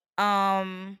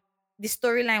 The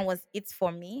storyline was it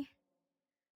for me.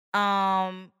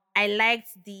 I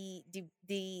liked the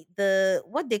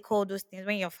what they call those things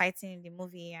when you're fighting in the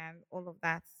movie and all of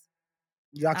that.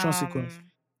 the action sequence.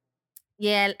 Um,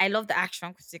 yeah, I love the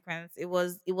action sequence. It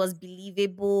was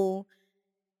believable.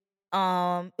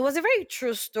 It was a very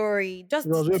true story. It Just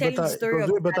was way telling the better. It story was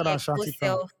of way better than Aleko Shanty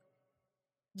Town. self.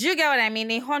 Do you get what I mean?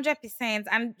 100%.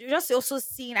 And just also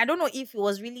seeing, I don't know if it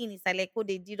was really in Isaleko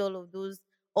they did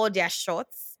all their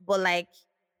shots, but like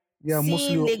Yeah,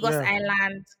 mostly. seeing Lagos Yeah,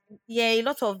 Island, yeah, a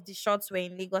lot of the shots were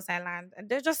in Lagos Island, and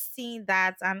they're just seeing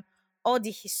that and all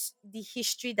the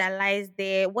history that lies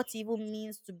there, what it even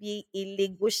means to be a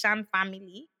Lagosian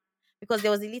family, because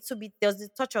there was a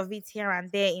touch of it here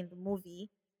and there in the movie.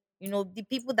 You know, the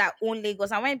people that own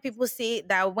Lagos, and when people say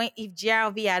that when if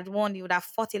GRV had won, he would have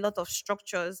fought a lot of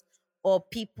structures or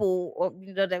people, or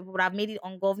that would have made it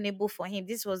ungovernable for him.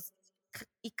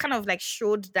 It kind of like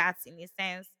showed that in a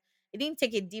sense. It didn't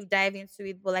take a deep dive into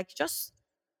it, but like just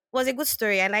was a good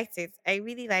story. I liked it. I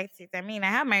really liked it. I mean, I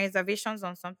have my reservations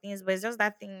on some things, but it's just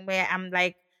that thing where I'm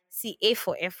like, see, A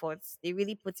for effort. They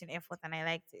really put in effort, and I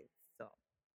liked it. So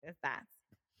there's that.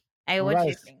 all What do right.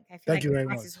 you think? I feel Thank like you the very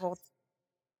part much. is hot.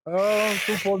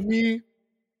 So for me,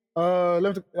 I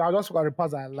just look at the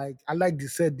parts I like. I like the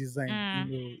set design. You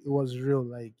Mm, know, it was real.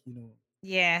 Like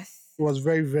yes. it was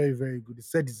very, very, very good. The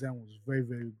set design was very,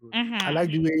 very good. I like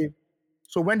Mm-hmm. the way.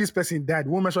 So when this person died,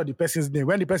 we won't mention the person's name.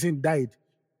 When the person died,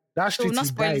 that So we'll street not he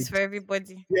spoil it died. for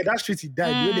everybody. Yeah, that street he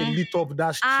died. The way they Mm. lit up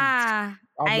that street, Ah,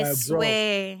 I'm I like, bro.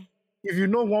 swear. If you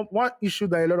know one issue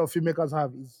that a lot of filmmakers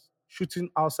have is shooting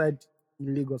outside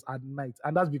in Lagos at night,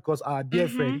 and that's because our dear Mm-hmm.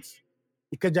 friends,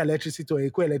 Ikeja Electricity or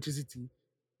Eco Electricity,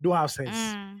 don't have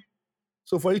sense. Mm.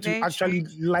 So for you to Very true. actually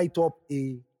light up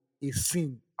a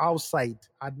scene outside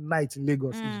at night in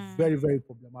Lagos is Mm. very, very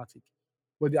problematic.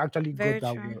 But they actually got Very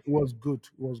that true. well. It was good.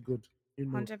 It was good.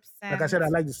 Like I said, I 100%.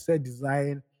 like the set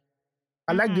design.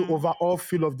 I like the Mm-hmm. overall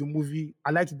feel of the movie.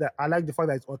 I like the fact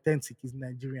that it's authentic. It's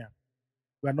Nigerian.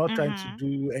 We're not trying to Mm-hmm.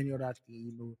 do any other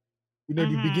thing. The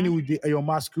Mm-hmm. beginning with the your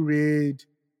masquerade,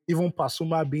 even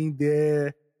Pasuma being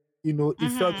there.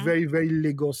 It felt Mm-hmm. very, very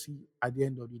Legacy at the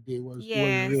end of the day. It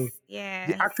was real. Yes.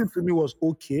 The acting Yes. to me was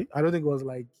okay. I don't think it was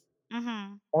like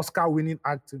Mm-hmm. Oscar winning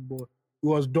acting, but it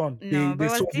was done. They No, but they it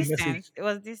was saw the decent. message. It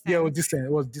was Yeah, it was decent. decent.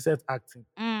 It was decent acting.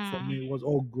 For Mm. me, it was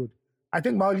all good. I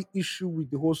think my only issue with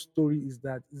the whole story is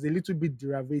that it's a little bit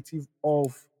derivative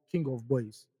of King of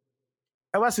Boys.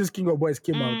 Ever since King of Boys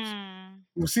came out, Mm.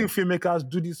 we've seen filmmakers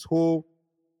do this whole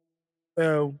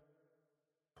uh,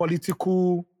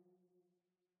 political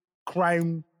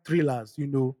crime thrillers,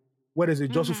 where there's a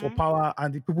jostle for Mm-hmm. power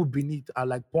and the people beneath are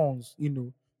like pawns.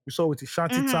 We saw it with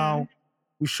Shanty Mm-hmm. Town.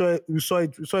 We saw it with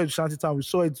Shanty Town. We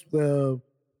saw it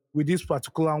with this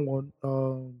particular one,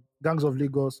 Gangs of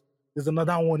Lagos. There's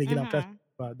another one again. I'm trying to Mm-hmm.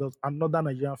 remember. There's another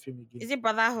Nigerian film again. Is it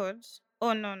Brotherhood?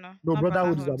 Oh no, no, No, not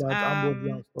Brotherhood is Brotherhood. about armed robbery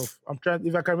and stuff. I'm trying.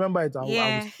 If I can remember it, I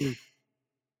will Yeah. say.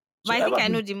 But So I think ever I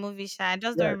know since, the movie, Sha. I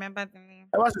just don't yeah, remember the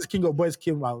name. ever since King of Boys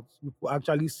came out, you could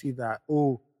actually see that,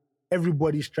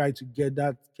 everybody's trying to get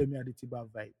that Kemi Adetiba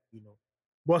vibe.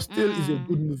 But still is a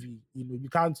good Mm. movie. You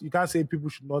can't say people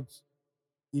should not,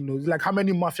 it's like how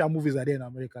many mafia movies are there in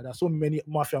America? There's so many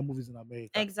mafia movies in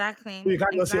America. So Exactly. you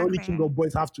can't just say only King Exactly. of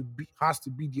Boys has to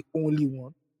be the only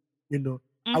one, you know.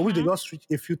 I wish they Mm-hmm. just switch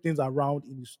a few things around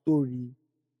in the story,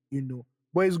 you know.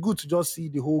 But it's good to just see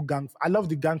the whole gang. I love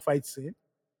the gang fight scene,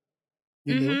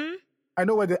 you know. Mm-hmm. I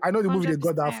know the movie they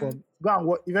got that 100%. from. Go and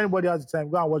watch. If anybody has the time,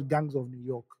 go and watch Gangs of New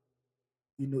York.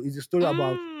 It's a story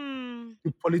about Mm.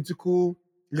 the political.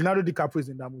 Leonardo DiCaprio is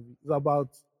in that movie. It's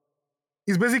about.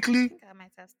 It's I basically think I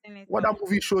might have seen it what that all.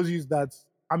 movie shows you is that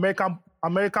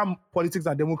American politics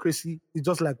and democracy is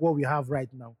just like what we have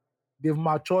right now. They've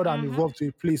matured and Mm-hmm. evolved to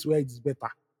a place where it's better.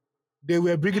 They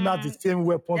were bringing out the Mm. same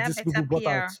weapons That these better people brought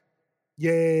out. PR.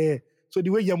 Yeah. So the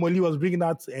way Yamoli was bringing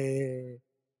out,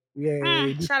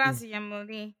 Mm. this Shout out thing, to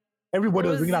Yamuri. everybody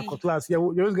was bringing out Rosie. cutlass. Yeah,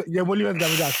 Yamoli went to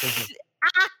bring out shovel.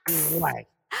 Axe Why?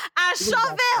 and He bring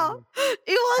out shovel. shovel.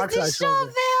 It was Axe the and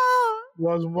shovel. shovel.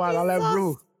 was mad. I'm like,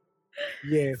 bro, Jesus.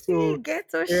 yeah. See, So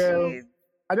ghetto um, shit.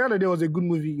 at the end of the day, it was a good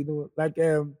movie. Like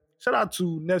shout out to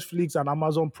Netflix and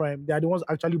Amazon Prime. They are the ones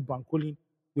actually bankrolling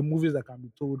the movies that can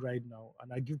be told right now,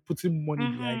 and I give putting money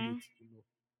behind it. Mm-hmm.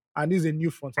 And this is a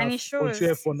new And it frontier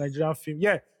shows. for Nigerian film.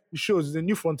 Yeah, it shows it's a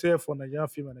new frontier for Nigerian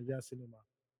film and Nigerian cinema.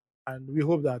 And we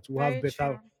hope that Very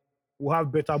true. we'll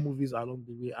have better movies along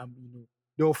the way, and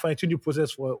they'll fine tune the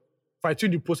process,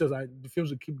 and the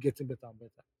films will keep getting better and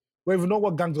better. But if you know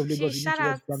what Gangs of She Lagos, you need shout to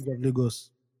watch out, Gangs of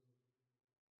Lagos.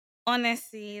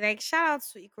 honestly, like shout out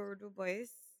to Ikorodu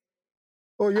boys.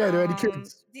 Oh yeah, they were the Um,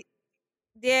 kids. the,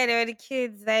 yeah, they were the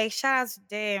kids. Like shout out to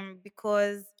them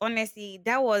because honestly,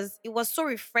 it was so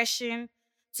refreshing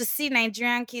to see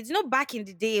Nigerian kids. You know, back in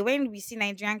the day when we see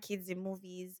Nigerian kids in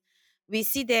movies, we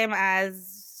see them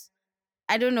as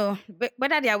I don't know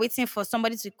whether they are waiting for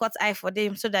somebody to cut eye for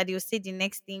them so that they'll say the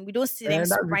next thing. We don't see them And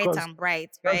sprite and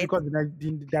bright, right?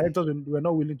 the directors were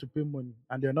not willing to pay money,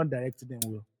 and they're not directing them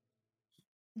well.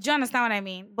 Do you understand what I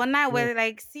mean? But now Yeah, we're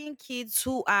like seeing kids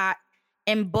who are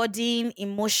embodying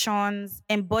emotions,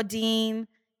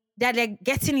 they're like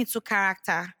getting into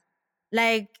character.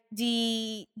 Like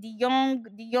the young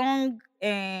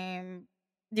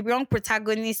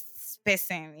protagonist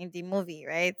person in the movie,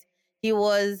 right? He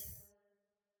was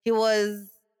he was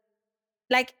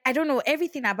like I don't know,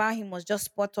 everything about him was just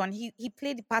spot on. He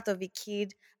played the part of a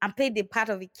kid and played the part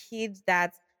of a kid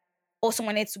that also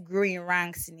wanted to grow in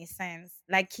ranks in a sense.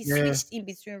 Like he yeah. switched in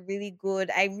between really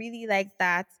good. I really like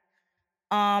that.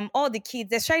 All the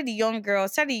kids, especially the young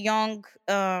girls, especially the young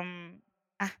ah,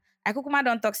 I kukuma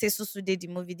don't talk say Susu did the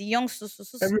movie. The young Yeah,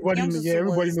 Susu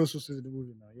everybody was knows who's in the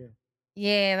movie now. Yeah,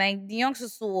 yeah, like the young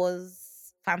Susu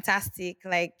was fantastic.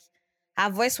 Like her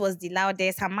voice was the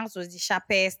loudest, her mouth was the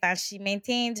sharpest, and she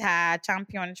maintained her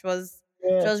champion. She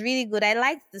yeah. was really good. I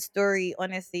liked the story,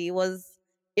 honestly. It was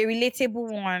a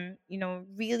relatable one,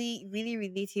 really, really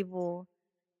relatable.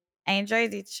 I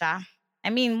enjoyed it, Sha. I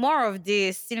mean, more of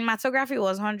this. Cinematography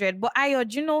was 100. But Ayo,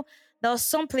 do you know there was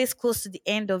some place close to the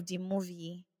end of the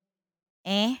movie?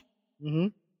 Eh? Mm-hmm.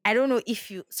 I don't know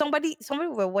if somebody we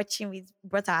were watching with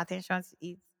brought our attention to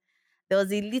it. There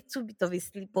was a little bit of a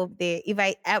slip up there. If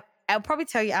I'll probably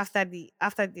tell you after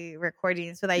the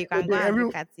recording so that you can go and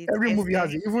look at it. Every I movie swear.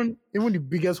 has it. Even the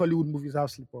biggest Hollywood movies have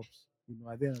slip ups.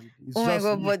 At the end of the day, Oh my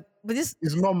god, but this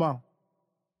it's normal.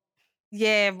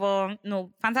 yeah, but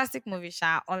no, fantastic movie,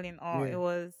 Sha. All in all, Yeah,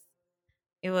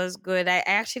 it was good. I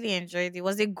actually enjoyed it. It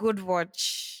was a good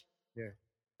watch. yeah,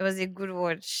 It was a good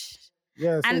watch.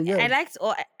 yeah. So And yeah, I liked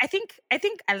or I think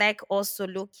I like also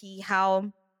Loki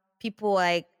how people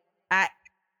like are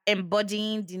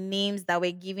embodying the names that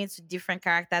were given to different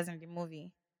characters in the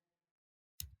movie.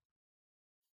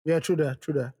 yeah. True that,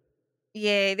 true that.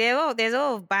 Yeah, there's a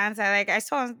lot of banter. Like I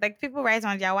saw like people write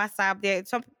on their WhatsApp. There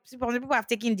some people have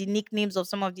taken the nicknames of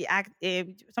some of the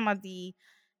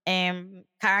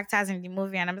characters in the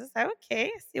movie, and I'm just like,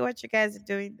 okay, see what you guys are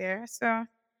doing there. So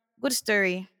good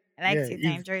story. I Yeah, liked it. I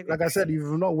if enjoyed like it. I said, if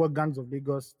you not work Gangs of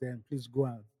Lagos, then please go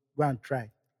and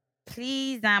try.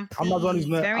 Please and please,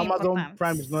 very Amazon important.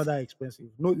 Prime is not that expensive.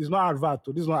 No, it's not advert.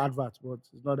 This is not advert, but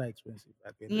it's not that expensive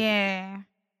at the end of the day. Yeah.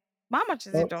 But how much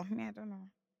is it Oh, though? Me, I don't know.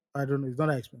 I don't know. It's not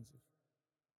that expensive.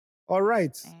 All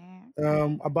right.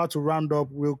 Okay. About to round up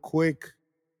real quick.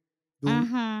 The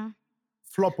Mm-hmm.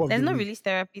 flop of There's the no week. release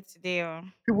therapy today, or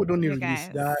People don't need you release.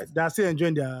 guys. They're still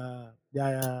enjoying their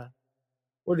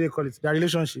what do they call it? Their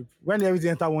relationship. When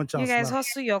everything enter one You chance guys now.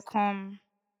 hustle your com.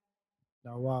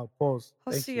 Now wow, pause.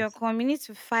 Hustle Thank you. your com. You need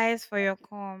to fight for your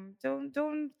com.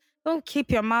 Don't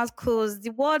keep your mouth closed. The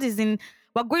world is in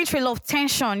we're going through a lot of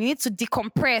tension. You need to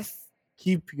decompress.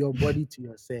 Keep your body to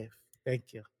yourself.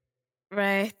 Thank you.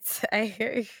 Right. I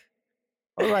hear you.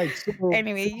 All right. So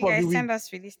Anyway, flop you of the guys week. send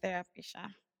us release therapy, Sha.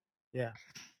 Yeah.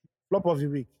 Flop of the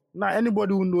week. Now,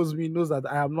 anybody who knows me knows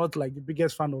that I am not like the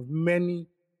biggest fan of many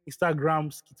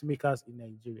Instagram skit makers in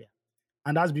Nigeria.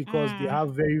 And that's because they Mm.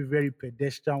 have very, very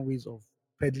pedestrian ways of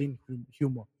peddling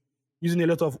humor, using a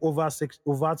lot of overt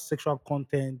sexual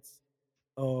content,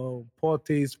 poor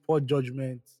taste, poor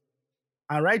judgment.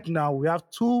 And right now, we have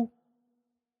two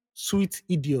sweet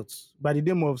idiots by the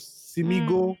name of Mm.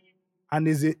 Simigo and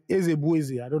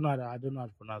Ezebueze. I don't know how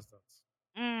to pronounce that.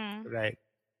 Mm. Right.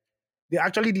 They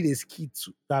actually did a skit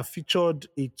that featured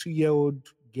a 2-year-old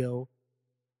girl.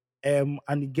 And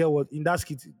the girl was in that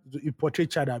skit, it portrayed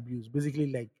child abuse,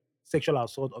 basically like sexual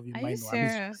assault of a Are you minor,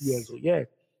 and it's 2 years serious? old. Yeah.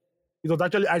 It was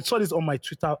actually I saw this on my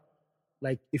Twitter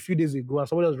like a few days ago, and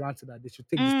somebody was ranting that they should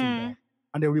take this thing down. Mm.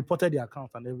 And they reported the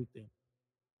account and everything.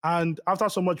 And after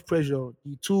so much pressure,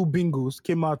 the two bingos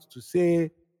came out to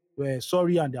say we're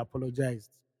sorry and they apologized,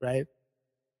 right?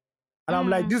 And I'm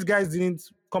like, Mm. these guys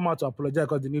didn't come out to apologize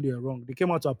because they knew they were wrong. They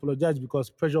came out to apologize because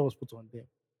pressure was put on them.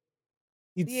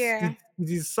 Yeah. It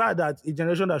is sad that a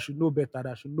generation that should know better,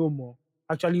 that should know more,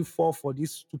 actually fall for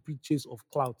this stupid chase of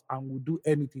clout and will do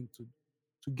anything to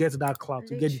get that clout,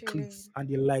 to get the Literally. clicks and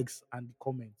the likes and the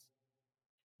comments.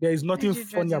 There is Why nothing did you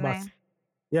draw funny the about line?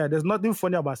 yeah, there's nothing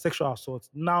funny about sexual assault.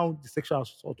 Now the sexual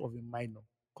assault of a minor.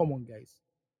 Come on, guys.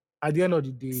 At the end of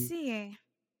the day, See,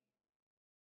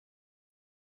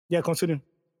 yeah, continue.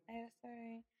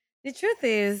 sorry. The truth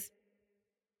is,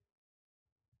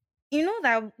 you know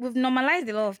that we've normalized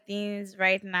a lot of things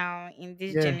right now in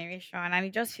this Yeah. generation, and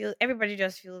it just feels everybody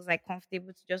just feels like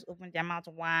comfortable to just open their mouth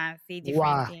once, say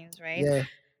different Wow. things, right? Yeah.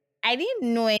 I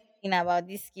didn't know anything about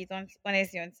this skit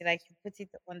honestly until like you put it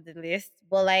on the list.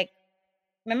 But like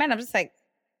my mind, I'm just like,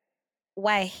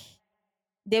 why?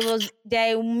 There are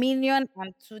a million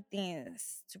and two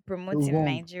things to promote in Wrong.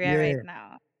 Nigeria right Yeah.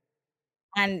 now.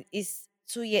 And it's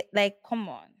 2 years. Like, come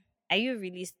on, are you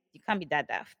really? You can't be that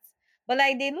daft. But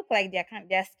like, they look like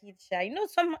they're skid shy. You know,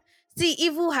 some see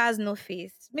evil has no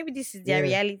face. Maybe this is their Yeah.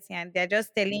 reality, and they're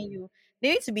just telling you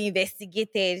they need to be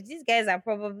investigated. These guys are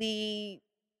probably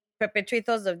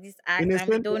perpetrators of this act,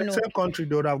 and we In don't the know. same country,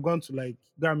 they would have gone to like,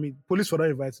 I mean, police for not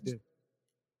invite them.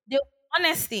 They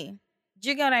Honestly, do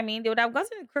you get what I mean? They would have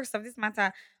gotten the crux of this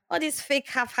matter. All these fake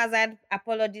haphazard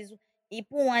apologies. He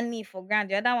put one knee for ground,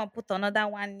 the other one put another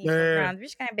one knee for Yeah. ground.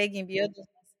 Which kind of begging be all those?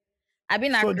 I've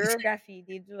been a So this choreography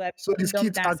they do. I've so the been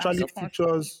dog skit dance. I'm actually so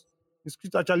confused.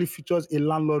 features a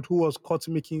landlord who was caught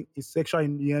making a sexual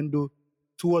innuendo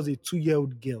towards a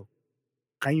 2-year-old girl.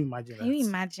 Can you imagine Can you that?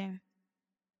 imagine?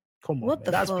 Come on, What man.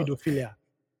 the That's fuck? pedophilia.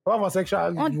 However,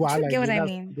 sexual Oh, you do are you like get what this, I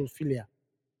that's mean? pedophilia.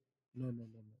 No, no,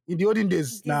 no, no. In the olden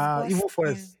days, nah, evil Disgusting.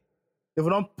 forest. They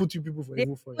will not put you people for They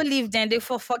evil will forest. leave them. They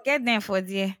forget them for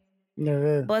there. Yeah,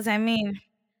 yeah. But I mean,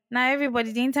 now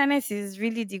everybody, the internet is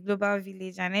really the global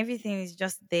village, and everything is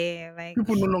just there. Like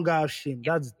People no longer have shame.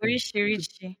 That's the thing. Richie,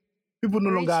 Richie, People no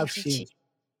longer Richie, have Chichi. shame.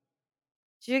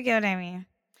 Do you get what I mean?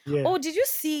 Yeah. Oh, did you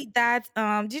see that?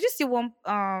 Did you see one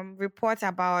report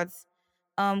about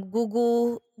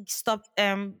Google stop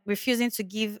refusing to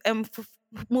give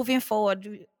moving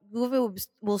forward Google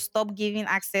will stop giving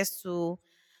access to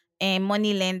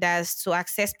money lenders to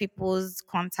access people's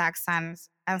contacts and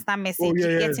start Oh yeah,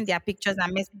 yeah, getting their pictures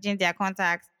and messaging their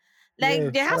contacts. yeah.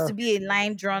 Like there has to be a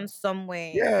line drawn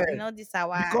somewhere. Yeah. You know, this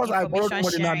our Because I borrowed information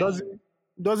money now sharing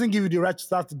doesn't give you the right to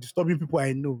start disturbing people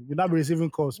I know. You'll not be receiving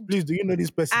calls. Please, do you know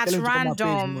this person? Tell at him to come and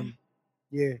pay his money. random.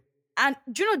 Yeah. And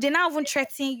do you know they now even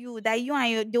threaten you that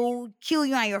they will kill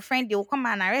you and your friend, they will come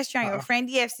and arrest you and your Uh-uh. friend,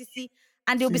 EFCC,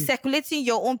 and they'll be See, circulating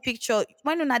your own picture.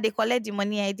 When you know they collect the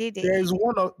money I did it. there's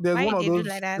Why one of they do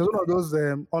like those that? there's one of those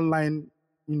online,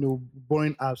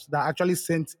 boring apps that actually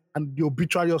sent and the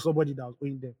obituary of somebody that was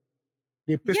owing them.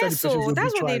 They pasted Yes, the person's so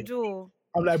that's what they obituary. do.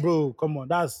 I'm like, bro, come on,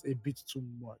 that's a bit too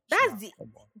much That's now. the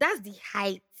Come on, that's the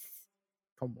height.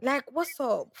 come on. Like, what's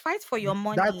up? Fight for your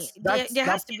money. That's There that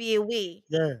has to be a way.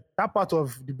 yeah, that part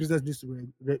of the business needs to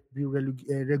be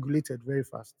regulated very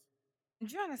fast. Do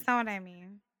you understand what I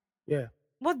mean? Yeah.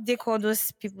 What they call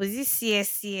those people? Is this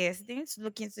CSCS? They need to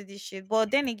look into this shit.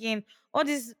 But then again, all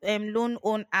these loan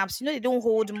own apps, they don't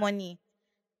hold money.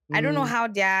 I don't know Mm, how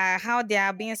they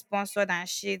are being sponsored and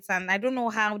shit, and I don't know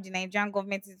how the Nigerian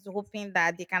government is hoping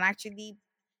that they can actually,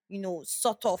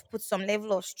 sort of put some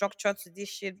level of structure to this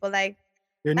shit. But like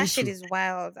they that need shit to. is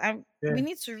wild, and Yeah. we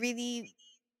need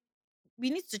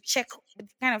to check the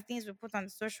kind of things we put on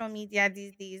social media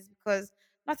these days because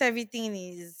not everything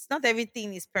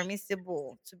is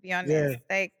permissible. To be Yeah. honest,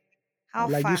 like how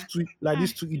far Like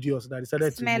these two idiots that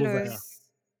decided to go viral. smellers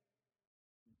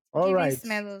All giving right.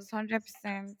 smellers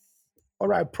 100%. All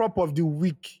right. Prop of the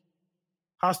week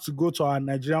has to go to our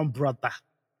Nigerian brother,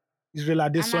 Israel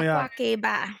Adesanya,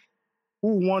 Anakwakeba.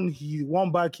 who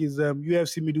won back his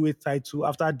UFC middleweight title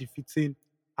after defeating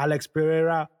Alex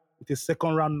Pereira with a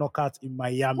second round knockout in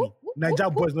Miami. Niger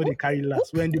boys know they carry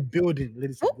last. We're in the building,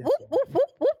 ladies and gentlemen.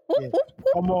 Yeah.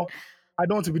 Come on. I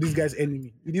don't want to be this guy's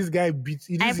enemy. If this guy beats,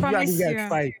 I if you and this promise guy you.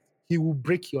 fight, he will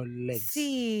break your legs.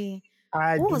 See,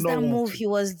 I what do was not that want move to. he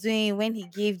was doing when he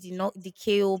gave the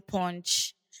KO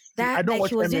punch? See, I That don't like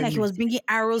watch he was doing like he MMA. was bringing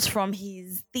arrows from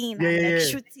his thing Yeah, and yeah, like yeah.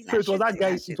 shooting So and it was that shooting guy.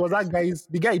 and It was shooting. that guy's.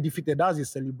 The guy he defeated. That was his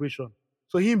celebration.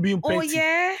 So him being Oh petty.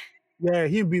 yeah, Yeah,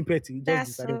 him being petty. He just that's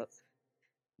decided. so.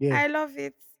 Yeah, I love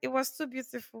it. It was too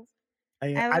beautiful.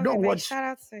 I, I I love it. don't Like watch. shout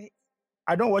out to it.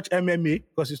 I don't watch MMA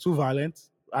because it's too violent.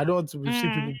 I don't want to see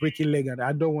Mm, people breaking leg, and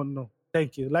I don't want to know.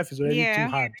 Thank you. Life is already too yeah.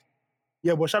 hard.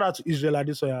 Yeah, but shout out to Israel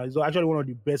Adesanya. He's actually one of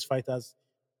the best fighters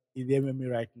in the MMA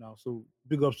right now. So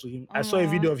big ups to him. I saw a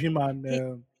video of him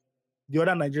and He the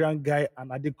other Nigerian guy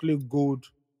and Adekunle Gold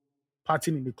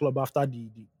partying in the club after the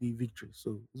victory.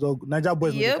 So Niger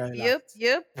boys know the Yep, carry yep, last.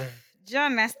 yep. Do you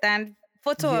understand?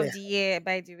 Photo Yeah, of the year,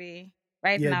 by the way,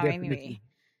 right yeah, now, definitely. anyway.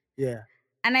 Yeah,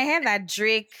 And I heard that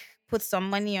Drake put some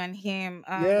money on him.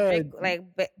 yeah. Drake like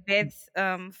bet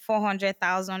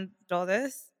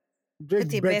 $400,000. Drake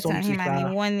Put a bet bet on something, him and he sha,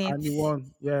 won it. and he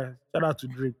won. Yeah, shout out to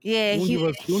Drake. Yeah, He won't he give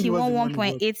us won the one money,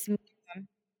 point but eight million.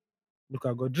 look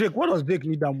at God. Drake, what does Drake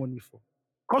need that money for?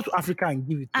 Come to Africa and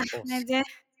give it to Ah, us. Nadia.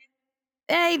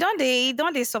 He don't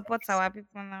they support our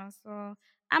people now. So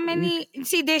how We, many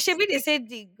see they should be they said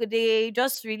they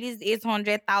just released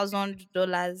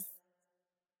 $800,000.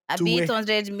 to Be where?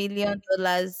 $800 million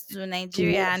to To Nigeria,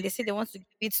 what? and they say they want to give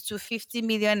it to 50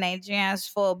 million Nigerians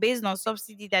for based on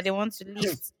subsidy that they want to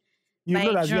lift You know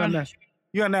by that June.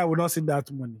 you and I will not see that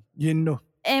money. You know.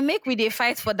 And make we they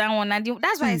fight for that one. And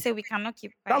that's why I See, say we cannot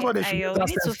keep that's what quiet. they should use Ayo. We that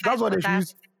need to sense. fight for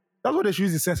that. That's what they should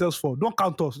use the census for. Don't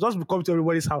count us. Just be coming to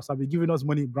everybody's house and be giving us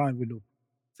money in brown envelope.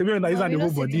 So we not But using we the don't whole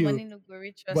see the body. money no go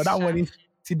reach us, But that sha. money,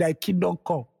 till thy kingdom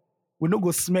come, we no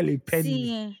go smell a penny.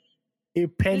 See, A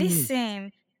penny.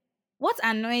 listen. What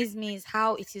annoys me is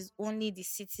how it is only the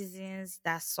citizens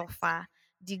that suffer.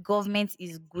 The government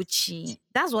is Gucci.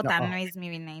 That's what Uh-uh. annoys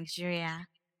me in Nigeria.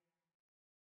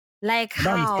 Like And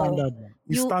that's the how standard one.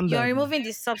 It's you're standard now. removing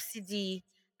the subsidy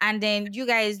and then you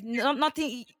guys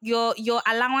nothing your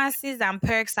allowances and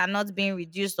perks are not being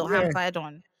reduced or Yeah. hampered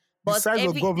on. But The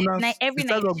every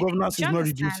size of Nigerian, governance do is you not understand?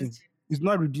 reducing. It's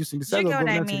not reducing. The Do size you of get what I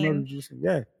governance is not mean? reducing.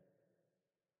 Yeah.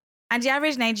 And the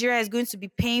average Nigeria is going to be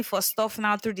paying for stuff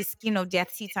now through the skin of their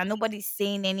teeth and nobody's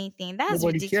saying anything. That's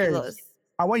Nobody cares. ridiculous.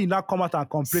 And when you now come out and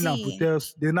complain and See,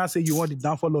 protest, they now say you want the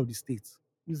downfall of the state.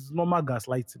 It's normal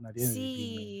gaslighting at the end of the day,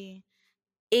 man. see.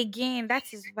 Again,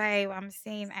 that is why I'm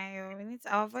saying we need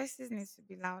our voices need to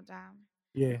be louder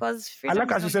Yeah. because I freedom like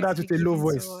is as you not said going that to be with a low given to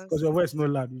voice, because us. your voice is not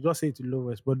loud. You just say it in low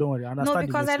voice, but don't worry, I No, understand the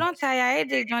because I message. don't tire.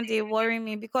 Headache don't they worry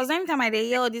me because anytime I dey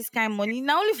hear all this kind of money,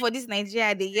 not only for this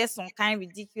Nigeria, they hear some kind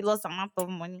ridiculous amount of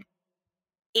money.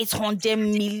 800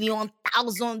 million,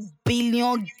 thousand,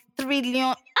 billion,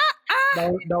 trillion.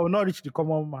 That will not reach the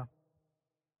common man.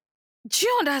 Do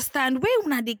you understand? Where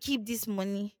una they keep this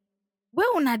money?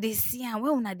 Where una they see and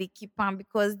where una they keep am?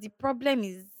 Because the problem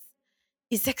is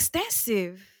it's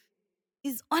extensive.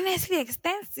 It's honestly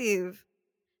extensive.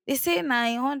 They say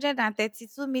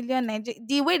 932 million Nigeria.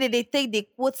 The way that they take the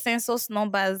quote census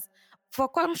numbers for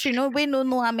country, no we don't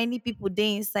know how many people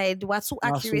they inside. We're too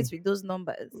Now so, accurate with those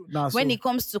numbers. now When so, it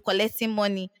comes to collecting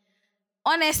money,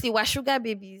 honestly, we're sugar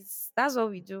babies. That's what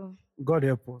we do. God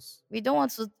help us. We don't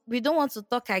want to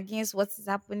talk against what is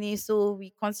happening. So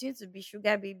we continue to be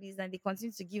sugar babies and they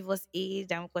continue to give us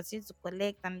aid and we continue to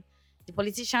collect and the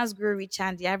politicians grow richer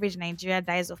and the average Nigeria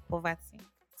dies of poverty.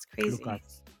 It's Look at. crazy.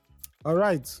 All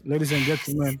right, ladies and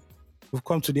gentlemen, we've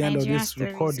come to the end of Nigerian this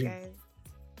stories, recording. guys.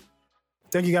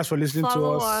 Thank you guys for listening to Follow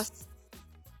us. us.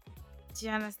 Do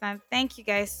you understand? Thank you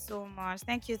guys so much.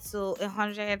 Thank you to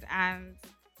 100 and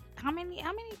how many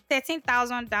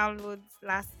 13,000 downloads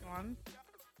last month.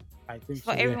 I think For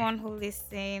so. Yeah. everyone who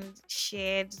listened,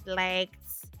 shared, liked.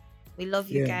 We love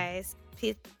you Yeah. guys.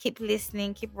 Keep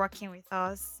listening, keep working with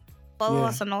us. Follow Yeah.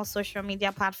 us on all social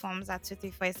media platforms at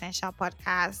 234 Essential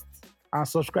Podcast. And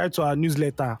subscribe to our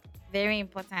newsletter. Very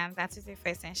important. That's it for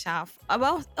essential.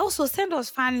 About also send us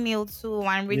fan mail too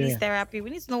and release Yeah. therapy. We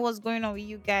need to know what's going on with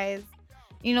you guys.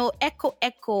 You know, echo,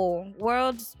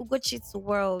 worlds, Ugochi to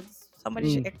worlds. Somebody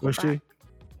should echo Goshi. back.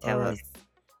 Tell All right. us.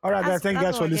 All right, guys. Thank you That's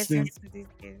guys what for we're getting listening. to these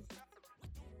days.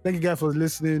 Thank you guys for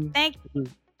listening.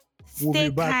 We'll be Stay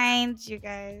back. kind, you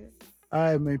guys. All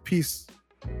right, man. Peace.